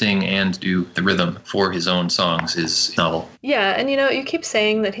both sing and do the rhythm for his own songs is novel. Yeah, and you keep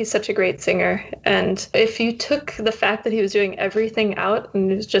saying that he's such a great singer, and if you took the fact that he was doing everything out and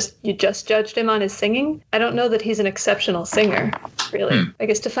you just judged him on his singing, I don't know that he's an exceptional singer, really. I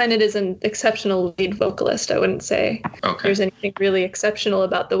guess define it as an exceptional lead vocalist. I wouldn't say there's anything really exceptional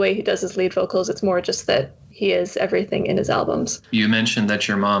about the way he does his lead vocals. It's more just that he is everything in his albums. You mentioned that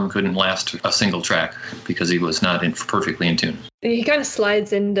your mom couldn't last a single track because he was not perfectly in tune. He kind of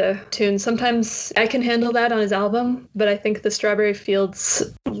slides into tune. Sometimes I can handle that on his album, but I think the Strawberry Fields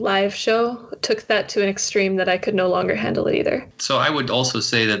live show took that to an extreme that I could no longer handle it either. So I would also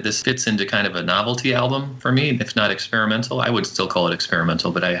say that this fits into kind of a novelty album for me, if not experimental. I would still call it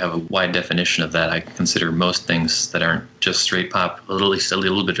experimental, but I have a wide definition of that. I consider most things that aren't just straight pop at least a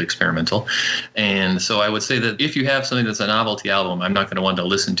little bit experimental. And so I would say that if you have something that's a novelty album, I'm not going to want to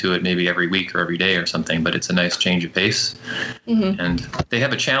listen to it maybe every week or every day or something, but it's a nice change of pace. And they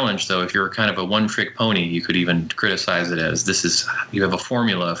have a challenge, though. If you're kind of a one-trick pony, you could even criticize it as you have a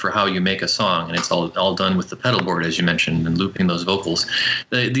formula for how you make a song, and it's all done with the pedal board, as you mentioned, and looping those vocals.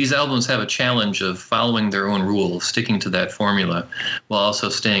 These albums have a challenge of following their own rules, sticking to that formula, while also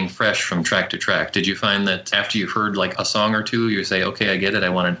staying fresh from track to track. Did you find that after you've heard like a song or two, you say, okay, I get it, I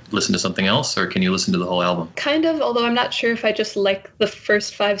want to listen to something else, or can you listen to the whole album? Kind of, although I'm not sure if I just like the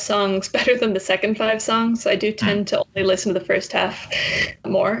first 5 songs better than the second 5 songs. I do tend to only listen to the first half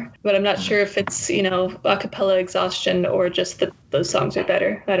more, but I'm not sure if it's, a cappella exhaustion or just that those songs are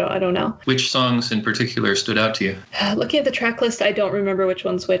better. I don't know. Which songs in particular stood out to you? Looking at the track list, I don't remember which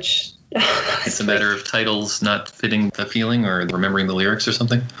one's which. It's a matter of titles not fitting the feeling or remembering the lyrics or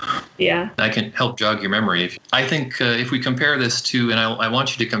something? Yeah. I can help jog your memory. I think if we compare this to, and I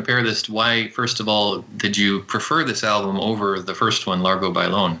want you to compare this to why, first of all, did you prefer this album over the first one, Largo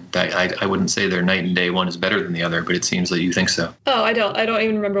Bailon? I wouldn't say they're night and day. One is better than the other, but it seems that you think so. Oh, I don't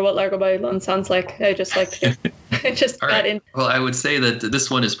even remember what Largo Bailon sounds like. I just liked it. I just got in. Well, I would say that this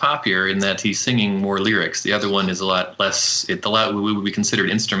one is poppier in that he's singing more lyrics. The other one is a lot less. Would be considered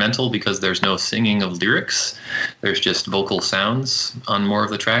instrumental because there's no singing of lyrics. There's just vocal sounds on more of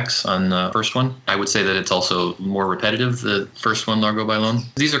the tracks on the first one. I would say that it's also more repetitive, the first one, Largo Bailon.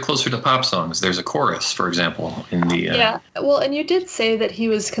 These are closer to pop songs. There's a chorus, for example, in the... Yeah, well, and you did say that he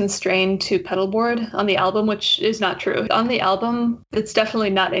was constrained to pedal board on the album, which is not true. On the album, it's definitely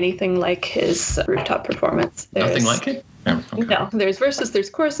not anything like his rooftop performance. Nothing like it? Oh, okay. No, there's verses,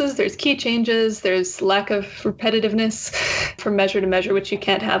 there's choruses, there's key changes, there's lack of repetitiveness from measure to measure, which you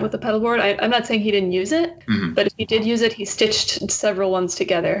can't have with the pedal board. I'm not saying he didn't use it, but if he did use it, he stitched several ones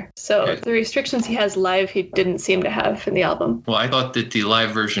together. So the restrictions he has live, he didn't seem to have in the album. Well, I thought that the live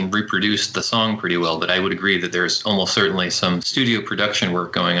version reproduced the song pretty well, but I would agree that there's almost certainly some studio production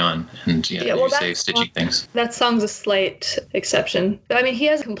work going on, and you say stitching things. That song's a slight exception. I mean, he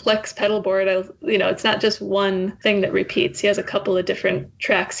has a complex pedal board. It's not just one thing that reproduces repeats. He has a couple of different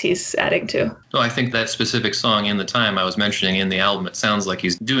tracks he's adding to. No, I think that specific song, In the Time, I was mentioning in the album, it sounds like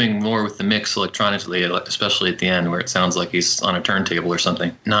he's doing more with the mix electronically, especially at the end, where it sounds like he's on a turntable or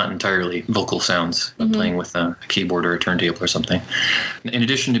something, not entirely vocal sounds, but playing with a keyboard or a turntable or something. In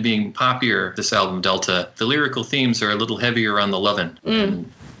addition to being poppier, this album, Delta, the lyrical themes are a little heavier on the lovin'.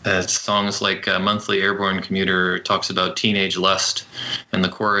 Songs like Monthly Airborne Commuter talks about teenage lust, and the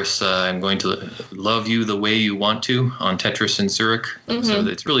chorus, I'm going to love you the way you want to, on Tetris in Zurich. So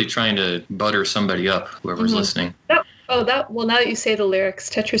it's really trying to butter somebody up, whoever's listening. Well, now that you say the lyrics,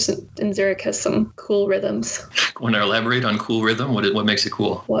 Tetris in Zurich has some cool rhythms. Want to elaborate on cool rhythm? What makes it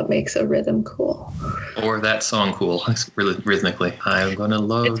cool? What makes a rhythm cool? Or that song cool, rhythmically. I'm gonna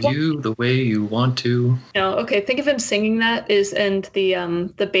love you the way you want to. No, okay. Think of him singing that and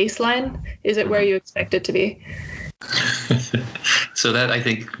the bass line is it where you expect it to be? So that, I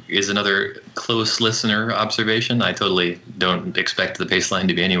think, is another close listener observation. I totally don't expect the bass line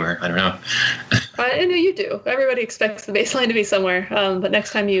to be anywhere. I don't know. I know you do. Everybody expects the bass line to be somewhere. But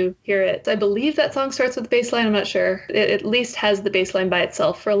next time you hear it, I believe that song starts with the bass line. I'm not sure. It at least has the bass line by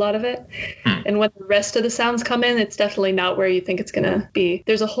itself for a lot of it. And when the rest of the sounds come in, it's definitely not where you think it's going to be.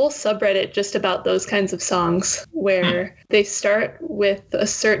 There's a whole subreddit just about those kinds of songs where they start with a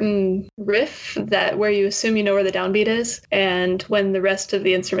certain riff where you assume you know where the downbeat is. And when the rest of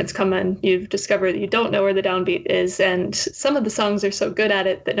the instruments come in, you've discovered that you don't know where the downbeat is. And some of the songs are so good at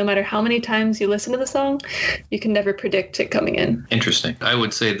it that no matter how many times you listen to the song, you can never predict it coming in. Interesting. I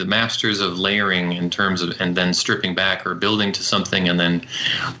would say the masters of layering in terms of, and then stripping back or building to something and then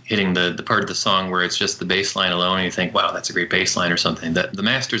hitting the part of the song where it's just the bass line alone and you think, wow, that's a great bass line or something. The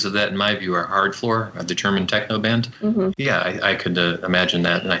masters of that, in my view, are Hardfloor, the German techno band. Yeah, I could imagine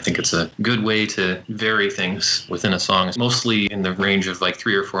that. And I think it's a good way to vary things within a song. It's mostly in the range of like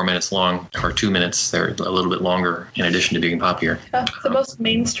 3 or 4 minutes long, or 2 minutes. They're a little bit longer in addition to being poppier. The most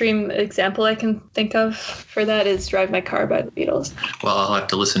mainstream example I can think of for that is Drive My Car by the Beatles. Well, I'll have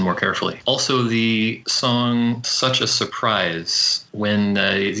to listen more carefully. Also, the song Such a Surprise, when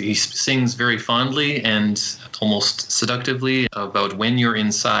he sings very fondly and almost seductively about when you're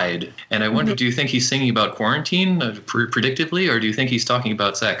inside. And I wonder, do you think he's singing about quarantine predictively, or do you think he's talking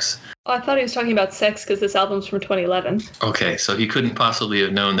about sex? Oh, I thought he was talking about sex because this album's from 2011. Okay, so he couldn't possibly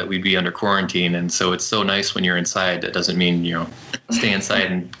have known that we'd be under quarantine, and so it's so nice when you're inside. That doesn't mean, stay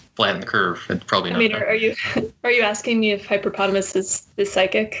inside and flatten the curve. It's probably not. I mean, are you asking me if Hyperpotamus is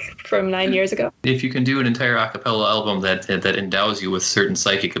psychic from 9 years ago? If you can do an entire a cappella album that endows you with certain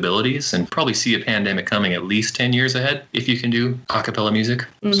psychic abilities, and probably see a pandemic coming at least 10 years ahead, if you can do a cappella music.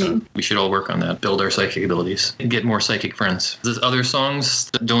 So we should all work on that, build our psychic abilities, and get more psychic friends. There's other songs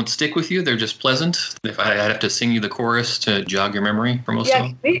that don't stick with you, they're just pleasant. If I have to sing you the chorus to jog your memory for most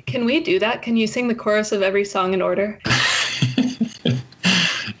of them. Can we do that? Can you sing the chorus of every song in order?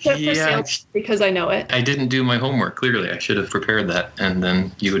 Yeah, because I know it. I didn't do my homework, clearly. I should have prepared that. And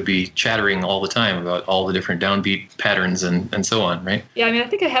then you would be chattering all the time about all the different downbeat patterns and so on, right? Yeah, I mean, I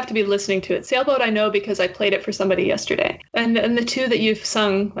think I have to be listening to it. Sailboat I know because I played it for somebody yesterday. And the two that you've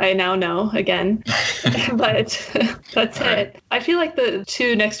sung, I now know again. But that's it. I feel like the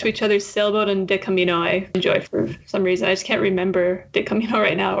two next to each other, Sailboat and De Camino, I enjoy for some reason. I just can't remember De Camino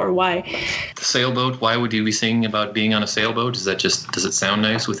right now or why. The Sailboat, why would you be singing about being on a sailboat? Does it sound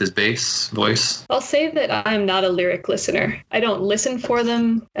nice with his bass voice? I'll say that I'm not a lyric listener. I don't listen for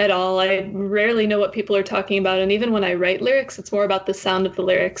them at all. I rarely know what people are talking about. And even when I write lyrics, it's more about the sound of the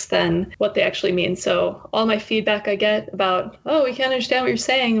lyrics than what they actually mean. So all my feedback I get about, oh, we can't understand what you're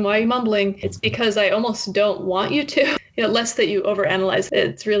saying, why are you mumbling? It's because I almost don't want you to. Less that you overanalyze it.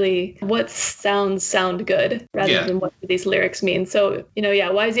 It's really what sound good rather than what these lyrics mean. So,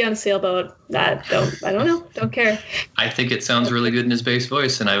 why is he on a sailboat? I don't know. Don't care. I think it sounds really good in his bass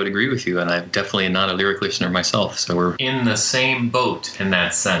voice, and I would agree with you. And I'm definitely not a lyric listener myself. So we're in the same boat in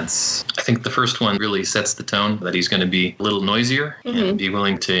that sense. I think the first one really sets the tone that he's going to be a little noisier and be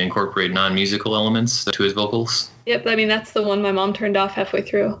willing to incorporate non-musical elements to his vocals. Yep, I mean, that's the one my mom turned off halfway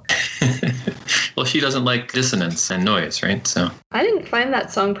through. Well, she doesn't like dissonance and noise, right? So I didn't find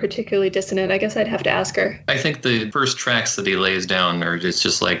that song particularly dissonant. I guess I'd have to ask her. I think the first tracks that he lays down are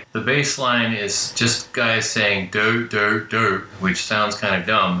just like the bass line is just guys saying do do do, which sounds kind of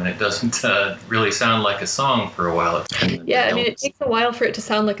dumb, and it doesn't really sound like a song for a while. Yeah, I mean, it takes a while for it to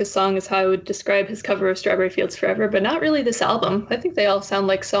sound like a song, is how I would describe his cover of Strawberry Fields Forever, but not really this album. I think they all sound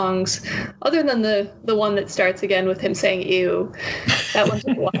like songs, other than the one that starts again with him saying ew. That one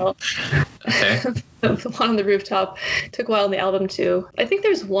took a while. Okay. The one on the rooftop took a while in the album too. I think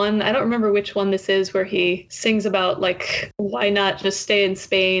there's one, I don't remember which one this is, where he sings about like, why not just stay in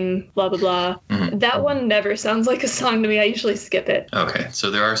Spain, blah blah blah. That one never sounds like a song to me. I usually skip it. Okay,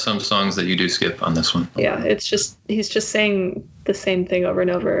 so there are some songs that you do skip on this one. Yeah, it's just he's just saying the same thing over and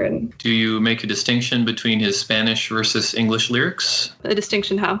over. And do you make a distinction between his Spanish versus English lyrics? A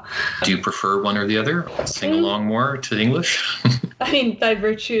distinction how? Do you prefer one or the other? Sing along more to English? I mean, by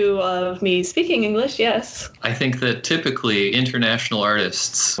virtue of me speaking English, yes. I think that typically international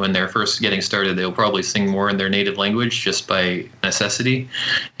artists, when they're first getting started, they'll probably sing more in their native language just by necessity.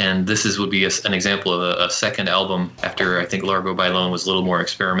 And this would be an example of a second album after I think Largo Bailon was a little more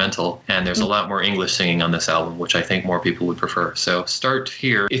experimental. And there's a lot more English singing on this album, which I think more people would prefer. So start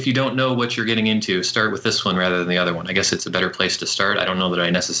here. If you don't know what you're getting into, start with this one rather than the other one. I guess it's a better place to start. I don't know that I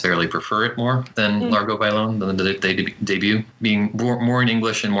necessarily prefer it more than Largo Bailon, than the debut. Being more in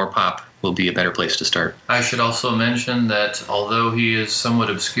English and more pop will be a better place to start. I should also mention that although he is somewhat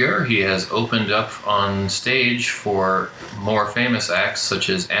obscure, he has opened up on stage for more famous acts such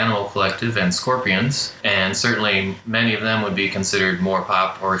as Animal Collective and Scorpions, and certainly many of them would be considered more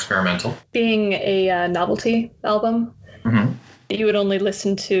pop or experimental. Being a novelty album, you would only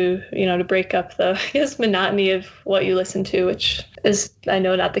listen to, to break up the monotony of what you listen to, which is, I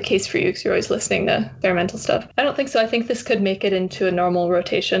know, not the case for you because you're always listening to experimental stuff. I don't think so. I think this could make it into a normal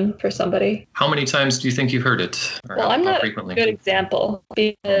rotation for somebody. How many times do you think you've heard it? Well, I'm not a good example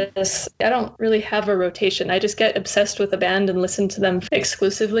because I don't really have a rotation. I just get obsessed with a band and listen to them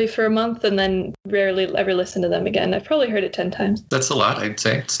exclusively for a month and then rarely ever listen to them again. I've probably heard it 10 times. That's a lot, I'd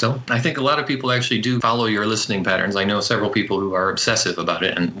say, still. I think a lot of people actually do follow your listening patterns. I know several people who are obsessive about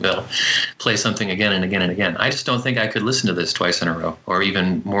it and will play something again and again and again. I just don't think I could listen to this twice in a row or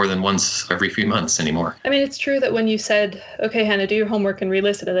even more than once every few months anymore. I mean, it's true that when you said, okay, Hannah, do your homework and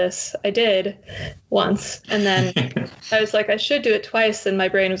re-listen to this, I did once. And then I was like, I should do it twice. And my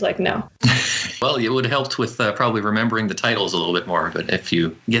brain was like, no. Well, it would have helped with probably remembering the titles a little bit more. But if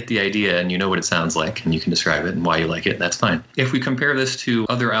you get the idea and you know what it sounds like and you can describe it and why you like it, that's fine. If we compare this to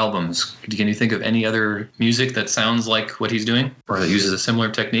other albums, can you think of any other music that sounds like what he's doing or that uses a similar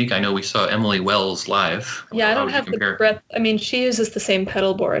technique? I know we saw Emily Wells live. Yeah, I don't have the breadth. I mean, she uses the same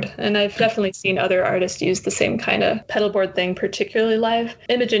pedal board, and I've definitely seen other artists use the same kind of pedal board thing, particularly live.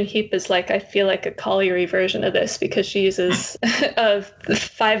 Imogen Heap is I feel like a Colliery version of this because she uses a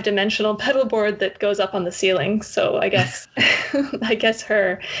 5-dimensional pedal board that goes up on the ceiling. So I guess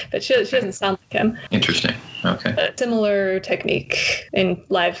her, but she doesn't sound like him. Interesting. Okay. A similar technique in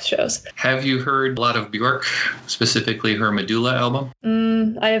live shows. Have you heard a lot of Björk, specifically her Medulla album?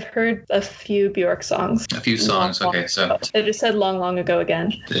 I have heard a few Björk songs. A few songs, okay. So I just said long ago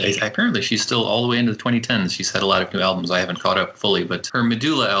again. Apparently she's still all the way into the 2010s. She's had a lot of new albums. I haven't caught up fully, but her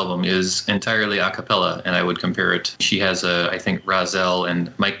Medulla album is entirely a cappella, and I would compare it. She has, I think, Rahzel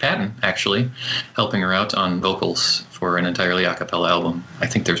and Mike Patton, actually, helping her out on vocals for an entirely a cappella album. I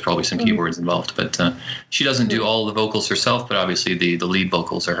think there's probably some keyboards involved, but she doesn't do all the vocals herself, but obviously the lead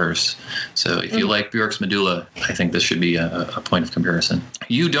vocals are hers. So if you like Björk's Medulla, I think this should be a point of comparison.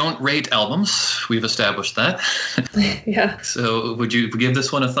 You don't rate albums. We've established that. Yeah. So would you give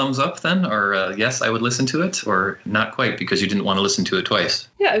this one a thumbs up then? Or yes, I would listen to it? Or not quite because you didn't want to listen to it twice?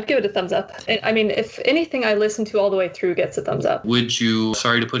 Yeah, I would give it a thumbs up. I mean, if anything I listen to all the way through gets a thumbs up. Would you,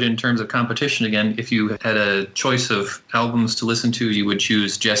 sorry to put it in terms of competition again, if you had a choice of albums to listen to, you would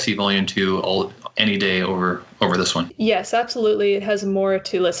choose Jessie Volume 2 any day over this one? Yes, absolutely. It has more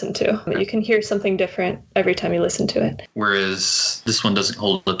to listen to. You can hear something different every time you listen to it. Whereas this one doesn't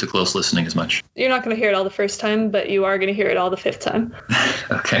hold up to close listening as much. You're not going to hear it all the first time, but you are going to hear it all the 5th time.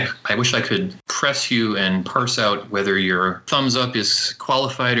 Okay. I wish I could press you and parse out whether your thumbs up is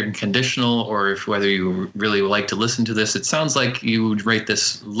qualified or conditional, or whether you really like to listen to this. It sounds like you would rate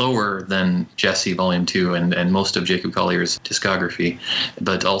this lower than Jessie Volume 2 and most of Jacob Collier's discography,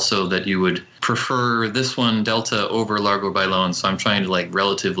 but also that you would prefer this one, Delta, over Largo Bailon. So I'm trying to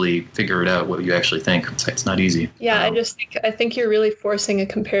relatively figure it out what you actually think. It's not easy. Yeah, I think you're really forcing a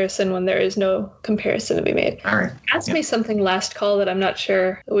comparison when there is no comparison to be made. All right. Ask me something last call that I'm not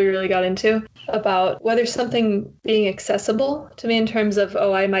sure we really got into about whether something being accessible to me in terms of,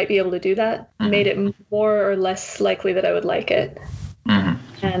 I might be able to do that, made it more or less likely that I would like it. Mm-hmm.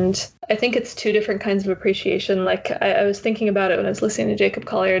 And I think it's two different kinds of appreciation. I was thinking about it when I was listening to Jacob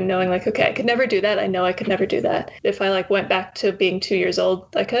Collier and knowing okay, I could never do that. I know I could never do that. If I went back to being 2 years old,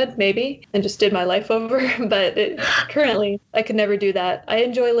 I could maybe and just did my life over. But currently I could never do that. I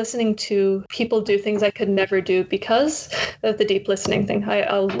enjoy listening to people do things I could never do because of the deep listening thing.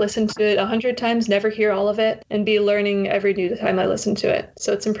 I'll listen to it 100 times, never hear all of it, and be learning every new time I listen to it.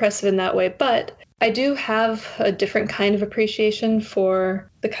 So it's impressive in that way. But I do have a different kind of appreciation for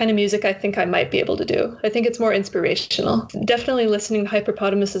the kind of music I think I might be able to do. I think it's more inspirational. Definitely listening to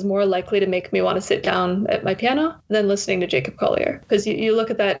Hyperpotamus is more likely to make me want to sit down at my piano than listening to Jacob Collier. Because you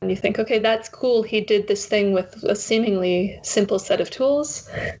look at that and you think, okay, that's cool. He did this thing with a seemingly simple set of tools.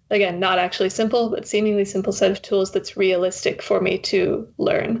 Again, not actually simple, but seemingly simple set of tools that's realistic for me to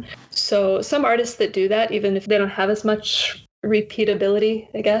learn. So some artists that do that, even if they don't have as much repeatability,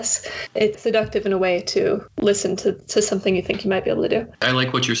 I guess, it's seductive in a way to listen to something you think you might be able to do. I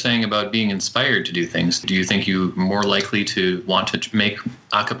like what you're saying about being inspired to do things. Do you think you're more likely to want to make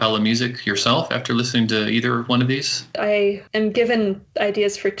a cappella music yourself after listening to either one of these? I am given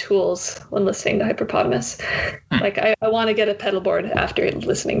ideas for tools when listening to Hyperpotamus. Like I want to get a pedal board after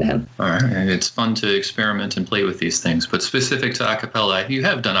listening to him. All right. It's fun to experiment and play with these things, but specific to a cappella, you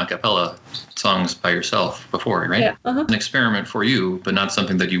have done a cappella songs by yourself before, right? Yeah. An experiment for you, but not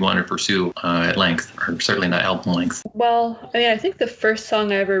something that you want to pursue at length, or certainly not album length. Well, I think the first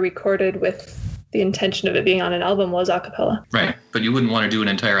song I ever recorded with the intention of it being on an album was a cappella. Right, but you wouldn't want to do an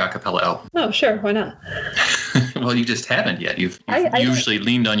entire a cappella album. Oh, sure, why not? Well, you just haven't yet. You've usually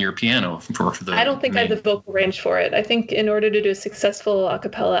leaned on your piano for the I don't think I have the vocal range for it. I think in order to do a successful a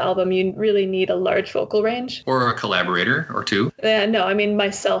cappella album, you really need a large vocal range. Or a collaborator or two. No, I mean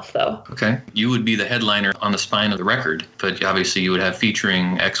myself, though. Okay. You would be the headliner on the spine of the record, but obviously you would have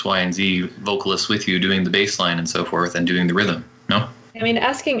featuring X, Y, and Z vocalists with you doing the bass line and so forth and doing the rhythm, no? I mean,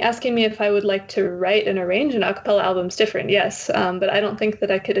 asking me if I would like to write and arrange an a cappella album is different, yes, but I don't think that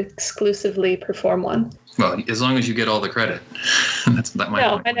I could exclusively perform one. Well, as long as you get all the credit. That's not my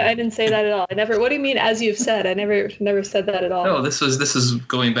point. No, I didn't say that at all. What do you mean, as you've said? I never said that at all. No, this is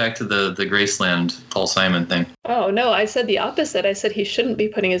going back to the Graceland Paul Simon thing. Oh, no, I said the opposite. I said he shouldn't be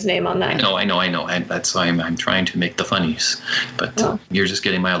putting his name on that. I know. That's why I'm trying to make the funnies. But you're just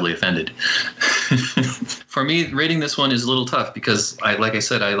getting mildly offended. For me, rating this one is a little tough because, like I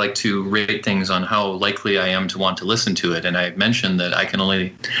said, I like to rate things on how likely I am to want to listen to it. And I mentioned that I can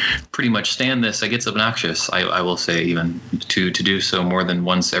only pretty much stand this. It gets obnoxious, I will say, even to do so more than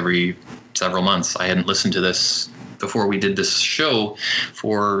once every several months. I hadn't listened to this before we did this show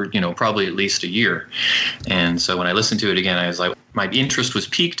for, probably at least a year. And so when I listened to it again, I was like, my interest was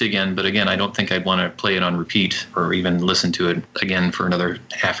piqued again, but again, I don't think I'd want to play it on repeat or even listen to it again for another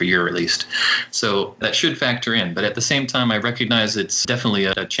half a year at least. So that should factor in. But at the same time, I recognize it's definitely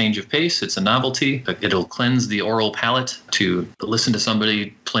a change of pace. It's a novelty. It'll cleanse the oral palate to listen to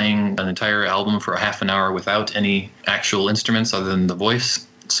somebody playing an entire album for a half an hour without any actual instruments other than the voice.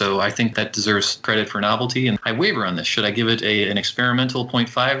 So I think that deserves credit for novelty. And I waver on this. Should I give it an experimental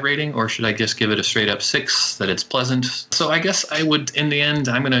 0.5 rating, or should I just give it a straight up 6, that it's pleasant? So I guess I would, in the end,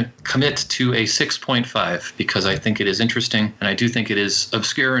 I'm going to commit to a 6.5 because I think it is interesting. And I do think it is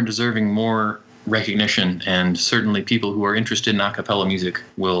obscure and deserving more recognition, and certainly people who are interested in a cappella music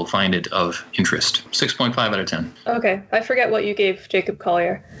will find it of interest. 6.5 out of 10. Okay. I forget what you gave Jacob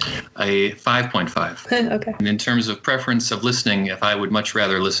Collier. A 5.5. Okay. And in terms of preference of listening, if I would much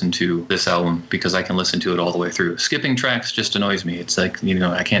rather listen to this album because I can listen to it all the way through. Skipping tracks just annoys me. It's like,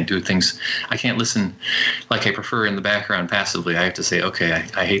 I can't do things. I can't listen like I prefer in the background passively. I have to say, okay,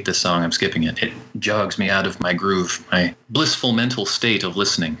 I hate this song. I'm skipping it. It jogs me out of my groove, my blissful mental state of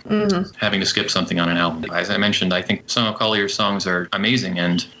listening, having to skip something on an album. As I mentioned, I think some of Collier's songs are amazing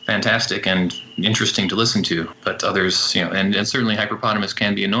and fantastic and interesting to listen to, but others, and certainly Hyperpotamus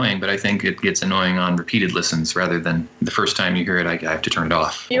can be annoying, but I think it gets annoying on repeated listens rather than the first time you hear it, I have to turn it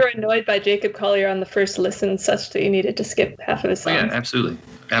off. You were annoyed by Jacob Collier on the first listen such that you needed to skip half of his songs. Oh, yeah, absolutely.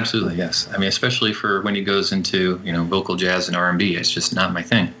 Absolutely, yes. I mean, especially for when he goes into, vocal jazz and R&B, it's just not my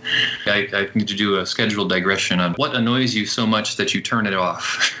thing. I need to do a scheduled digression on what annoys you so much that you turn it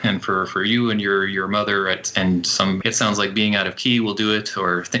off. And for you and your mother, it sounds like being out of key will do it,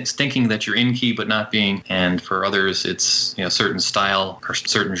 or thinking that you're in key but not being. And for others, it's certain style or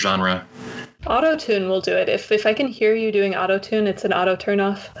certain genre. Auto-tune will do it. If I can hear you doing auto-tune, it's an auto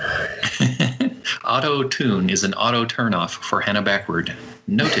turn-off. Auto-tune is an auto turn-off for Hannah Backward.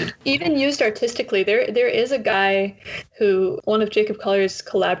 Noted. Even used artistically, there is a guy who, one of Jacob Collier's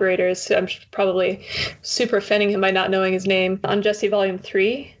collaborators, I'm probably super offending him by not knowing his name, on Jesse Volume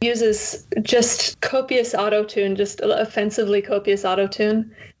 3, uses just copious auto-tune, just offensively copious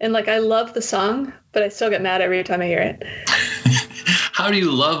auto-tune. And I love the song, but I still get mad every time I hear it. How do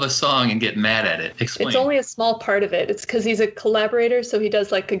you love a song and get mad at it? Explain. It's only a small part of it. It's because he's a collaborator, so he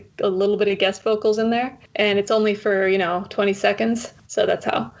does a little bit of guest vocals in there, and it's only for 20 seconds. So that's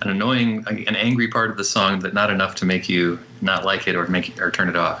how. An annoying, an angry part of the song, but not enough to make you not like it or turn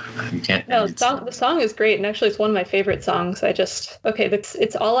it off. You can't. No, the song is great, and actually it's one of my favorite songs.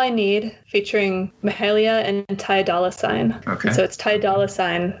 It's All I Need featuring Mahalia and Ty Dolla $ign. Okay. And so it's Ty Dolla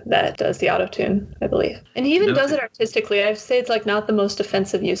 $ign that does the auto-tune, I believe. And he even does it artistically. I'd say it's like not the most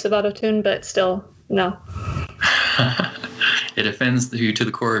offensive use of auto-tune, but still, no. It offends you to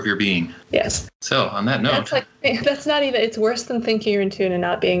the core of your being. Yes. So on that note, that's not even. It's worse than thinking you're in tune and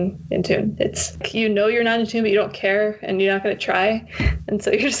not being in tune. It's you're not in tune, but you don't care, and you're not going to try, and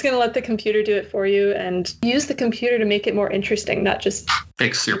so you're just going to let the computer do it for you, and use the computer to make it more interesting, not just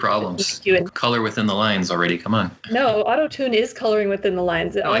fix your problems. Color within the lines already. Come on. No, auto-tune is coloring within the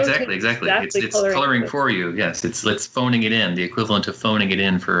lines. Oh, exactly. It's coloring for you. Yes, it's phoning it in, the equivalent of phoning it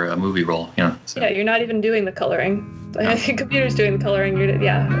in for a movie role. Yeah. So. Yeah, you're not even doing the coloring. I think the computer's doing the coloring.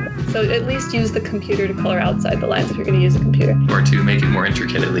 So at least use the computer to color outside the lines if you're going to use a computer. Or to make it more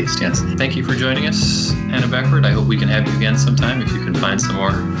intricate, at least. Yes. Thank you for joining us, Hannah Beckford. I hope we can have you again sometime if you can find some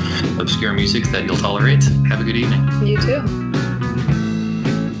more obscure music that you'll tolerate. Have a good evening. You too.